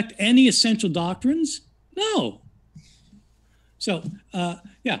it affect any essential doctrines? No. So,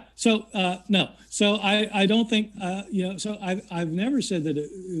 yeah, so no. So I don't think, so I've never said that it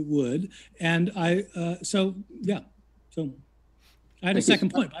would. And so, yeah. So I had a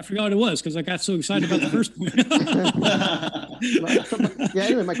second point, but I forgot what it was because I got so excited about the first point.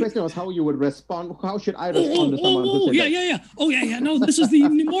 Anyway, my question was how you would respond. How should I respond to someone who said that? Oh, yeah. No, this is the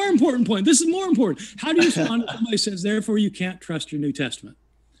more important point. This is more important. How do you respond to somebody who says, therefore, you can't trust your New Testament?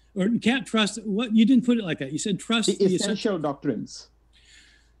 Or you can't trust what? You didn't put it like that. You said trust the essential doctrines.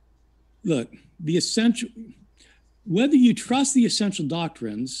 Look, whether you trust the essential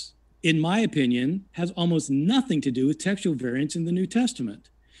doctrines, in my opinion, has almost nothing to do with textual variants in the New Testament.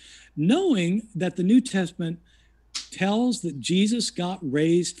 Knowing that the New Testament tells that Jesus got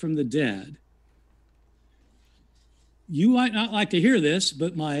raised from the dead, you might not like to hear this,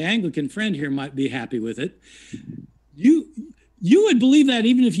 but my Anglican friend here might be happy with it. You would believe that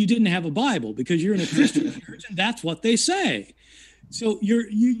even if you didn't have a Bible, because you're in a Christian church and that's what they say. So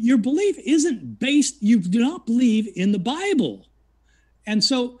your belief isn't based, you do not believe in the Bible. And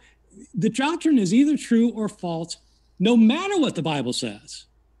so the doctrine is either true or false, no matter what the Bible says.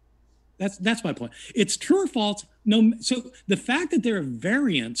 That's my point. It's true or false. So the fact that there are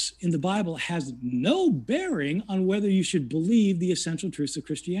variants in the Bible has no bearing on whether you should believe the essential truths of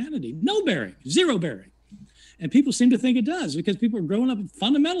Christianity. No bearing, zero bearing. And people seem to think it does because people are growing up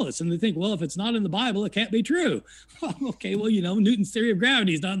fundamentalists and they think, well, if it's not in the Bible, it can't be true. Okay, well, Newton's theory of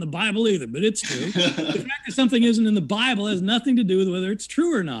gravity is not in the Bible either, but it's true. The fact that something isn't in the Bible has nothing to do with whether it's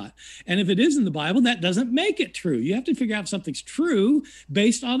true or not. And if it is in the Bible, that doesn't make it true. You have to figure out if something's true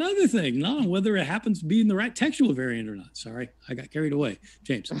based on other things, not on whether it happens to be in the right textual variant or not. Sorry, I got carried away.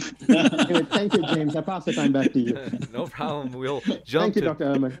 James. Thank you, James. I pass the time back to you. No problem. We'll jump Thank you, Dr.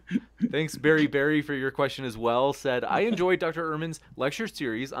 Ehrman. Thanks, Barry, for your question as well. Said, I enjoyed Dr. Ehrman's lecture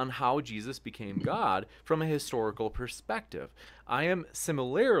series on how Jesus became God from a historical perspective. I am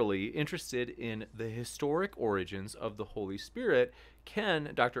similarly interested in the historic origins of the Holy Spirit.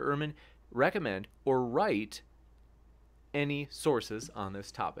 Can Dr. Ehrman recommend or write any sources on this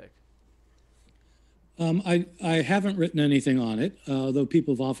topic? I haven't written anything on it, though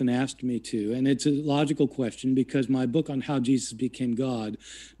people have often asked me to. And it's a logical question because my book on how Jesus became God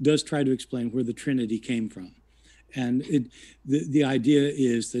does try to explain where the Trinity came from. And the idea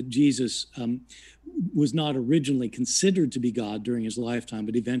is that Jesus was not originally considered to be God during his lifetime,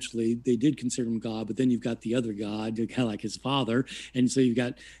 but eventually they did consider him God. But then you've got the other God, kind of like his father. And so you've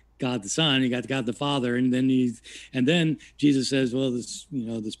got God the Son, you got God the Father, and then Jesus says, well,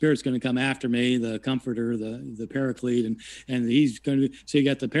 the Spirit's going to come after me, the Comforter, the Paraclete, and he's going to. So you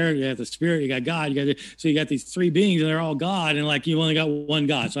got the Paraclete, you got the Spirit, you got God, so you got these three beings, and they're all God, and like you only got one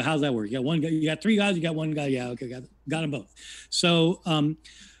God. So how's that work? You got one God, you got three gods, you got one God. Yeah, okay, got them both. So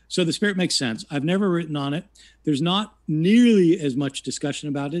the Spirit makes sense. I've never written on it. There's not nearly as much discussion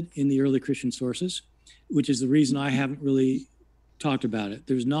about it in the early Christian sources, which is the reason I haven't really talked about it.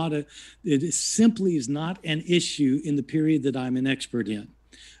 It simply is not an issue in the period that I'm an expert in,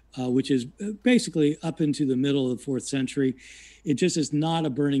 which is basically up into the middle of the 4th century. It just is not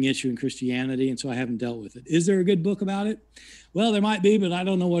a burning issue in Christianity, and so I haven't dealt with it. Is there a good book about it? Well, there might be, but I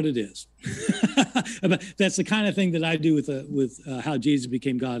don't know what it is. But that's the kind of thing that I do with how Jesus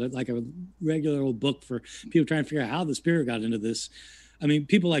became God, like a regular old book for people trying to figure out how the Spirit got into this. I mean,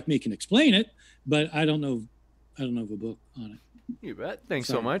 people like me can explain it, but I don't know of a book on it. You bet. Thanks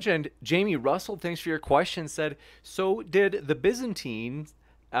so much. And Jamie Russell, thanks for your question, said, so did the Byzantines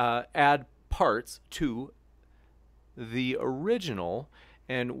add parts to the original,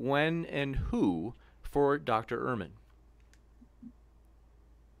 and when and who for Dr. Ehrman?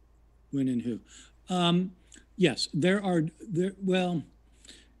 When and who? Yes, well,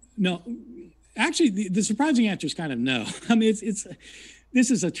 no, actually, the surprising answer is kind of no. I mean, this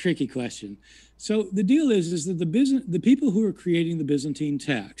is a tricky question. So the deal is that the people who are creating the Byzantine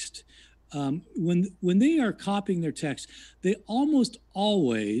text, when they are copying their text, they almost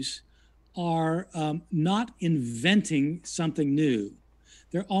always are not inventing something new.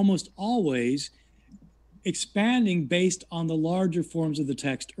 They're almost always expanding based on the larger forms of the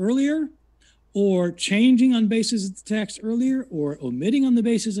text earlier, or changing on basis of the text earlier, or omitting on the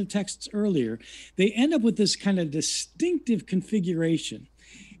basis of texts earlier. They end up with this kind of distinctive configuration.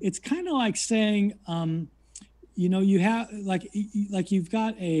 It's kind of like saying, you have you've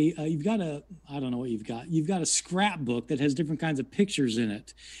got a I don't know what you've got. You've got a scrapbook that has different kinds of pictures in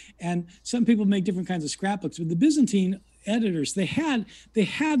it, and some people make different kinds of scrapbooks. But the Byzantine editors, they had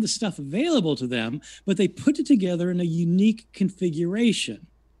the stuff available to them, but they put it together in a unique configuration.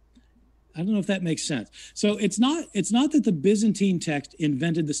 I don't know if that makes sense. So it's not that the Byzantine text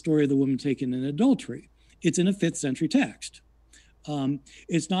invented the story of the woman taken in adultery. It's in a 5th century text.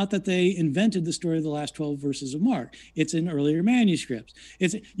 It's not that they invented the story of the last 12 verses of Mark. It's in earlier manuscripts.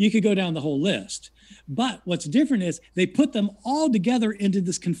 You could go down the whole list. But what's different is they put them all together into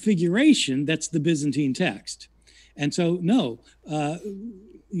this configuration that's the Byzantine text. And so, no,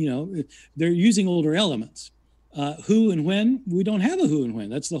 they're using older elements. Who and when, we don't have a who and when.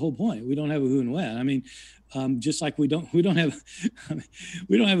 That's the whole point. We don't have a who and when. I mean, just like we don't have a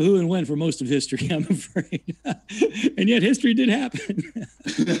who and when for most of history, I'm afraid. And yet history did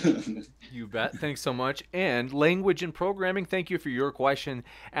happen. You bet. Thanks so much. And Language and Programming, thank you for your question.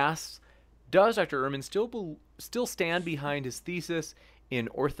 Asks, does Dr. Ehrman still stand behind his thesis in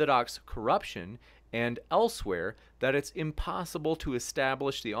Orthodox corruption and elsewhere that it's impossible to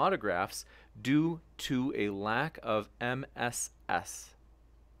establish the autographs due to a lack of MSS?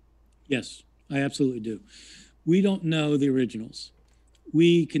 Yes, I absolutely do. We don't know the originals.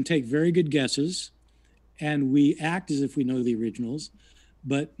 We can take very good guesses, and we act as if we know the originals.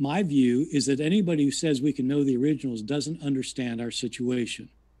 But my view is that anybody who says we can know the originals doesn't understand our situation.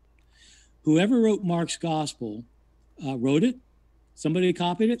 Whoever wrote Mark's gospel wrote it. Somebody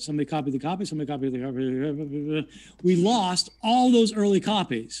copied it. Somebody copied the copy. Somebody copied the copy. We lost all those early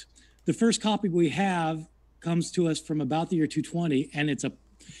copies. The first copy we have comes to us from about the year 220, and it's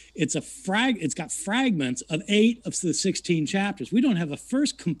got fragments of 8 of the 16 chapters. We don't have a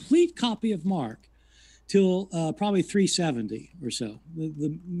first complete copy of Mark till probably 370 or so,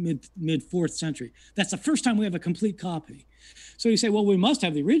 the mid 4th century. That's the first time we have a complete copy. So you say, well, we must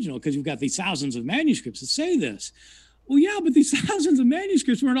have the original because you've got these thousands of manuscripts that say this. Well, yeah, but these thousands of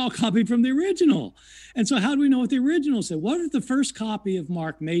manuscripts weren't all copied from the original. And so how do we know what the original said? What if the first copy of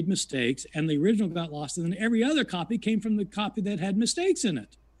Mark made mistakes and the original got lost, and then every other copy came from the copy that had mistakes in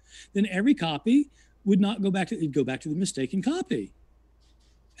it? Then every copy would not go back to the mistaken copy.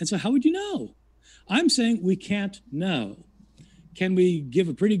 And so how would you know? I'm saying we can't know. Can we give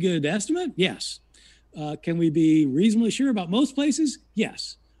a pretty good estimate? Yes. Can we be reasonably sure about most places?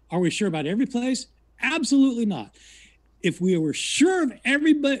 Yes. Are we sure about every place? Absolutely not. If we were sure of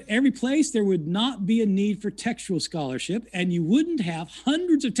every place, there would not be a need for textual scholarship, and you wouldn't have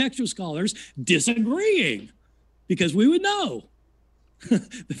hundreds of textual scholars disagreeing, because we would know.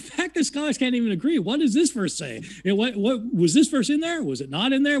 The fact that scholars can't even agree, what does this verse say? What was this verse in there? Was it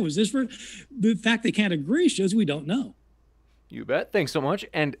not in there? Was this verse? The fact they can't agree shows we don't know. You bet. Thanks so much.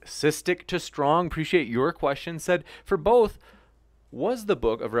 And Cystic to Strong, appreciate your question, said, for both, was the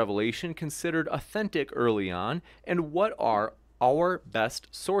book of Revelation considered authentic early on, and what are our best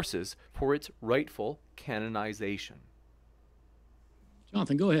sources for its rightful canonization?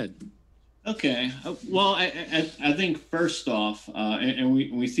 Jonathan, go ahead. Okay. Well, I think first off, and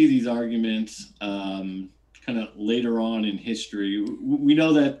we see these arguments kind of later on in history. We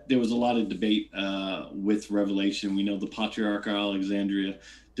know that there was a lot of debate with Revelation. We know the Patriarch of Alexandria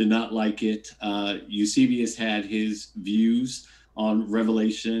did not like it. Eusebius had his views on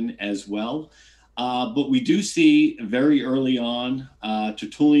Revelation as well. But we do see very early on,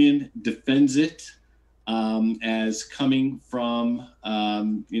 Tertullian defends it as coming from,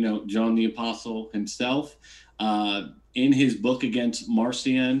 John the Apostle himself. In his book against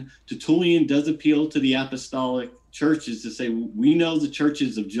Marcion, Tertullian does appeal to the apostolic churches to say, we know the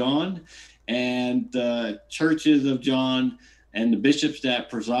churches of John, and the churches of John and the bishops that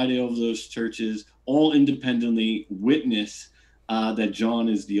presided over those churches all independently witness that John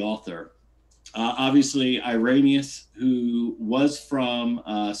is the author. Obviously, Irenaeus, who was from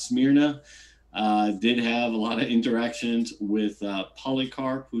Smyrna, did have a lot of interactions with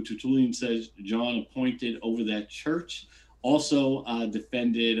Polycarp, who Tertullian says John appointed over that church. Also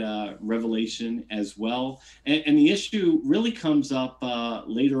defended Revelation as well. And the issue really comes up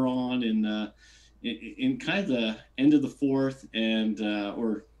later on in kind of the end of the fourth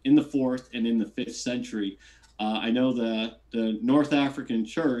or in the fourth and in the fifth century. I know the North African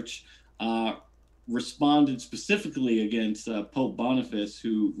church responded specifically against Pope Boniface,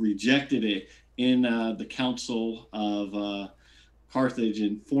 who rejected it in the Council of Carthage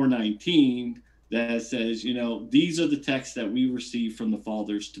in 419, that says, these are the texts that we received from the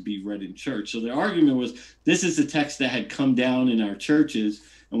fathers to be read in church. So the argument was, this is the text that had come down in our churches.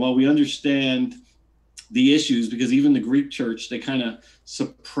 And while we understand the issues, because even the Greek church, they kind of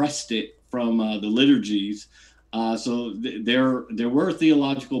suppressed it from the liturgies. So there were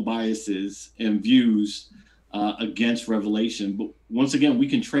theological biases and views against Revelation. But once again, we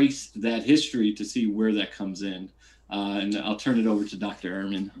can trace that history to see where that comes in. And I'll turn it over to Dr.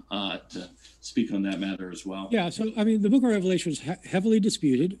 Ehrman to speak on that matter as well. Yeah, so I mean, the book of Revelation was heavily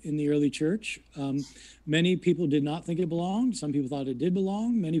disputed in the early church. Many people did not think it belonged. Some people thought it did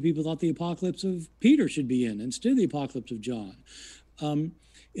belong. Many people thought the Apocalypse of Peter should be in instead of the Apocalypse of John.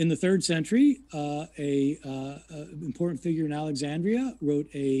 In the 3rd century, a important figure in Alexandria wrote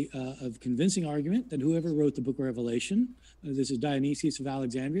a convincing argument that whoever wrote the book of Revelation, this is Dionysius of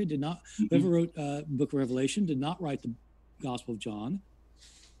Alexandria, whoever wrote book of Revelation did not write the Gospel of John.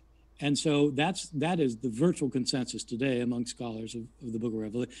 And so that is the virtual consensus today among scholars of the book of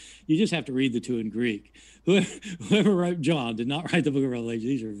Revelation. You just have to read the two in Greek. Whoever wrote John did not write the book of Revelation.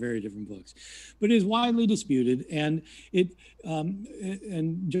 These are very different books. But it is widely disputed, and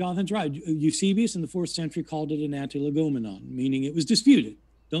and Jonathan's right. Eusebius in the 4th century called it an antilegomenon, meaning it was disputed.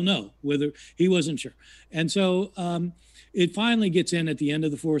 Don't know whether, he wasn't sure. And so it finally gets in at the end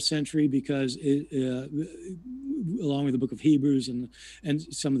of the 4th century because along with the book of Hebrews and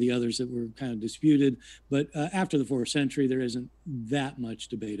some of the others that were kind of disputed. But after the 4th century, there isn't that much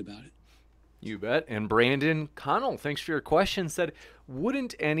debate about it. You bet. And Brandon Connell, thanks for your question, said,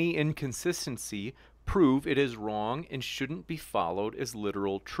 wouldn't any inconsistency prove it is wrong and shouldn't be followed as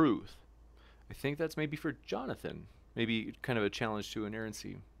literal truth? I think that's maybe for Jonathan, maybe kind of a challenge to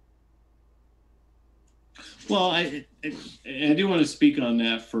inerrancy. Well, I do want to speak on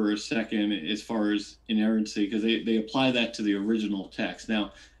that for a second as far as inerrancy, because they apply that to the original text.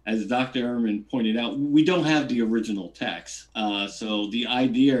 Now, as Dr. Ehrman pointed out, we don't have the original text. So the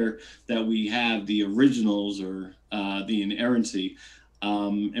idea that we have the originals or the inerrancy,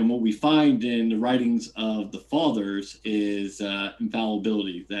 and what we find in the writings of the fathers is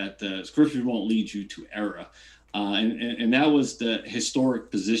infallibility, that scripture won't lead you to error. And that was the historic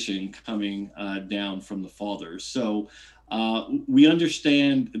position coming down from the fathers. So we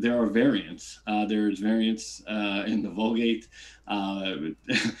understand there are variants. There's variants in the Vulgate,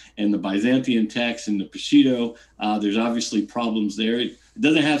 in the Byzantine text, in the Peshitta. There's obviously problems there. It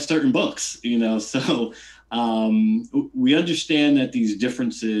doesn't have certain books, so we understand that these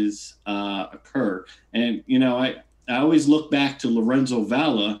differences occur. And, I always look back to Lorenzo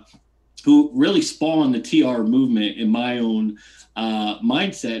Valla, who really spawned the TR movement in my own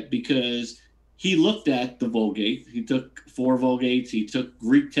mindset, because he looked at the Vulgate. He took 4 Vulgates. He took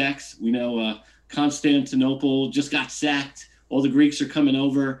Greek texts. We know Constantinople just got sacked. All the Greeks are coming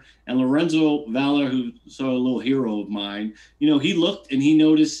over. And Lorenzo Valla, who's sort of a little hero of mine, he looked and he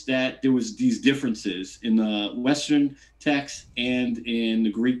noticed that there was these differences in the Western text and in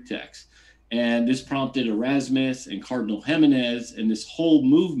the Greek text. And this prompted Erasmus and Cardinal Jimenez and this whole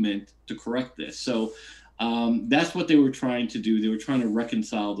movement to correct this. So that's what they were trying to do. They were trying to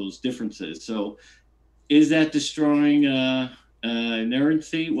reconcile those differences. So is that destroying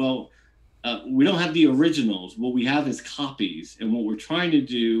inerrancy? Well, we don't have the originals. What we have is copies. And what we're trying to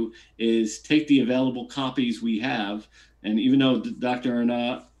do is take the available copies we have. And even though Dr.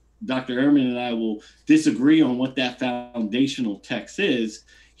 Ehrman and I will disagree on what that foundational text is,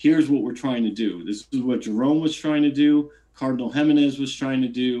 here's what we're trying to do. This is what Jerome was trying to do. Cardinal Jimenez was trying to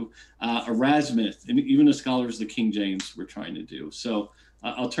do. Erasmus, and even the scholars of the King James were trying to do. So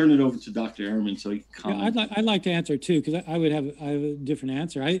I'll turn it over to Dr. Ehrman so he can comment. Yeah, I'd like to answer too, because I have a different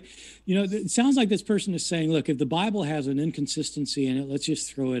answer. It sounds like this person is saying, look, if the Bible has an inconsistency in it, let's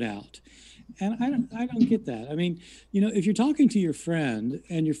just throw it out. And I don't get that. I mean, if you're talking to your friend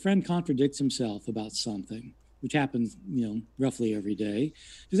and your friend contradicts himself about something, which happens, roughly every day,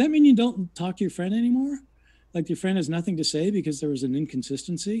 does that mean you don't talk to your friend anymore? Like your friend has nothing to say because there was an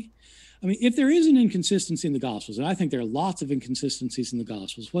inconsistency? I mean, if there is an inconsistency in the Gospels, and I think there are lots of inconsistencies in the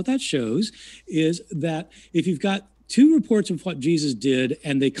Gospels, what that shows is that if you've got two reports of what Jesus did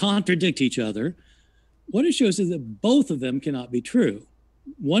and they contradict each other, what it shows is that both of them cannot be true.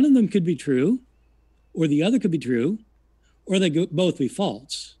 One of them could be true, or the other could be true, or they could both be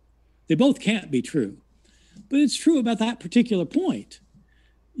false. They both can't be true. But it's true about that particular point.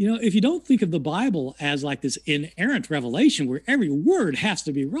 You know, if you don't think of the Bible as like this inerrant revelation where every word has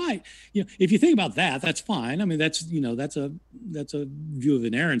to be right, you know, if you think about that, that's fine. I mean, that's, you know, that's a view of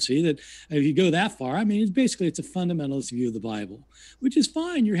inerrancy that if you go that far, I mean, it's a fundamentalist view of the Bible, which is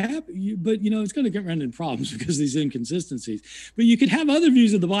fine. You're happy, but, you know, it's going to get run into problems because of these inconsistencies. But you could have other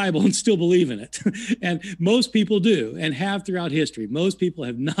views of the Bible and still believe in it. And most people do and have throughout history. Most people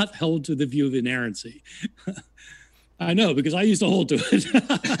have not held to the view of inerrancy. I know, because I used to hold to it.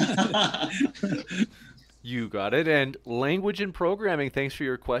 You got it. And Language and Programming, thanks for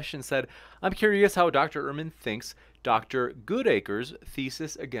your question, said, I'm curious how Dr. Ehrman thinks Dr. Goodacre's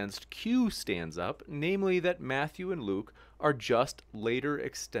thesis against Q stands up, namely that Matthew and Luke are just later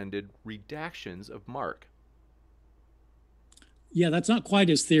extended redactions of Mark. Yeah, that's not quite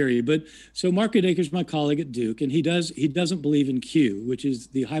his theory, but so Mark Goodacre's my colleague at Duke, and he doesn't believe in Q, which is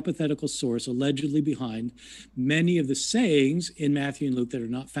the hypothetical source allegedly behind many of the sayings in Matthew and Luke that are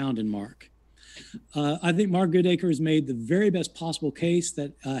not found in Mark. I think Mark Goodacre has made the very best possible case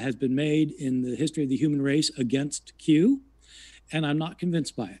that has been made in the history of the human race against Q, and I'm not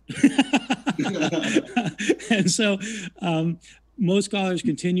convinced by it. And so most scholars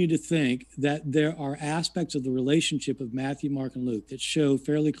continue to think that there are aspects of the relationship of Matthew, Mark, and Luke that show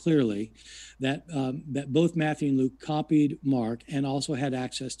fairly clearly that that both Matthew and Luke copied Mark and also had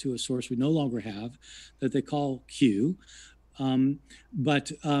access to a source we no longer have that they call Q. You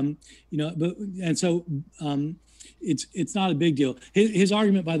know, it's not a big deal. His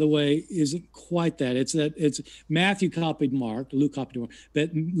argument, by the way, isn't quite that. It's Matthew copied Mark, Luke copied Mark, but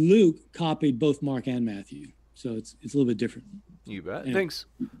Luke copied both Mark and Matthew. So it's a little bit different. You bet. Yeah. Thanks.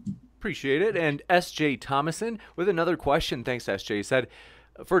 Appreciate it. And S.J. Thomason with another question. Thanks, S.J. said,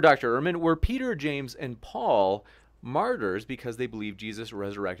 for Dr. Ehrman, were Peter, James, and Paul martyrs because they believed Jesus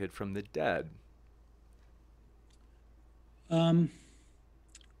resurrected from the dead?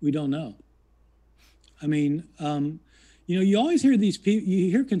 We don't know. I mean, you know, you always hear these people, you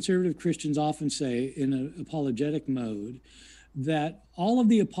hear conservative Christians often say in an apologetic mode that all of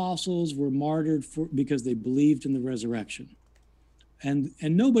the apostles were martyred because they believed in the resurrection. And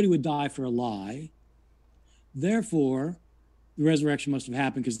nobody would die for a lie. Therefore, the resurrection must have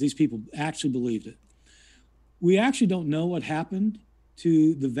happened because these people actually believed it. We actually don't know what happened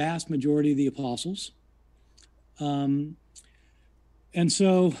to the vast majority of the apostles. And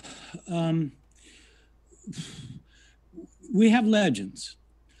so we have legends.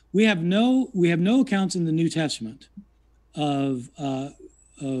 We have no accounts in the New Testament of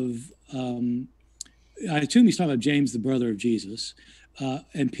I assume he's talking about James, the brother of Jesus,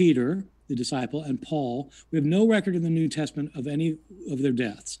 and Peter, the disciple, and Paul. We have no record in the New Testament of any of their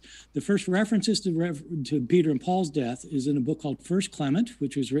deaths. The first references to Peter and Paul's death is in a book called First Clement,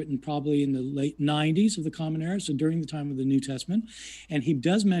 which was written probably in the late 90s of the Common Era, so during the time of the New Testament. And he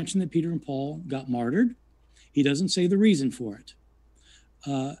does mention that Peter and Paul got martyred. He doesn't say the reason for it.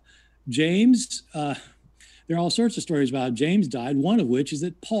 James, there are all sorts of stories about how James died, one of which is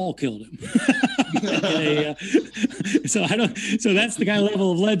that Paul killed him. So that's the kind of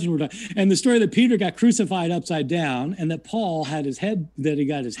level of legend we're talking. And the story that Peter got crucified upside down and that Paul got his head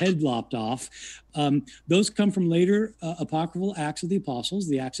lopped off, those come from later apocryphal Acts of the Apostles,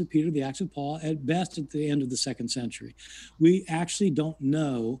 the Acts of Peter, the Acts of Paul, at best at the end of the 2nd century. We actually don't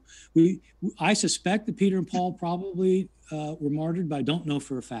know. I suspect that Peter and Paul probably were martyred, but I don't know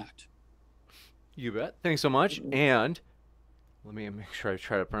for a fact. You bet. Thanks so much. And let me make sure I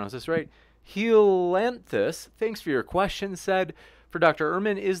try to pronounce this right. Helanthus, thanks for your question, said, for Dr.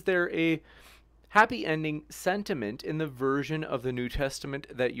 Ehrman, is there a happy ending sentiment in the version of the New Testament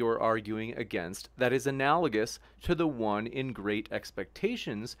that you're arguing against that is analogous to the one in Great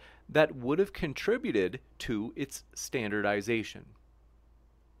Expectations that would have contributed to its standardization?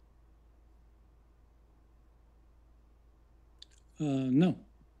 No.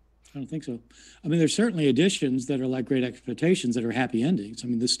 I don't think so. I mean, there's certainly editions that are like Great Expectations that are happy endings. I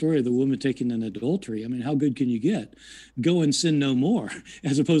mean, the story of the woman taken in adultery, I mean, how good can you get? Go and sin no more,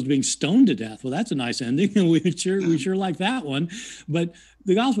 as opposed to being stoned to death. Well, that's a nice ending, and we sure like that one. But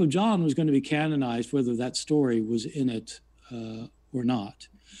the Gospel of John was going to be canonized whether that story was in it or not.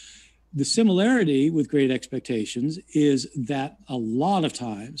 The similarity with Great Expectations is that a lot of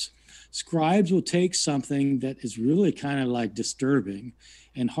times scribes will take something that is really kind of like disturbing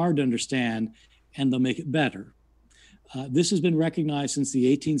and hard to understand, and they'll make it better. This has been recognized since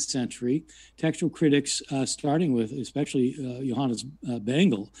the 18th century. Textual critics, starting with especially Johannes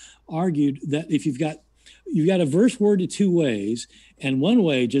Bengel, argued that if you've got a verse worded two ways, and one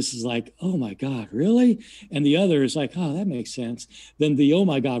way just is like, oh my God, really? And the other is like, oh, that makes sense. Then the oh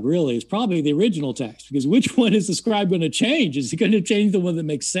my God, really is probably the original text, because which one is the scribe going to change? Is he going to change the one that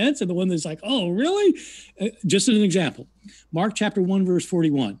makes sense and the one that's like, oh, really? Just as an example, Mark chapter 1, verse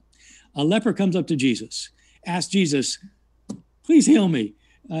 41. A leper comes up to Jesus, asks Jesus, please heal me.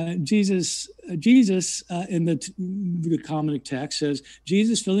 Jesus in the common text says,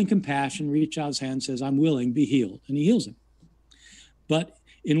 Jesus, feeling compassion, reached out his hand and says, I'm willing, be healed. And he heals him. But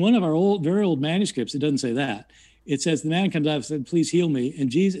in one of our very old manuscripts, it doesn't say that. It says, the man comes up and said, please heal me. And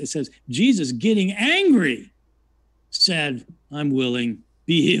it says, Jesus, getting angry, said, I'm willing,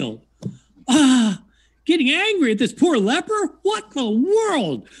 be healed. Getting angry at this poor leper? What the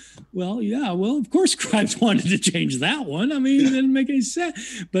world? Well, yeah, of course scribes wanted to change that one. I mean, it didn't make any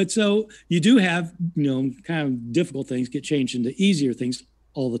sense. But so you do have, kind of difficult things get changed into easier things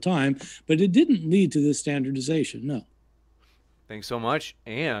all the time, but it didn't lead to this standardization, no. Thanks so much.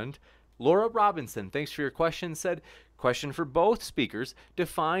 And Laura Robinson, thanks for your question, said, question for both speakers,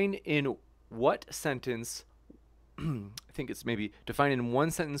 define in what sentence, I think it's maybe define in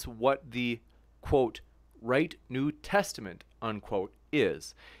one sentence what the, quote, right New Testament, unquote,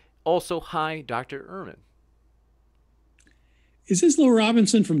 is. Also, hi, Dr. Ehrman. Is this Laura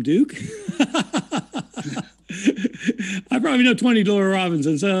Robinson from Duke? I probably know 20 Laura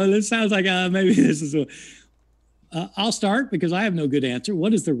Robinson, so this sounds like maybe this is I'll start because I have no good answer.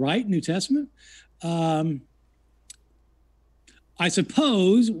 What is the right New Testament? I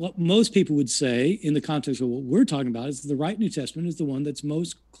suppose what most people would say in the context of what we're talking about is the right New Testament is the one that's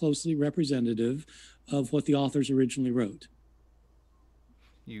most closely representative of what the authors originally wrote.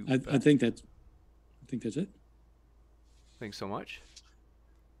 I think that's it. Thanks so much.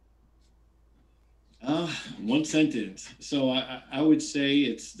 One sentence. So I would say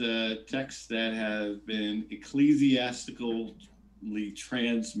it's the texts that have been ecclesiastically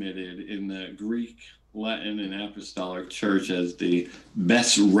transmitted in the Greek, Latin, and Apostolic Church as the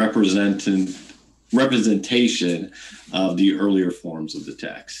best representation of the earlier forms of the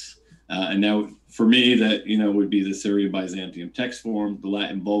text. And now, for me, that would be the Syro-Byzantium text form, the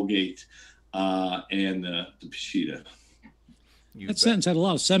Latin Vulgate, and the Peshitta. That sentence had a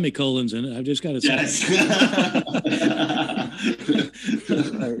lot of semicolons in it. I've just got to say. Yes.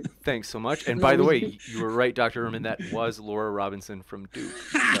 Thanks so much. And by the way, you were right, Dr. Ehrman. That was Laura Robinson from Duke.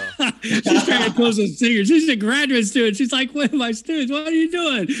 So. She's trying to close those fingers. She's a graduate student. She's like, what are my students? What are you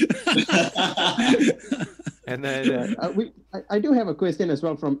doing? And then I do have a question as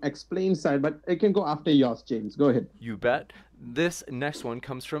well from Explain side, but it can go after yours, James. Go ahead. You bet. This next one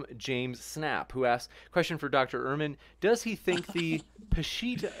comes from James Snap, who asks, question for Dr. Ehrman, does he think the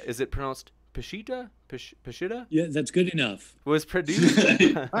Peshitta, is it pronounced Peshitta? Peshitta? Yeah, that's good enough. Was produced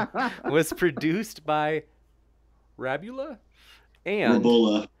by Rabula? And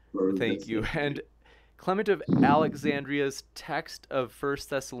Rabula. Thank you. And Clement of Alexandria's text of 1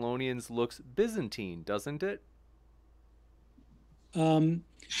 Thessalonians looks Byzantine, doesn't it?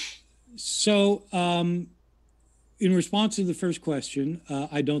 In response to the first question,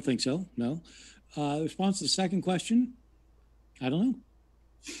 I don't think so, no. In response to the second question, I don't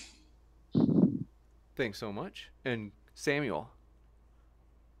know. Thanks so much. And Samuel.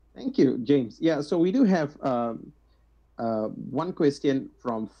 Thank you, James. Yeah, so we do have one question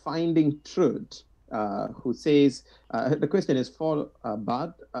from Finding Truth, who says, the question is for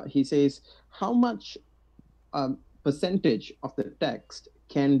Bart. He says, how much percentage of the text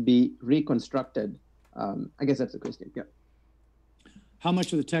can be reconstructed? I guess that's the question, yeah. How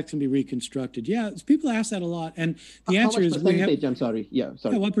much of the text can be reconstructed? Yeah, people ask that a lot. And the answer is percentage, I'm sorry. Yeah,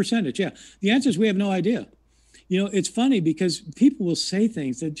 sorry. Yeah, what percentage? Yeah. The answer is we have no idea. It's funny because people will say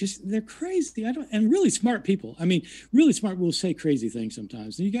things that they're crazy. And really smart people. I mean, really smart will say crazy things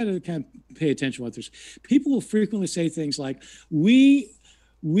sometimes. And you got to kind of pay attention to what there's. People will frequently say things like, we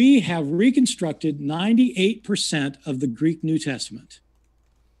have reconstructed 98% of the Greek New Testament.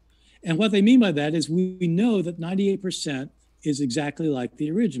 And what they mean by that is we know that 98% is exactly like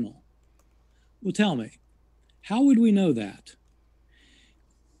the original. Well, tell me, how would we know that?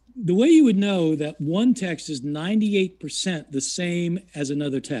 The way you would know that one text is 98% the same as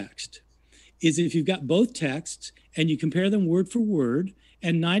another text is if you've got both texts and you compare them word for word,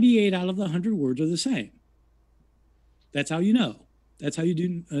 and 98 out of the 100 words are the same. That's how you know. That's how you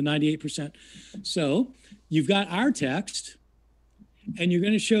do 98%. So you've got our text, and you're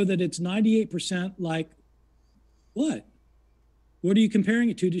going to show that it's 98% like what? What are you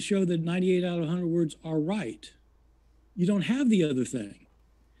comparing it to show that 98 out of 100 words are right? You don't have the other thing.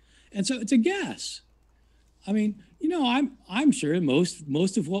 And so it's a guess. I mean, I'm sure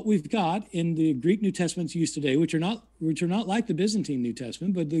most of what we've got in the Greek New Testaments used today, which are not like the Byzantine New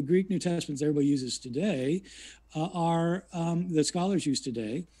Testament, but the Greek New Testaments everybody uses today, are the scholars use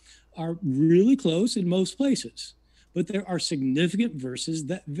today, are really close in most places. But there are significant verses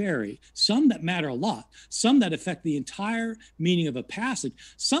that vary, some that matter a lot, some that affect the entire meaning of a passage,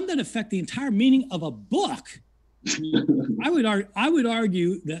 some that affect the entire meaning of a book. I would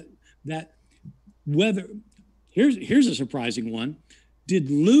argue that whether here's a surprising one.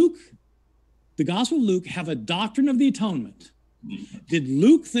 Did Luke, the Gospel of Luke, have a doctrine of the atonement? Did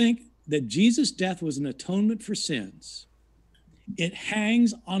Luke think that Jesus' death was an atonement for sins? It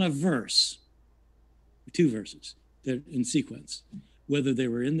hangs on a verse, two verses that in sequence, whether they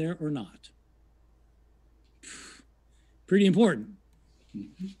were in there or not. Pretty important.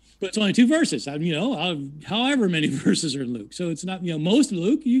 But it's only two verses. However many verses are in Luke. So it's not, most of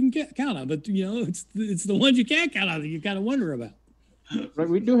Luke you can count on, but it's the ones you can't count on that you kind of wonder about. Right,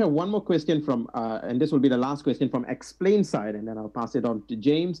 we do have one more question from, and this will be the last question from Explain side, and then I'll pass it on to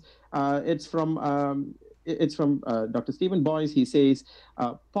James. It's from Dr. Stephen Boyce. He says,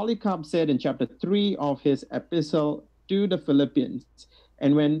 Polycarp said in chapter 3 of his epistle to the Philippians,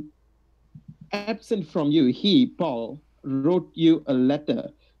 and when absent from you, he, Paul, wrote you a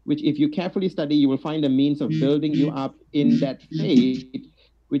letter, which if you carefully study, you will find a means of building you up in that faith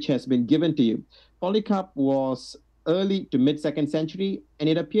which has been given to you. Polycarp was early to mid-2nd century, and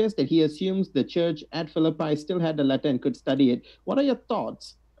it appears that he assumes the church at Philippi still had the letter and could study it. What are your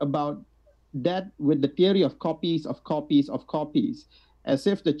thoughts about that with the theory of copies of copies of copies, as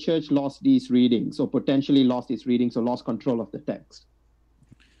if the church lost these readings or potentially lost these readings or lost control of the text?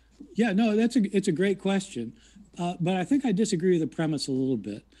 Yeah, no, it's a great question. But I think I disagree with the premise a little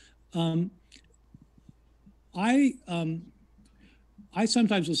bit. I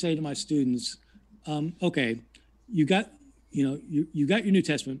sometimes will say to my students, okay, you got your New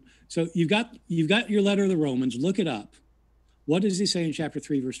Testament. So you've got your letter of the Romans, look it up. What does he say in chapter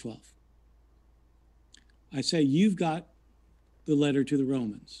 3, verse 12? I say, you've got the letter to the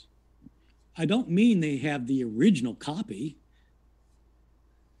Romans. I don't mean they have the original copy.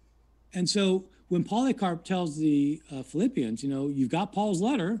 And so when Polycarp tells the Philippians, you've got Paul's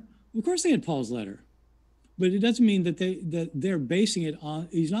letter, of course they had Paul's letter. But it doesn't mean that they're basing it on,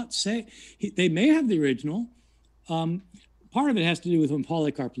 he's not saying, they may have the original. Part of it has to do with when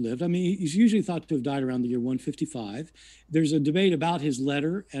Polycarp lived. I mean, he's usually thought to have died around the year 155. There's a debate about his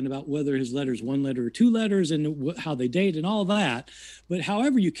letter and about whether his letter is one letter or two letters and how they date and all that. But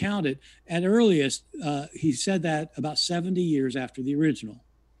however you count it, at earliest, he said that about 70 years after the original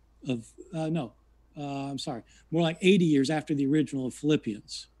more like 80 years after the original of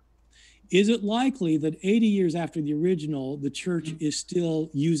Philippians. Is it likely that 80 years after the original, the church is still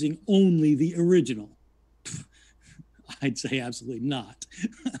using only the original? I'd say absolutely not.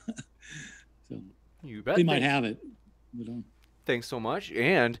 So you bet. They might have it. But, thanks so much.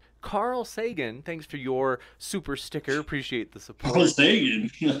 And Carl Sagan, thanks for your super sticker. Appreciate the support. Carl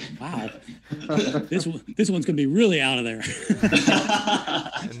Sagan. Wow. This one's going to be really out of there.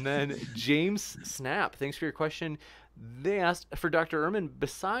 And then James Snap, thanks for your question. They asked for Dr. Ehrman,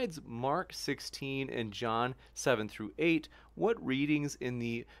 besides Mark 16 and John 7 through 8, what readings in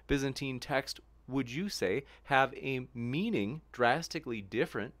the Byzantine text would you say have a meaning drastically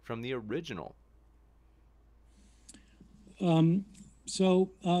different from the original?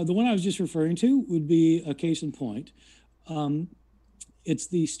 So the one I was just referring to would be a case in point. It's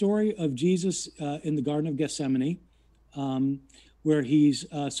the story of Jesus in the Garden of Gethsemane, where he's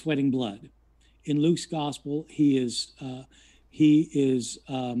sweating blood. In Luke's gospel, actually,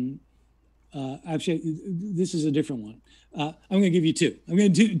 this is a different one. I'm going to give you two. I'm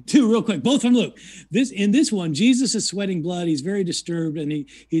going to do two real quick, both from Luke. In this one, Jesus is sweating blood. He's very disturbed, and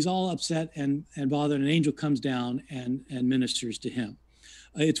he's all upset and bothered. An angel comes down and ministers to him.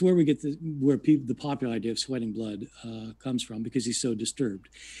 It's where we get the popular idea of sweating blood comes from, because he's so disturbed.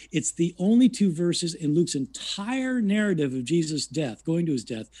 It's the only two verses in Luke's entire narrative of Jesus' death, going to his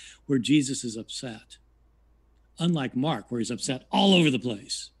death, where Jesus is upset. Unlike Mark, where he's upset all over the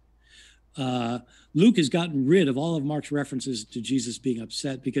place. Luke has gotten rid of all of Mark's references to Jesus being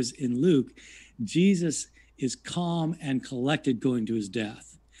upset, because in Luke, Jesus is calm and collected going to his death.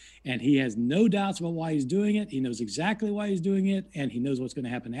 And he has no doubts about why he's doing it. He knows exactly why he's doing it, and he knows what's going to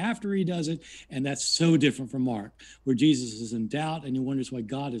happen after he does it. And that's so different from Mark, where Jesus is in doubt and he wonders why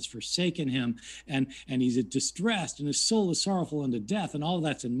God has forsaken him, and he's distressed and his soul is sorrowful unto death, and all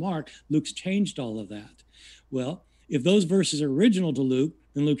that's in Mark. Luke's changed all of that. Well, if those verses are original to Luke,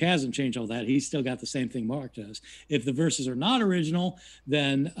 then Luke hasn't changed all that. He's still got the same thing Mark does. If the verses are not original,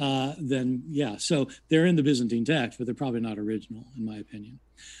 then yeah. So they're in the Byzantine text, but they're probably not original, in my opinion.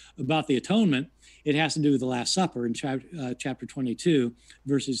 About the atonement, it has to do with the Last Supper in chapter 22,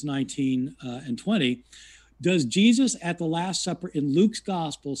 verses 19 and 20. Does Jesus at the Last Supper in Luke's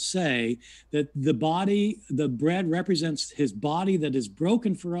gospel say that the bread represents his body that is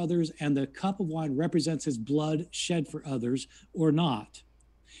broken for others and the cup of wine represents his blood shed for others, or not?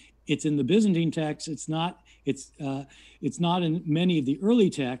 It's in the Byzantine text. It's not in many of the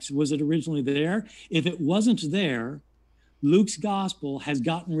early texts. Was it originally there? If it wasn't there, Luke's gospel has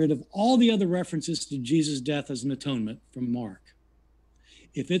gotten rid of all the other references to Jesus' death as an atonement from Mark.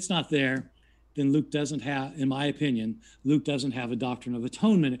 If it's not there, then Luke doesn't have, in my opinion, Luke doesn't have a doctrine of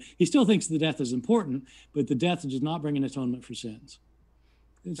atonement. He still thinks the death is important, but the death does not bring an atonement for sins.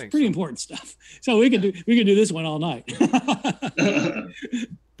 It's pretty important stuff. So we can do this one all night.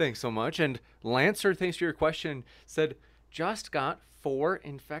 Thanks so much. And Lancer, thanks for your question, said, just got 4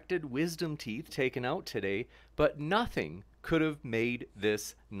 infected wisdom teeth taken out today, but nothing could have made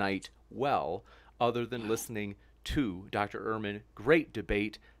this night well other than listening to Dr. Ehrman. Great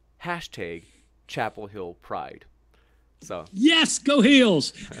debate. # Chapel Hill Pride. So yes, go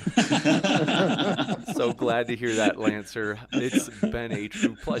Heels. So glad to hear that, Lancer. It's been a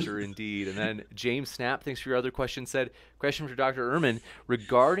true pleasure indeed. And then James Snap, thanks for your other question, said, question for Dr. Ehrman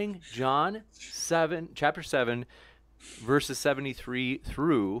regarding John 7, chapter 7, verses 73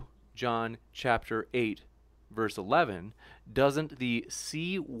 through John chapter 8, verse 11, doesn't the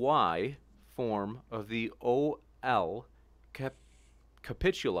CY form of the OL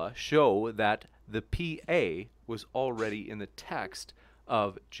capitula show that the PA was already in the text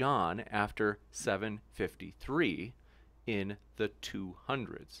of John after 753 in the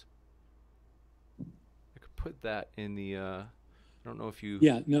 200s? I could put that in the, I don't know if you...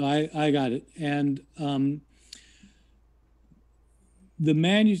 Yeah, no, I got it. And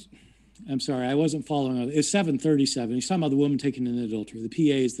I'm sorry, I wasn't following. It's 737. He's talking about the woman taken in adultery. The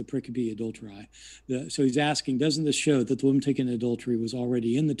PA is the pericope adulteri. So he's asking, doesn't this show that the woman taken in adultery was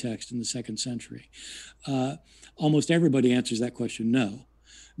already in the text in the 2nd century? Almost everybody answers that question, no.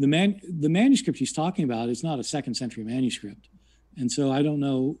 The manuscript he's talking about is not a 2nd century manuscript. And so I don't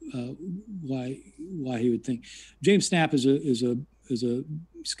know why he would think. James Snap is a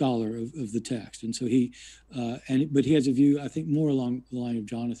scholar of the text, and so but he has a view, I think, more along the line of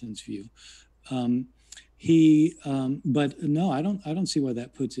Jonathan's view. But no, I don't see why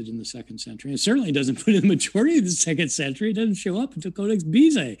that puts it in the 2nd century. It certainly doesn't put it in the majority of the 2nd century. It doesn't show up until Codex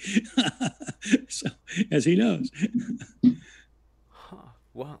Bezae, so as he knows.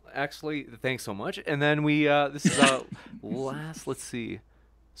 Well, actually, thanks so much. And then we, this is last, let's see.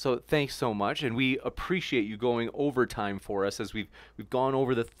 So thanks so much, and we appreciate you going overtime for us as we've gone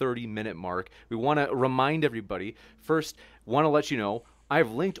over the 30-minute mark. We want to remind everybody, first, want to let you know,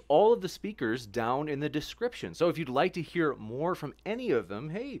 I've linked all of the speakers down in the description. So if you'd like to hear more from any of them,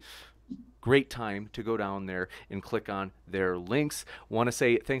 hey, great time to go down there and click on their links. Want to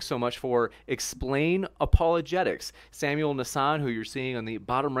say thanks so much for Explain Apologetics. Samuel Nassan, who you're seeing on the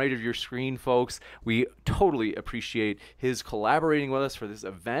bottom right of your screen, folks. We totally appreciate his collaborating with us for this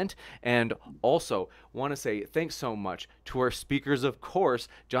event. And also want to say thanks so much to our speakers, of course,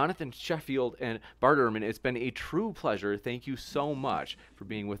 Jonathan Sheffield and Bart Ehrman. It's been a true pleasure. Thank you so much for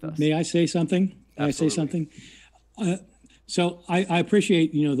being with us. May I say something? May I say something? So I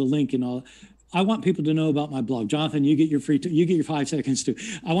appreciate, the link and all. I want people to know about my blog. Jonathan, you get your 5 seconds too.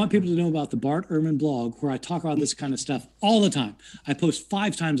 I want people to know about the Bart Ehrman blog, where I talk about this kind of stuff all the time. I post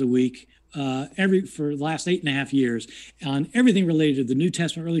 5 times a week, for the last 8.5 years, on everything related to the New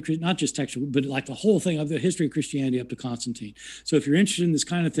Testament, early, not just textual, but like the whole thing of the history of Christianity up to Constantine. So if you're interested in this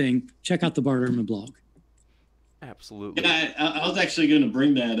kind of thing, check out the Bart Ehrman blog. Absolutely. Yeah, I was actually going to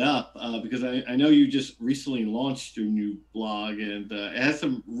bring that up because I know you just recently launched your new blog, and it has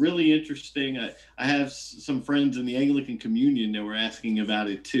some really interesting. I have some friends in the Anglican Communion that were asking about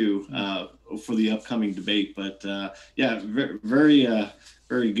it too for the upcoming debate. But yeah, very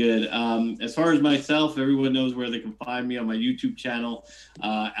good. As far as myself, everyone knows where they can find me on my YouTube channel,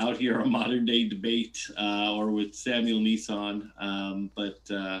 out here on Modern Day Debate or with Samuel Nissan.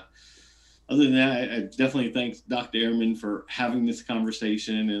 Other than that, I definitely thank Dr. Ehrman for having this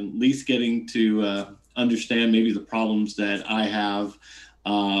conversation and at least getting to understand maybe the problems that I have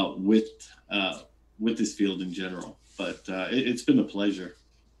with this field in general. But it's been a pleasure.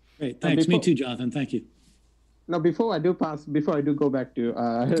 Great, thanks. Me too, Jonathan. Thank you. Now, before I do go back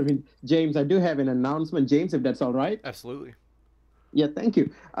to James, I do have an announcement. James, if that's all right. Absolutely. Yeah, thank you.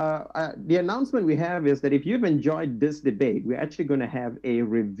 The announcement we have is that if you've enjoyed this debate, we're actually going to have a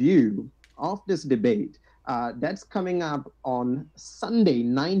review of this debate. That's coming up on Sunday,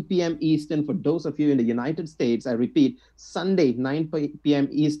 9 p.m. Eastern. For those of you in the United States, I repeat, Sunday, 9 p.m.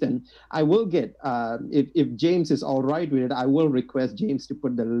 Eastern. I will get, if James is all right with it, I will request James to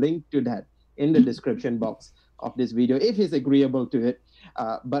put the link to that in the description box of this video if he's agreeable to it.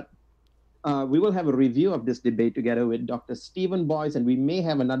 But we will have a review of this debate together with Dr. Stephen Boyce, and we may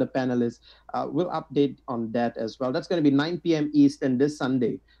have another panelist. We'll update on that as well. That's going to be 9 p.m. Eastern this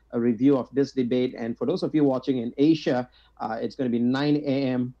Sunday, a review of this debate. And for those of you watching in Asia, it's going to be 9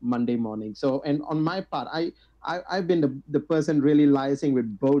 a.m. Monday morning. So, and on my part, I've been the person really liaising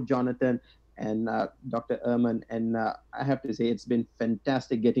with both Jonathan and Dr. Ehrman. And I have to say, it's been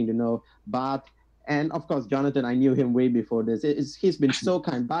fantastic getting to know Bart. And of course, Jonathan, I knew him way before this. He's been so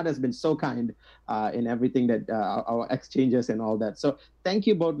kind. Bart has been so kind in everything that our exchanges and all that. So thank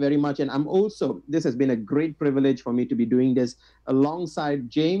you both very much. And this has been a great privilege for me to be doing this alongside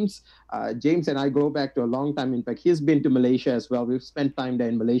James. James and I go back to a long time. In fact, he's been to Malaysia as well. We've spent time there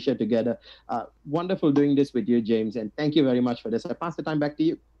in Malaysia together. Wonderful doing this with you, James. And thank you very much for this. I pass the time back to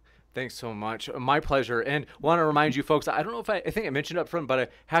you. Thanks so much. My pleasure. And want to remind you folks, I don't know if I think I mentioned up front, but I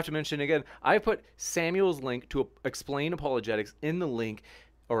have to mention again, I put Samuel's link to explain apologetics in the link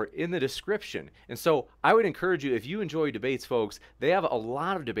or in the description. And so I would encourage you, if you enjoy debates, folks, they have a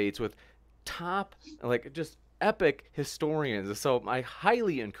lot of debates with top, like just epic historians. So I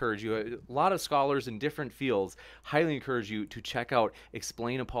highly encourage you, a lot of scholars in different fields, highly encourage you to check out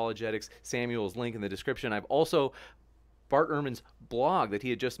Explain Apologetics, Samuel's link in the description. I've also Bart Ehrman's blog that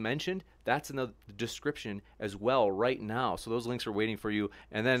he had just mentioned, that's in the description as well right now. So those links are waiting for you.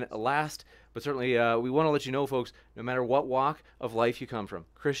 And then last, but certainly we want to let you know, folks, no matter what walk of life you come from,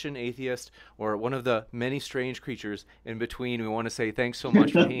 Christian, atheist, or one of the many strange creatures in between, we want to say thanks so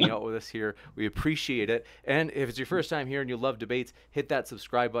much for hanging out with us here. We appreciate it. And if it's your first time here and you love debates, hit that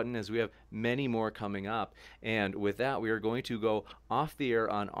subscribe button as we have many more coming up. And with that, we are going to go off the air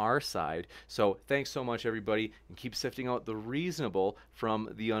on our side. So thanks so much, everybody, and keep sifting out the reasonable from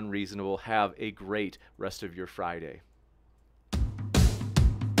the unreasonable. Have a great rest of your Friday.